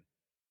assumption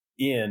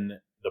in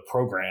the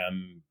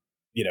program,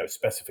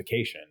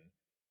 specification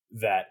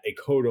that a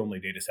code-only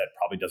data set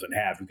probably doesn't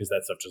have, because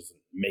that stuff doesn't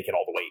make it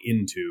all the way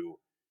into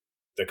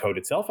the code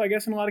itself, I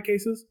guess, in a lot of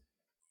cases.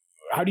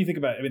 How do you think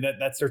about it?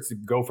 That starts to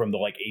go from the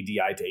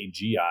ADI to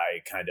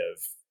AGI kind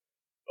of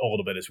a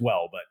little bit as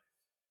well. But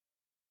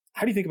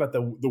how do you think about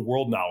the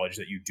world knowledge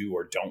that you do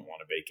or don't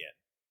want to bake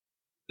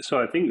in? So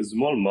I think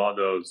small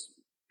models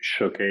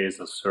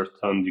showcase a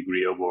certain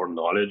degree of world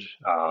knowledge.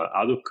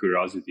 Out of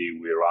curiosity,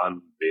 we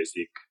run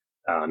basic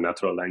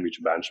natural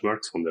language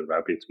benchmarks on the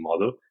Replit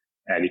model.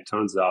 And it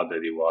turns out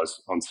that it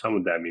was, on some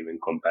of them, even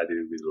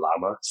competitive with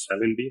Llama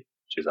 7B,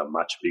 which is a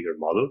much bigger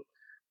model,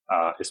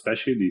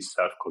 especially these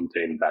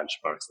self-contained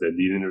benchmarks that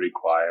didn't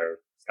require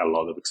a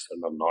lot of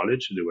external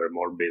knowledge. They were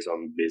more based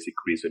on basic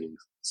reasoning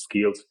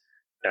skills.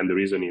 And the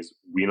reason is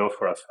we know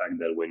for a fact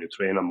that when you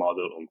train a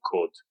model on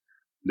code,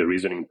 the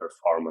reasoning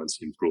performance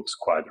improves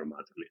quite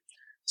dramatically.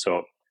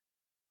 So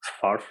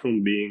far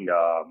from being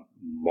a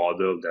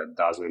model that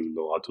doesn't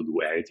know how to do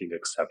anything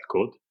except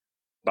code,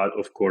 but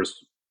of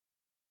course,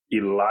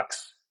 it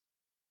lacks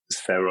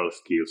several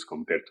skills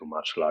compared to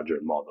much larger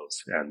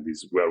models. And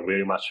we're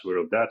very much aware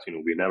of that.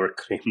 We never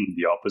claimed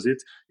the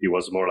opposite. It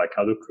was more like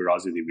out of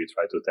curiosity, we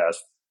try to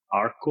test,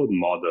 are code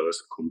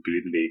models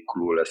completely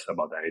clueless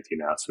about anything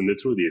else? And the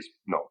truth is,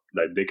 no,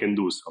 they can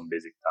do some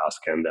basic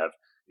tasks and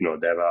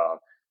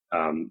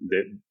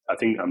I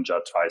think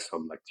Amjad tried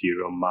some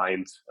theory of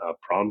mind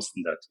prompts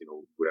that,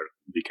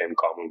 became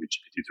common with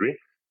GPT-3,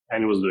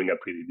 and it was doing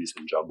a pretty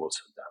decent job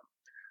also of them.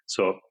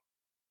 So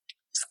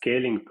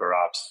scaling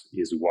perhaps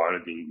is one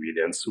of the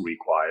ingredients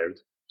required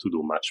to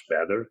do much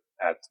better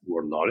at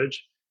word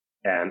knowledge.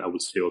 And I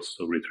would say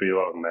also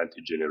retrieval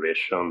augmented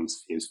generation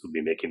seems to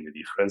be making the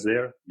difference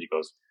there,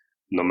 because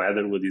no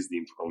matter what is the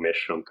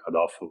information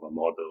cutoff of a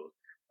model,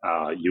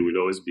 you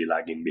will always be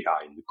lagging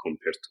behind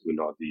compared to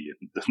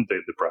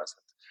the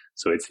present.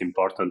 So it's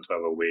important to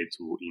have a way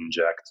to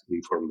inject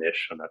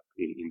information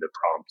in the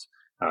prompt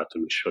to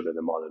make sure that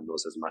the model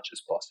knows as much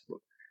as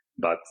possible.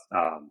 But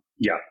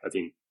I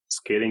think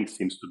scaling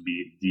seems to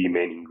be the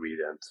main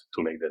ingredient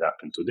to make that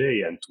happen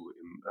today and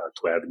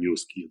to have new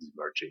skills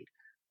emerging.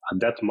 At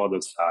that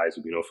model size,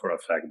 we know for a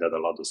fact that a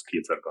lot of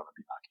skills are going to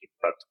be lacking.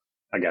 But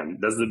again,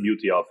 that's the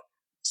beauty of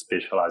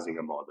specializing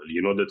a model.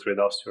 You know the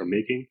trade-offs you're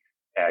making,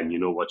 and you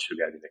know what you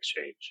get in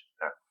exchange.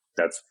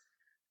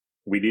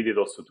 We did it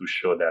also to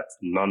show that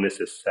not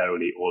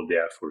necessarily all the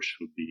effort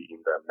should be in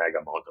the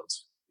mega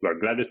models. We're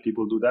glad that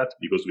people do that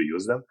because we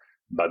use them,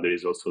 but there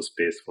is also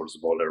space for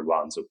smaller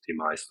ones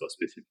optimized to a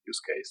specific use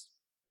case.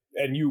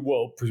 And you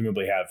will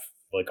presumably have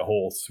a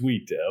whole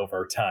suite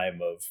over time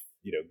of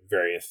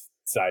various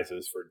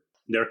sizes for.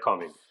 They're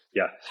coming.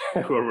 Yeah,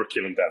 we're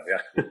working on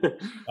them.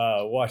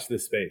 Yeah. Watch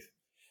this space.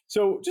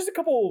 So just a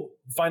couple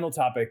final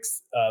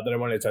topics that I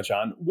wanted to touch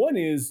on. One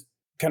is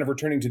kind of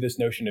returning to this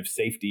notion of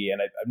safety.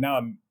 And now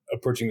I'm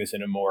approaching this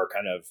in a more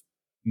kind of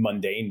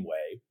mundane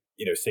way.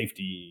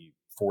 Safety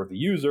for the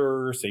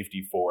user,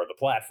 safety for the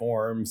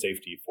platform,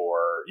 safety for,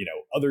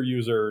 other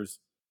users.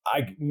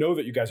 I know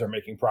that you guys are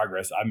making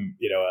progress. I'm,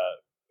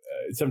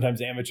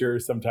 sometimes amateur,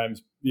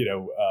 sometimes,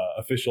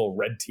 official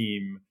red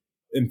team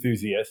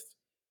enthusiast.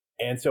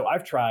 And so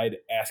I've tried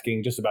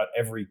asking just about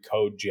every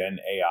code gen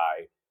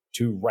AI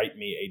to write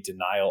me a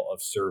denial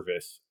of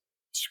service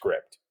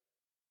script.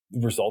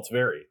 The results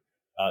vary.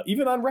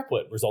 Even on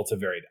Replit, results have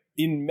varied.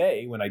 In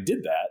May, when I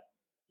did that,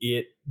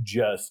 it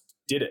just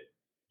did it.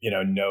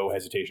 No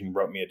hesitation,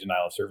 wrote me a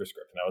denial of service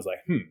script. And I was like,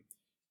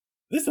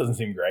 this doesn't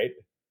seem great.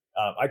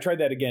 I tried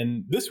that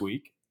again this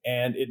week,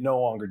 and it no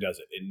longer does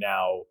it. It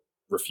now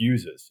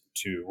refuses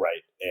to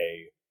write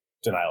a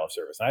denial of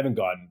service. And I haven't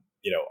gone,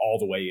 all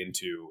the way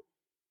into,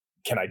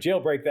 can I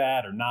jailbreak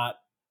that or not?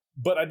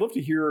 But I'd love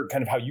to hear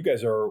kind of how you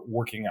guys are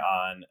working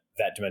on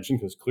that dimension,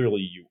 because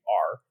clearly you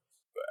are.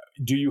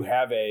 Do you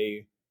have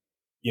a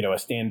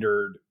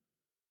standard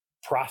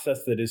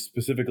process that is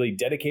specifically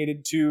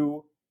dedicated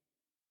to,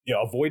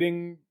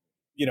 avoiding,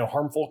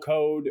 harmful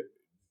code?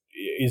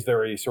 Is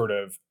there a sort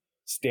of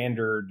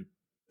standard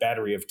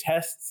battery of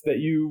tests that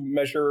you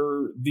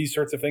measure these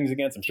sorts of things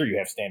against? I'm sure you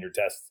have standard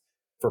tests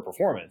for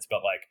performance,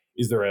 but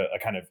is there a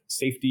kind of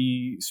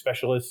safety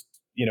specialist,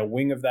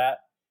 wing of that?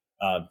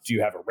 Do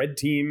you have a red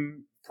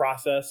team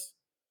process?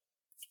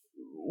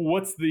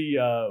 What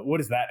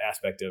does that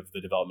aspect of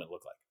the development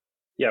look like?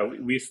 Yeah,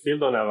 we still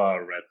don't have a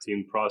red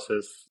team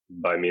process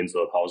by means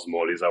of how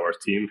small is our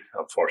team,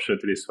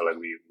 unfortunately. So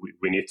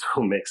we need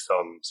to make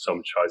some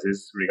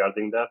choices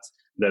regarding that.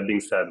 That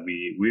being said,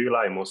 we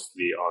rely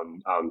mostly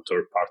on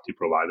third-party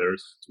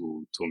providers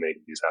to make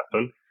this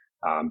happen,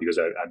 because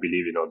I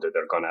believe that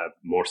they're going to have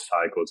more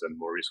cycles and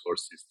more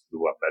resources to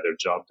do a better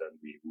job than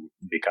we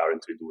would be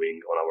currently doing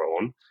on our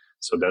own.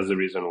 So that's the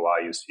reason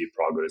why you see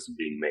progress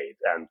being made,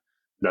 and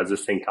that's the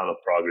same kind of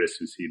progress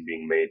you see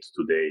being made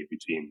today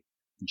between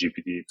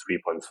GPT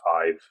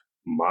 3.5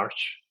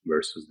 March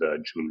versus the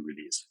June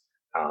release.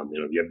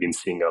 We have been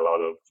seeing a lot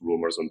of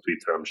rumors on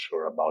Twitter, I'm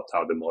sure, about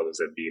how the models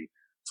have been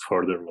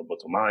further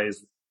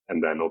lobotomized,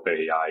 and then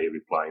OpenAI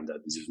replying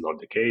that this is not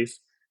the case.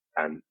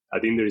 And I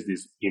think there is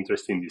this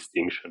interesting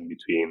distinction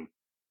between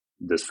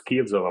the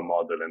skills of a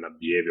model and the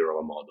behavior of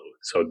a model.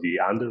 So the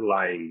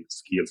underlying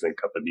skills and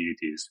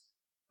capabilities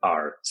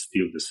are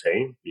still the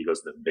same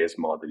because the base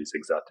model is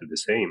exactly the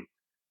same.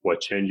 What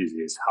changes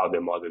is how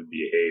the model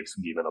behaves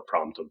given a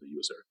prompt of the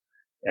user.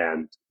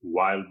 And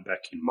while back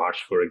in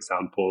March, for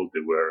example,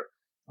 they were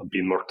a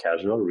bit more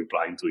casual,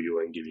 replying to you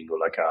and giving you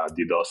like a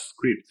DDoS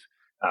script.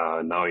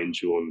 Now in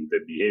June, the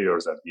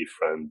behaviors are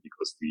different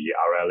because the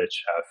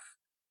RLHF,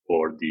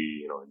 or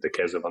in the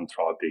case of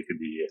Anthropic,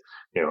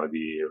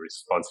 the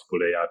responsible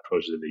AI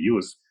approach that they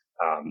use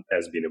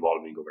has been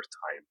evolving over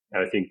time.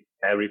 And I think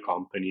every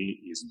company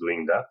is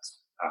doing that.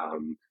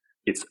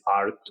 It's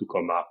hard to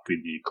come up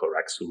with the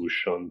correct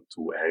solution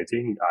to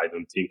anything. I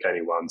don't think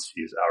anyone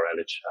sees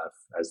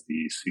RLHF as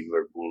the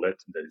silver bullet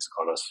that is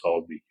going to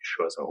solve the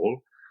issue as a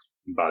whole.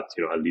 But,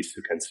 at least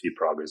you can see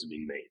progress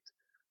being made.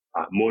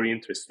 More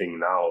interesting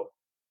now,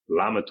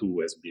 Llama 2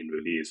 has been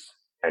released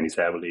and is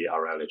heavily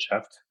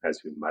RLHF, as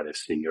you might have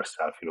seen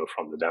yourself,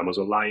 from the demos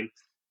online.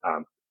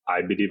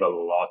 I believe a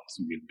lot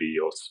will be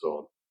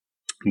also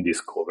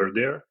discovered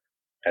there,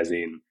 as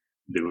in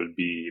there will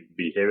be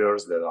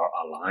behaviors that are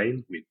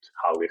aligned with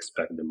how we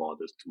expect the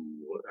model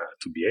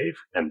to behave,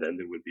 and then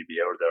there will be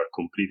behaviors that are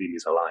completely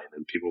misaligned,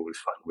 and people will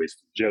find ways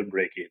to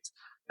jailbreak it,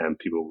 and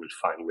people will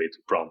find ways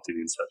to prompt it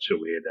in such a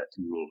way that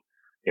it will,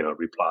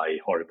 reply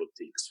horrible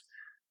things.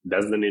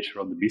 That's the nature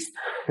of the beast,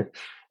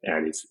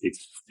 and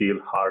it's still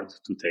hard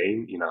to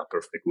tame in a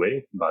perfect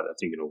way. But I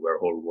think we're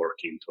all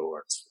working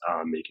towards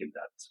making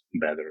that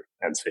better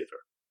and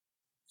safer.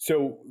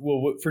 So,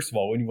 well, first of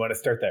all, when you want to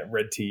start that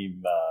red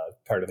team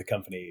part of the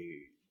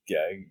company,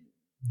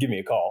 give me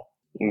a call.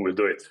 We'll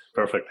do it.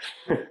 Perfect.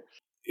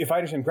 If I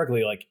understand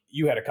correctly,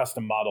 you had a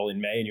custom model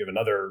in May, and you have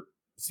another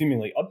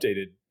seemingly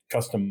updated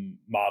custom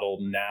model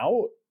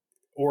now,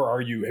 or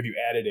have you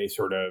added a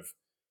sort of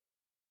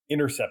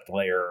intercept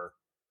layer?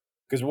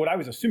 Because what I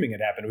was assuming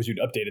had happened was you'd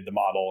updated the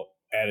model,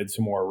 added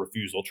some more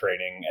refusal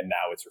training, and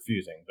now it's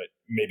refusing. But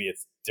maybe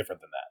it's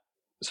different than that.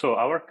 So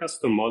our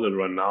custom model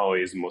right now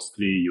is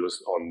mostly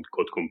used on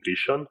code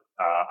completion.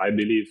 I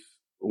believe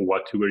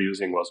what we were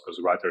using was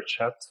Ghostwriter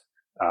Chat,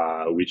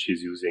 which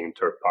is using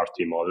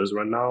third-party models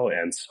right now,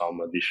 and some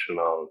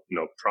additional,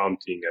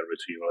 prompting and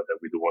retrieval that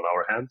we do on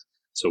our hand.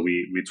 So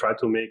we try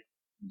to make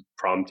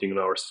prompting on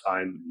our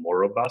side more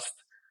robust,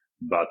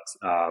 but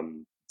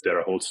there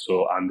are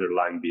also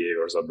underlying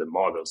behaviors of the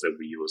models that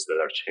we use that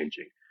are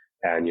changing.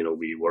 And,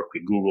 we work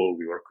with Google,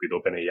 we work with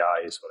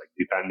OpenAI. So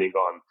depending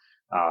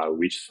on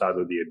which side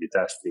of the A/B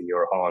testing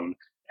you're on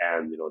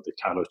and, the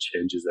kind of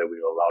changes that we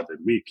allow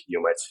that week,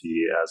 you might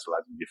see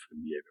slightly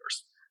different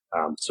behaviors.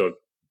 So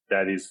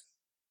that is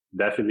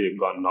definitely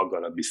not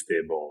going to be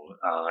stable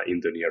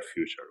in the near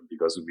future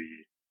because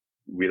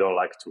we don't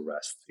like to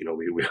rest. We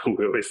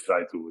always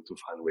try to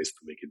find ways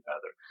to make it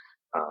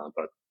better.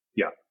 But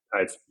yeah.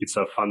 It's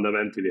a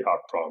fundamentally hard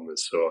problem.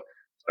 So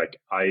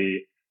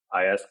I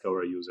ask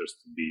our users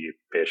to be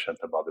patient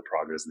about the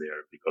progress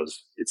there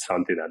because it's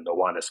something that no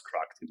one has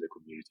cracked in the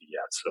community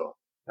yet. So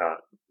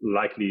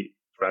likely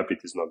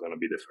Replit is not going to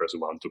be the first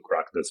one to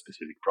crack that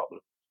specific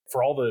problem.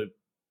 For all the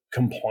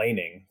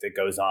complaining that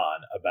goes on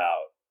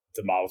about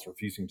the models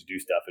refusing to do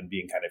stuff and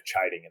being kind of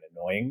chiding and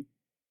annoying,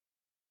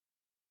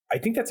 I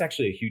think that's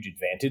actually a huge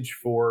advantage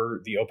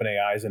for the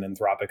OpenAIs and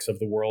Anthropics of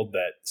the world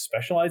that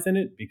specialize in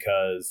it,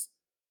 because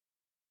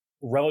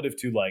relative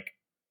to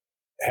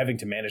having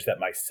to manage that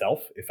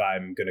myself, if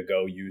I'm going to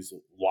go use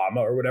Llama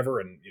or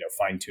whatever and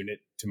fine tune it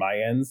to my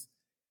ends,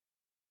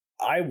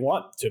 I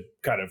want to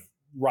kind of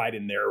ride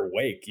in their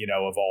wake,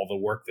 of all the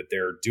work that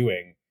they're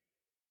doing.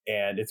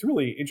 And it's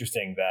really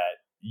interesting that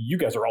you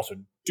guys are also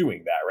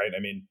doing that, right?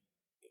 I mean,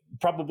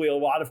 probably a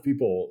lot of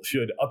people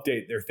should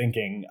update their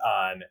thinking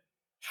on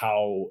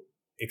how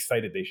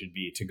excited they should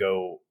be to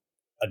go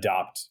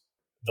adopt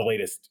the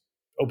latest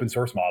open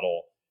source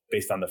model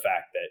based on the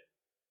fact that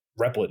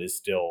Replit is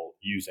still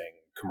using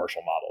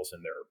commercial models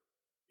in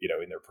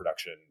their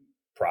production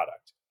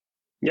product.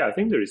 Yeah, I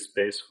think there is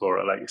space for,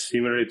 like,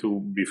 similarly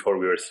to before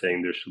we were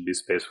saying there should be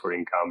space for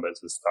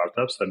incumbents and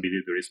startups. I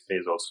believe there is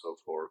space also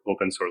for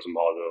open source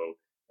model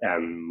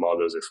and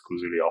models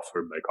exclusively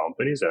offered by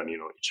companies. And,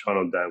 each one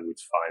of them would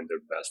find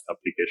their best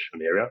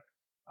application area.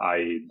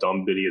 I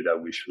don't believe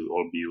that we should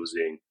all be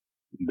using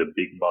the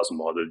big boss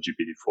model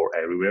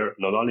GPT-4 everywhere,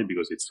 not only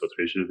because it's so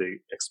treacherously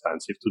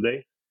expensive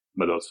today,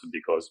 but also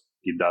because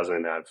it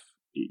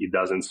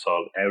doesn't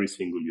solve every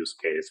single use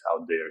case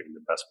out there in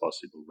the best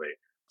possible way.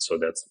 So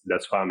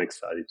that's why I'm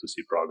excited to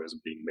see progress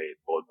being made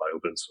both by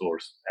open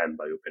source and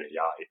by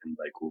OpenAI and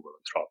by Google,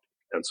 Anthropic,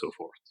 and so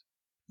forth.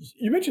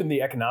 You mentioned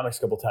the economics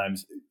a couple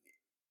times.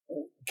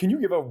 Can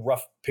you give a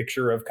rough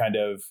picture of kind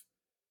of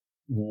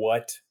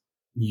what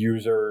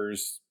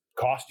users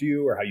cost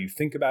you, or how you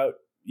think about,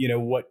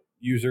 what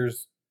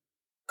users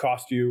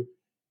cost you?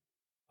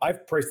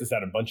 I've priced this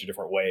out a bunch of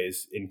different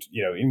ways,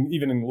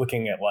 even in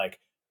looking at like,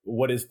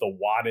 what is the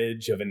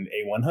wattage of an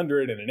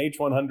A100 and an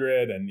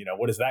H100, and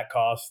what does that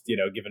cost,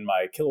 given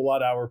my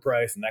kilowatt hour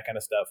price and that kind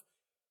of stuff.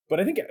 But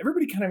I think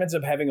everybody kind of ends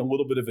up having a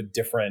little bit of a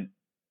different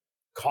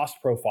cost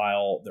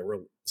profile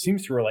that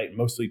seems to relate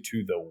mostly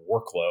to the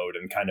workload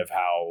and kind of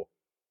how,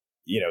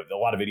 a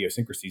lot of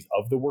idiosyncrasies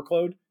of the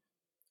workload.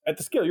 At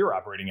the scale you're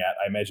operating at,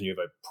 I imagine you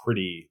have a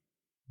pretty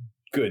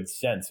good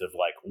sense of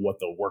like what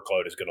the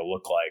workload is going to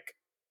look like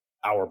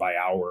hour by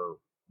hour,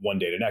 one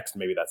day to next.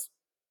 Maybe that's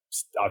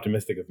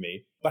optimistic of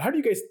me. But how do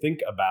you guys think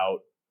about,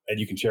 and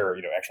you can share,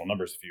 actual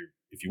numbers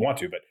if you want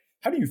to, but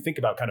how do you think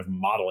about kind of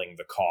modeling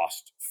the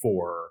cost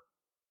for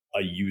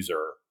a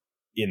user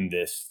in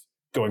this,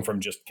 going from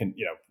just,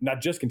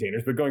 not just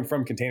containers, but going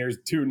from containers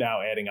to now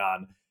adding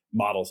on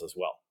models as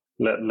well?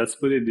 Let's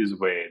put it this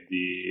way.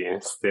 The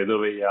State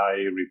of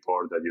AI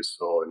report that you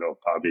saw,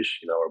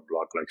 published in our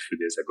blog like a few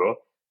days ago,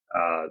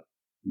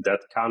 that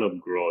kind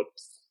of growth,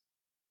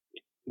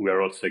 we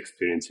are also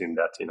experiencing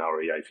that in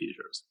our AI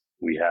features.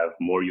 We have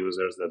more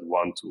users that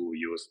want to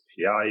use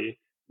AI.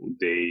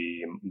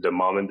 The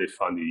moment they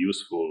find it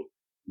useful,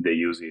 they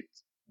use it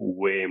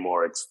way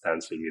more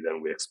extensively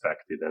than we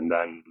expected. And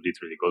then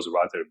literally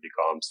Ghostwriter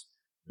becomes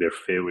their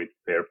favorite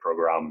pair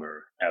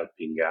programmer,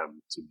 helping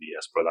them to be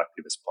as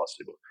productive as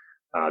possible.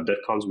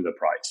 That comes with a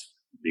price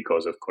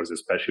because, of course,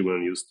 especially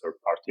when you use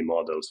third-party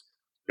models,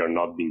 you're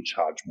not being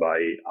charged by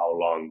how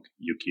long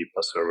you keep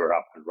a server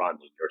up and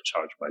running. You're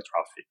charged by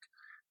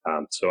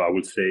traffic. So I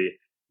would say,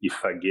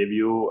 if I give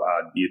you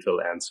a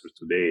detailed answer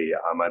today,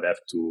 I might have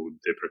to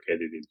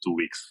deprecate it in 2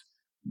 weeks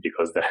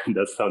because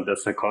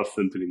that's a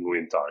constantly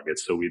moving target.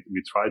 So we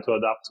try to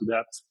adapt to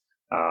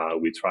that.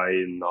 We try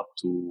not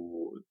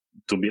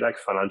to be like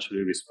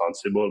financially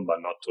responsible,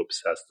 but not to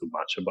obsess too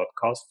much about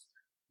cost,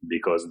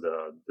 because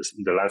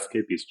the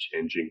landscape is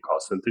changing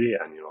constantly.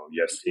 And,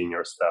 you're seeing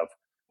yourself,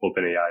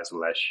 OpenAI is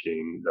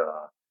slashing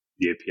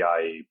the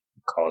API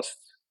cost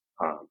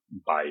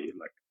by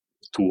like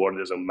 2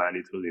 orders of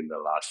magnitude in the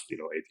last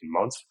 18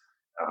 months.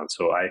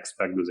 So I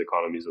expect those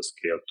economies of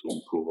scale to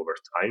improve over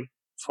time.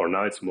 For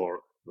now, it's more,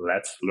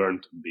 let's learn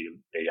to build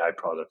AI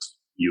products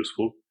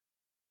useful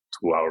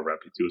to our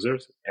Replit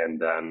users, and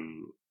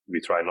then we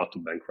try not to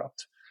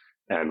bankrupt.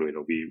 And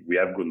we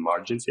have good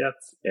margins yet,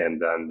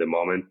 and then the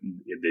moment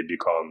they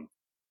become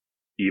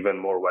even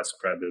more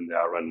widespread than they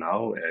are right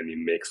now, and it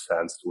makes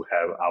sense to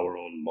have our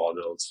own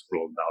models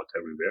rolled out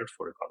everywhere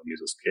for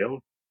economies of scale,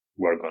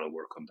 we're going to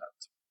work on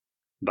that.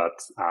 But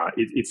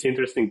it's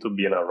interesting to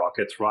be in a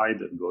rocket ride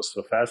that goes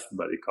so fast,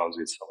 but it comes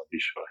with some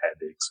additional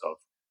headaches of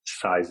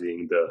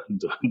sizing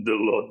the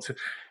load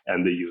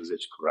and the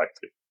usage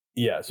correctly.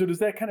 Yeah. So does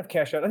that kind of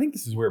cash out? I think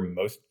this is where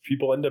most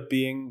people end up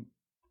being.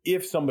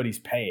 If somebody's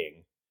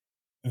paying,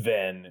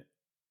 then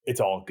it's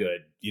all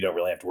good. You don't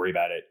really have to worry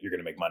about it. You're going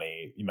to make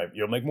money.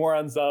 You'll make more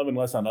on some and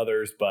less on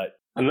others. But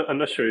I'm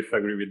not sure if I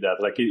agree with that.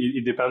 Like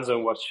it depends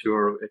on what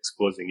you're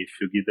exposing. If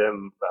you give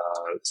them,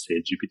 say,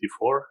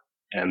 GPT-4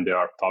 and they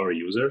are power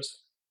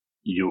users,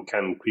 you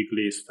can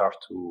quickly start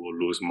to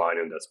lose money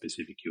on that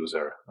specific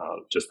user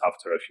just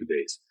after a few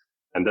days.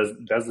 And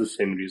that's the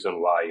same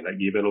reason why, like,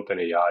 even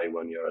OpenAI,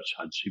 when you're a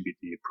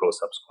ChatGPT Pro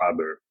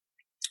subscriber,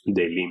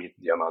 they limit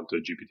the amount of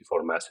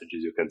GPT-4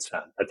 messages you can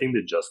send. I think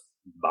they just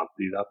bumped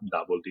it up,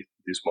 doubled it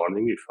this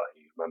morning, if I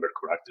remember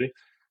correctly.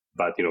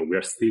 But, we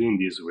are still in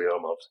this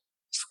realm of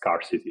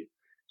scarcity.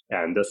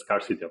 And that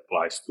scarcity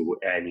applies to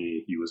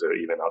any user,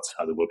 even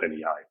outside of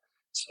OpenAI.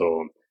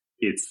 So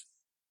it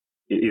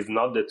is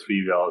not that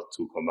trivial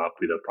to come up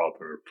with a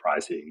proper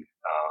pricing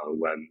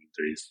when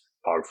there is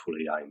powerful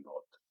AI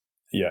involved.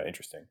 Yeah,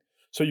 interesting.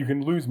 So you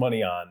can lose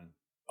money on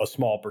a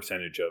small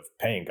percentage of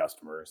paying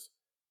customers.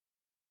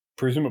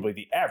 Presumably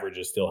the average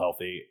is still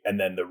healthy. And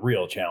then the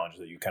real challenge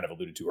that you kind of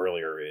alluded to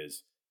earlier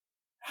is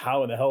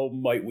how in the hell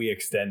might we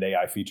extend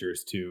AI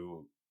features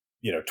to,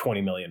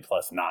 20 million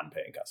plus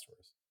non-paying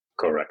customers?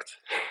 Correct.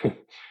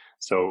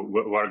 So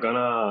we're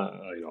gonna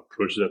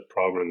approach that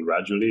problem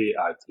gradually.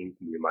 I think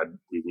we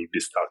will be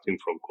starting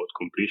from code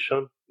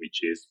completion,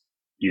 which is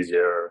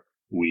easier.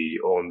 We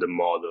own the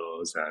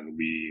models and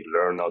we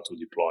learn how to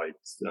deploy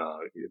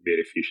it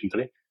very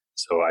efficiently.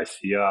 So I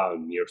see a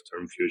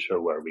near-term future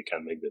where we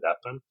can make that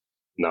happen.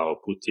 Now,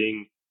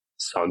 putting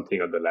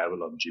something at the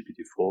level of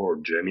GPT-4 or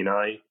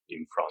Gemini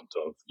in front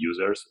of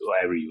users,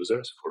 every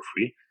users for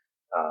free,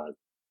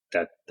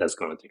 that's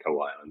going to take a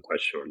while, I'm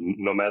quite sure.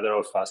 No matter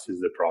how fast is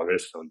the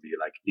progress on the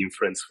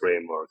inference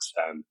frameworks,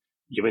 and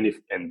even if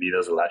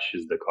NVIDIA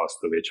slashes the cost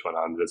of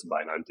H100s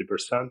by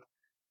 90%,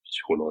 which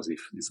who knows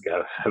if this is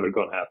ever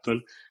going to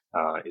happen,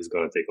 it's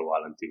going to take a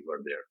while until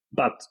we're there.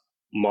 But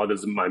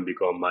models might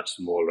become much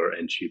smaller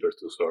and cheaper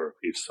to serve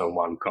if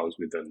someone comes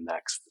with the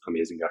next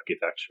amazing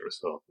architecture.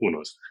 So who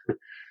knows?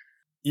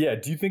 Yeah.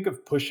 Do you think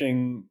of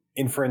pushing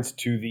inference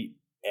to the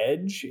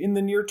edge in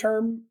the near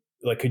term?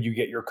 Like, could you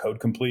get your code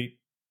complete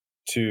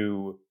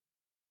to,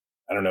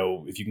 I don't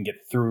know, if you can get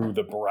through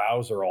the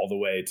browser all the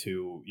way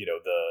to,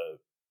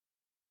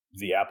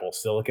 the Apple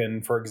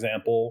Silicon, for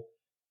example?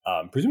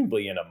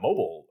 Presumably in a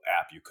mobile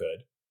app you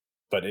could,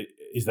 but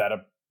is that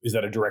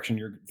a direction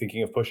you're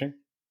thinking of pushing?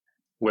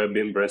 We've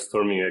been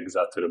brainstorming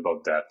exactly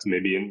about that.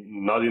 Maybe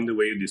not in the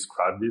way you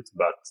described it,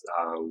 but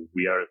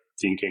we are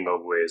thinking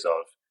of ways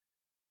of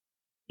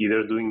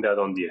either doing that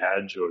on the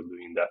edge or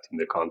doing that in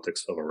the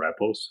context of a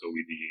repo. So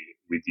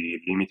with the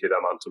limited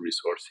amount of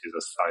resources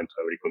assigned to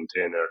every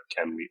container,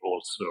 can we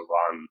also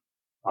run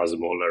a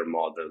smaller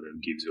model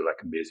that gives you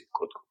a basic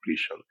code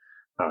completion?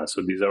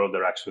 So these are all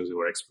directions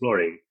we're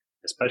exploring,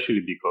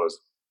 especially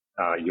because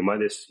you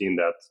might have seen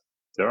that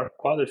there are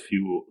quite a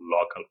few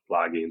local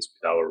plugins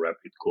with our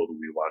Replit Code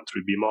V1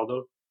 3B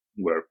model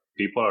where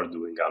people are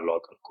doing a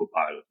local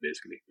copilot,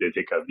 basically. They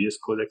take a VS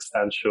Code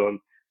extension,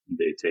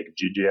 they take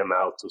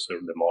GGML to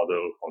serve the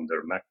model on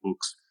their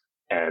MacBooks,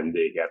 and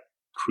they get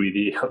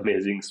pretty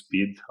amazing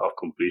speed of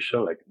completion,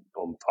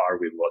 on par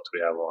with what we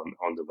have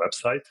on the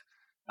website.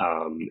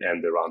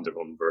 And they run their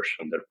own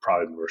version, their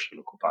private version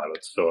of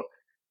Copilot. So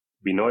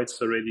we know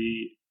it's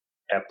already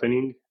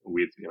happening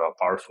with a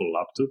powerful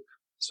laptop.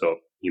 So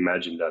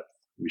imagine that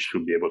we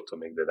should be able to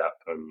make that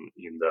happen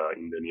in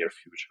the near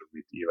future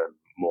with even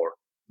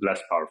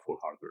less powerful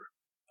hardware.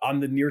 On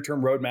the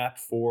near-term roadmap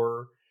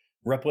for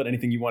Replit,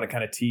 anything you want to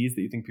kind of tease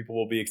that you think people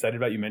will be excited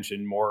about? You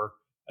mentioned more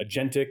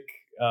agentic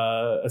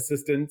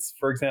assistance,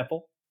 for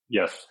example.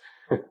 Yes.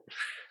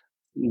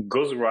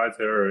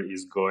 Ghostwriter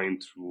is going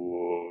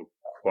through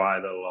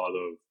quite a lot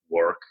of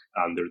work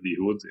under the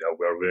hood.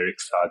 We're very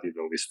excited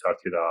when we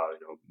started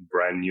a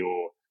brand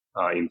new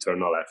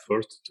internal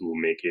effort to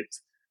make it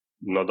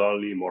not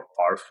only more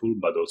powerful,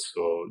 but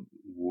also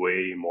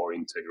way more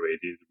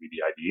integrated with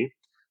the IDE.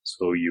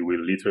 So you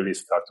will literally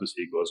start to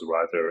see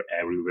Ghostwriter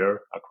everywhere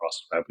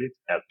across Replit,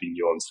 helping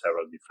you on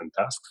several different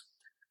tasks.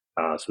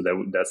 So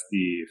that's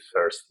the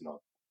first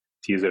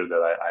teaser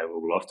that I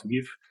would love to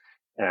give.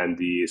 And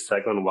the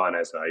second one,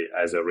 as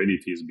I already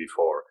teased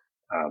before,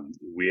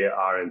 we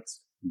aren't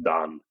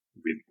done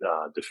with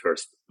the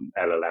first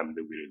LLM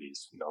that we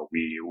release.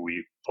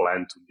 We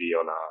plan to be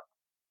on a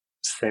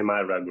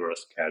semi-regular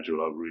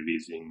schedule of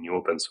releasing new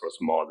open source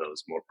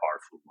models, more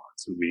powerful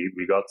ones.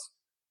 We got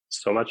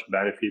so much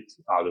benefit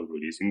out of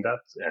releasing that,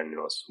 and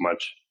so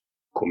much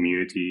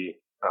community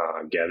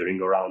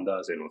gathering around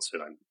us, and also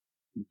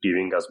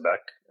giving us back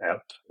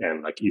help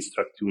and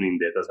extract tuning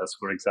datasets,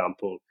 for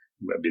example.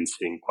 We've been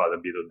seeing quite a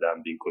bit of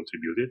them being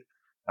contributed.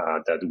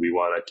 That we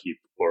want to keep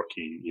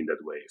working in that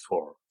way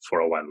for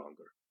a while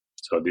longer.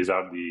 So these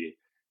are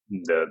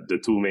the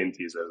two main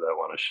teasers I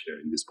want to share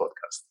in this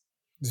podcast.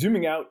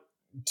 Zooming out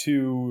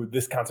to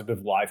this concept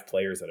of live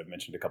players that I've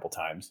mentioned a couple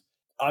times,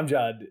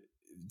 Amjad,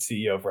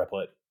 CEO of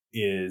Replit,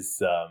 is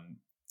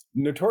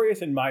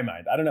notorious in my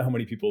mind. I don't know how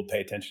many people pay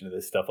attention to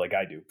this stuff like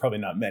I do. Probably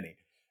not many.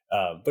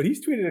 But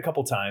he's tweeted a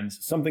couple times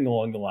something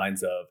along the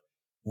lines of,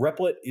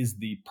 Replit is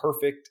the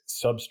perfect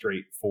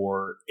substrate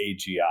for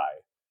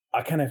AGI.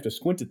 I kind of have to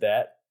squint at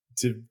that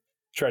to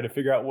try to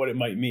figure out what it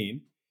might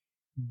mean.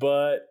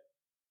 But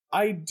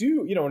I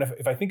do, and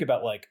if I think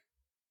about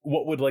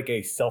what would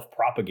a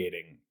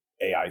self-propagating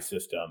AI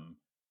system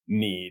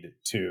need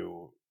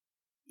to,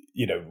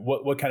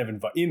 what kind of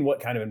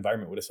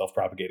environment would a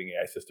self-propagating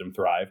AI system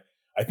thrive?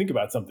 I think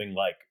about something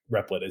like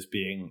Replit as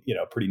being,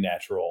 a pretty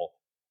natural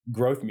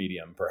growth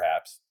medium,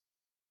 perhaps.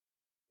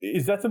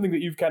 Is that something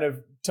that you've kind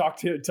of talked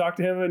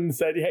to him and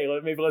said, hey,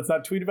 maybe let's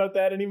not tweet about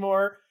that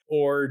anymore?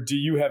 Or do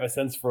you have a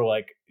sense for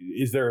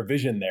is there a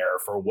vision there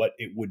for what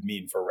it would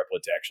mean for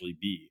Replit to actually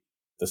be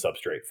the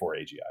substrate for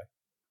AGI?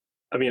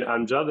 I mean,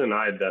 Amjad and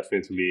I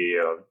definitely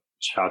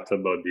chat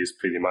about this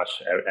pretty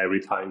much every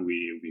time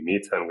we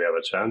meet and we have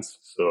a chance.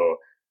 So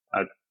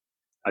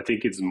I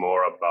think it's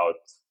more about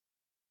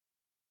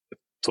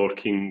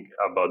talking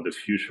about the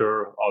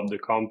future of the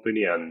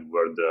company and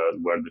where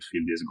the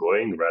field is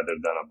going, rather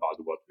than about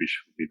what we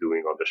should be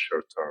doing on the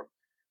short term.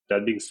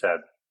 That being said,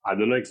 I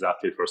don't know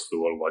exactly, first of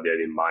all, what they had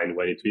in mind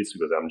when he tweets,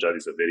 because Amjad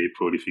is a very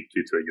prolific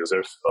Twitter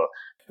user.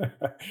 So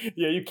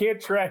yeah, you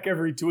can't track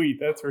every tweet,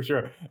 that's for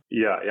sure.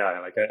 yeah.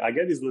 Like I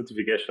get his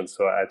notifications,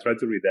 so I try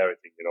to read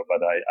everything,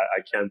 but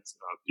I can't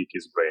pick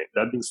his brain.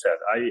 That being said,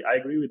 I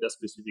agree with that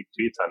specific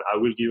tweet, and I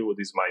will give you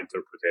this my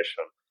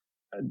interpretation.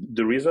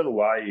 The reason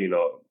why,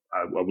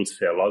 I would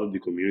say a lot of the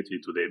community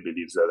today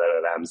believes that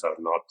LLMs are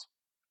not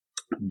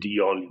the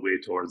only way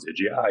towards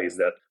AGI is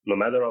that no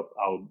matter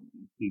how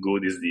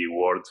good is the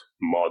word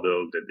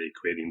model that they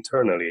create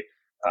internally,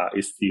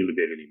 it's still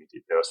very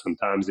limited.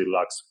 Sometimes it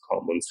lacks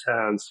common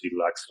sense, it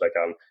lacks like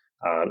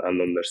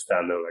an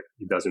understanding, like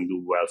it doesn't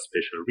do well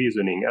spatial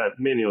reasoning, and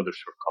many other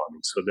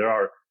shortcomings. So there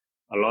are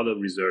a lot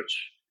of research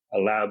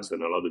labs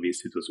and a lot of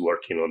institutes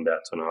working on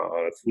that on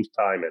a full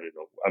time, and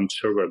I'm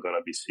sure we're going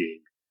to be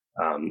seeing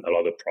a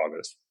lot of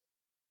progress.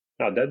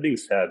 Now, that being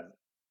said,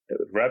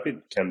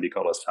 Replit can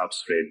become a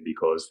substrate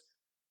because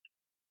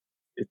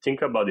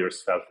think about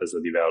yourself as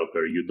a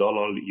developer. You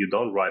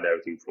don't write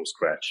everything from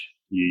scratch.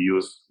 You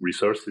use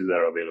resources that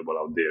are available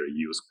out there.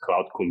 You use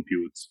cloud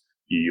compute.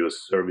 You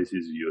use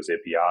services. You use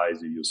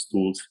APIs. You use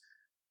tools.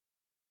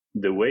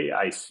 The way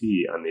I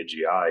see an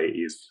AGI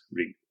is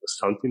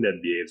something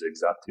that behaves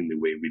exactly in the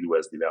way we do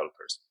as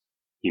developers.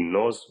 It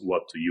knows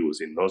what to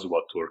use. It knows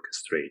what to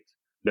orchestrate.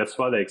 That's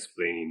what I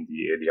explain in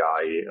the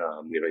ADI,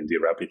 in the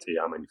Replit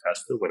AI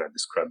manifesto when I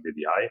describe the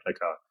ADI, like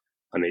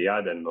an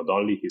AI that not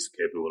only is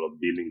capable of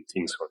building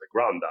things from the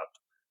ground up,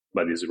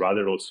 but is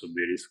rather also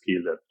very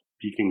skilled at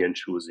picking and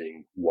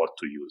choosing what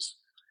to use.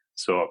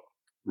 So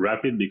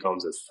Replit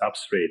becomes a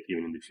substrate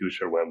even in the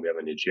future when we have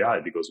an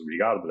AGI, because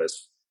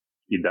regardless,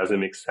 it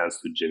doesn't make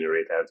sense to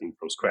generate everything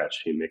from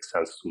scratch. It makes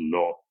sense to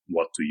know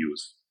what to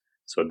use.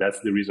 So that's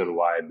the reason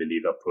why I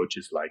believe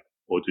approaches like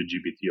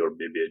AutoGPT or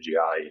Baby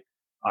AGI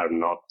have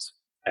not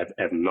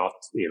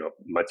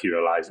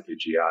materialized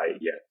AGI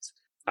yet.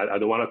 I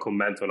don't want to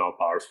comment on how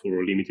powerful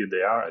or limited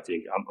they are. I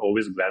think I'm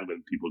always glad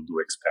when people do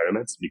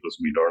experiments because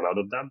we learn out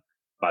of them.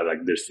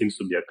 But there seems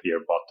to be a clear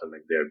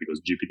bottleneck there because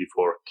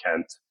GPT-4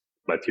 can't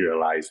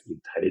materialize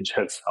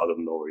intelligence out of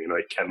nowhere.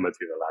 It can't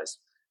materialize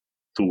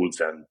tools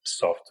and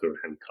software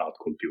and cloud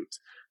compute.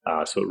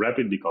 So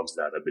Replit becomes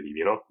that, I believe.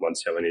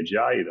 Once you have an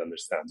AGI, it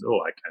understands,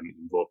 I can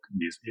invoke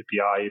this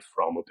API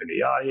from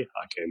OpenAI.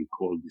 I can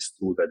call this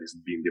tool that is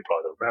being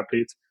deployed on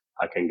Replit.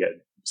 I can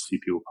get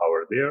CPU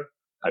power there.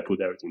 I put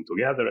everything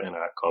together and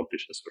I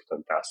accomplish a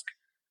certain task.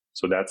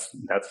 So that's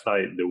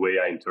the way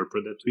I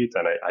interpret the tweet.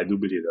 And I do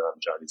believe that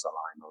Amjad is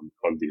aligned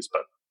on this.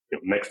 But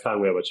next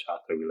time we have a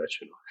chat, I will let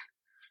you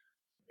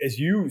know. As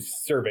you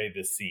survey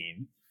this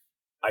scene,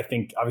 I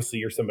think obviously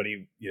you're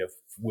somebody,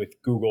 with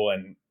Google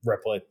and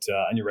Replit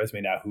on your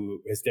resume now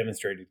who has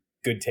demonstrated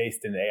good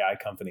taste in AI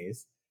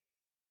companies.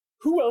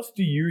 Who else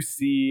do you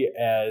see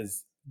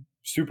as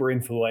super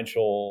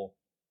influential,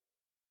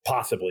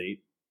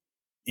 possibly,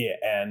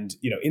 and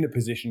in a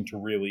position to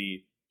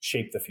really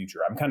shape the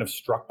future? I'm kind of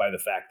struck by the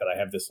fact that I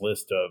have this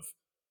list of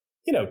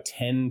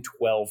 10,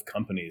 12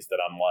 companies that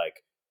I'm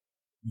like,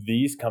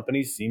 these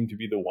companies seem to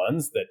be the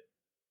ones that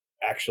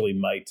actually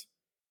might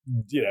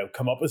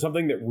come up with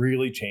something that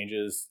really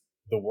changes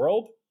the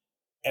world.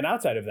 And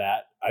outside of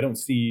that, I don't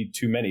see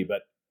too many,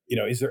 but,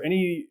 is there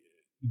any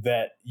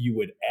that you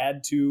would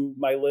add to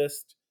my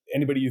list?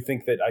 Anybody you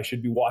think that I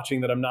should be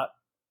watching that I'm not,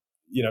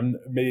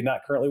 maybe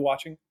not currently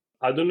watching?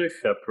 I don't know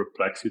if you have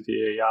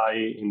Perplexity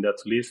AI in that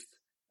list.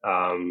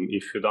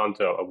 If you don't,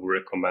 I would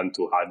recommend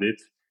to add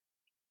it.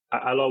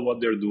 I love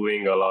what they're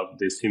doing a lot.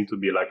 They seem to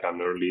be like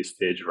an early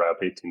stage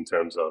Replit in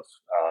terms of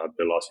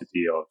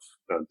velocity of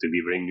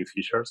delivering new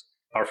features.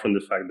 Apart from the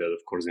fact that,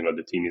 of course,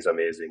 the team is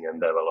amazing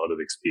and they have a lot of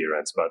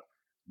experience, but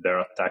they're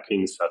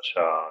attacking such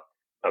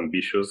a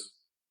ambitious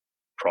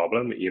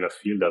problem in a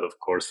field that, of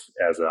course,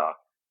 as a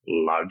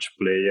large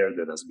player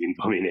that has been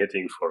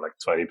dominating for like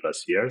 20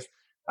 plus years.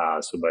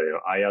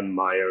 I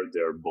admire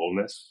their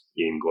boldness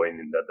in going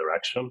in that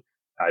direction.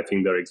 I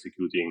think they're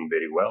executing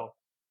very well,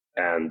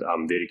 and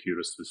I'm very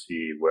curious to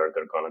see where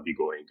they're going to be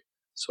going.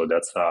 So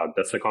that's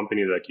a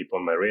company that I keep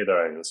on my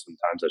radar, and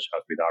sometimes I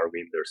chat with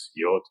Arvin, their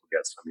CEO, to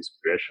get some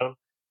inspiration.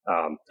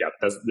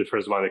 That's the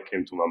first one that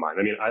came to my mind.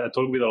 I mean, I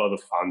talk with a lot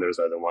of founders.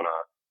 I don't want to.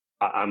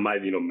 I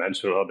might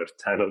mention another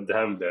 10 of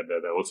them that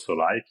I also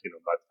like.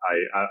 But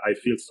I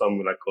feel some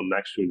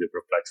connection with the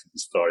Perplexity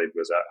story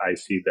because I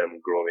see them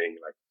growing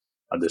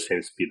at the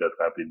same speed that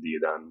Replit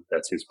did, and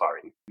that's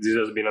inspiring. This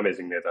has been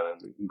amazing,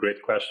 Nathan.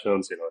 Great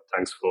questions.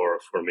 Thanks for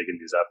making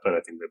this happen.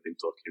 I think we've been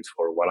talking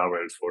for 1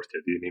 hour and 40. I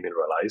didn't even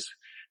realize.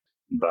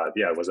 But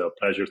it was a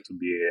pleasure to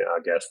be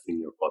a guest in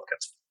your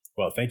podcast.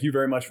 Well, thank you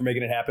very much for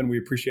making it happen. We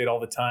appreciate all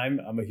the time.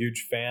 I'm a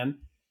huge fan.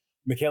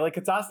 Michele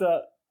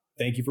Catasta,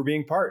 thank you for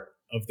being part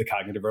of the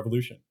Cognitive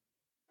Revolution.